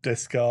the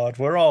Discord.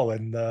 We're all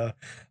in there,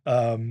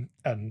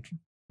 and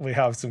we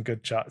have some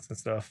good chats and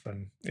stuff.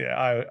 And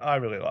yeah, I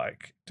really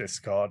like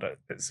Discord.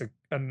 It's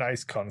a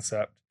nice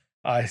concept.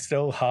 I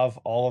still have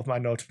all of my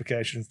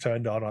notifications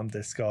turned on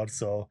Discord,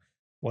 so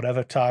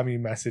whatever time you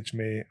message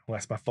me,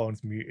 unless my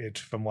phone's muted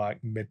from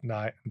like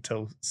midnight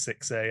until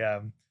 6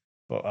 a.m.,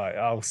 but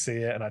I'll see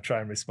it and I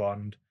try and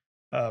respond.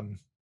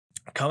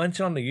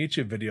 Commenting on the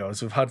YouTube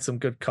videos, we've had some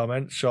good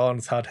comments.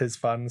 Sean's had his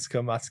fans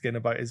come asking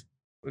about his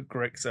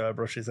Grix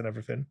brushes and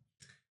everything.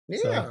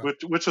 Yeah, so,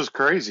 which was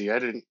crazy. I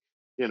didn't,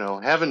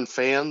 having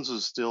fans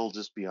was still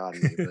just beyond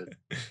me.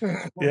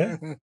 But yeah,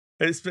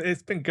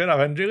 it's been good.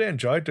 I've really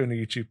enjoyed doing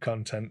the YouTube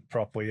content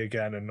properly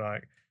again, and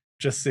like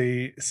just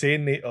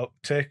seeing the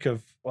uptick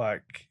of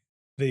like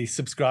the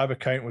subscriber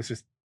count was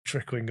just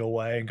trickling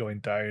away and going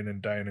down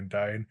and down and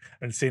down,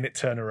 and seeing it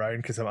turn around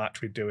because I'm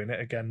actually doing it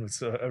again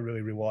was a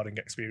really rewarding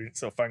experience.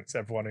 So thanks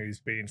everyone who's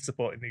been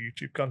supporting the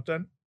YouTube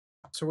content.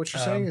 So what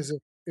you're saying is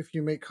if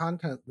you make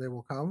content, they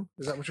will come?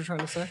 Is that what you're trying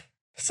to say?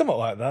 Somewhat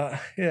like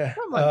that, yeah.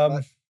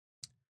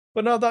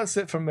 But no, that's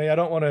it from me. I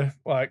don't want to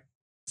like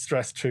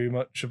stress too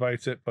much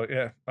about it, but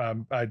yeah,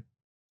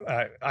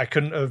 I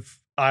couldn't have.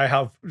 I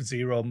have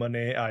zero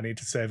money. I need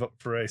to save up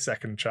for a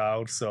second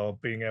child, so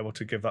being able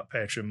to give that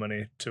Patreon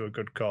money to a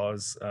good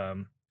cause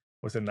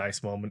was a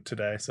nice moment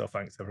today. So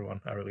thanks everyone.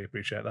 I really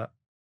appreciate that.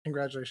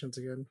 Congratulations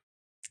again.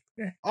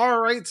 Yeah.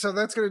 All right, so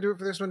that's gonna do it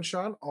for this one,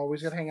 Sean.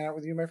 Always good hanging out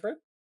with you, my friend.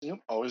 Yep,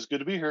 always good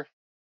to be here.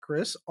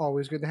 Chris,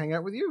 always good to hang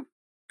out with you.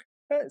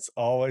 It's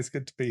always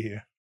good to be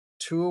here.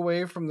 2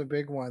 away from the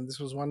big one. This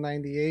was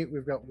 198.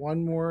 We've got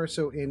one more.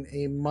 So in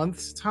a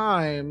month's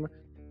time,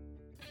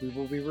 we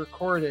will be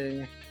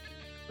recording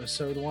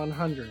episode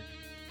 100.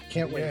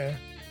 Can't wait. Yeah.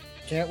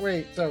 Can't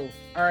wait. So,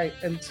 all right.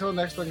 Until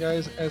next one,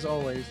 guys, as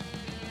always,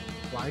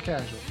 fly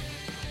casual.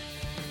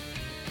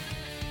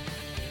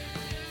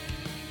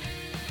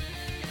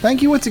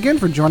 Thank you once again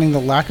for joining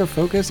the Lack of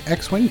Focus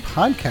X-Wing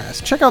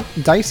podcast. Check out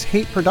Dice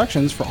Hate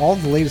Productions for all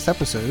the latest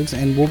episodes,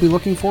 and we'll be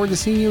looking forward to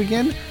seeing you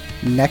again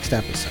next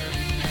episode.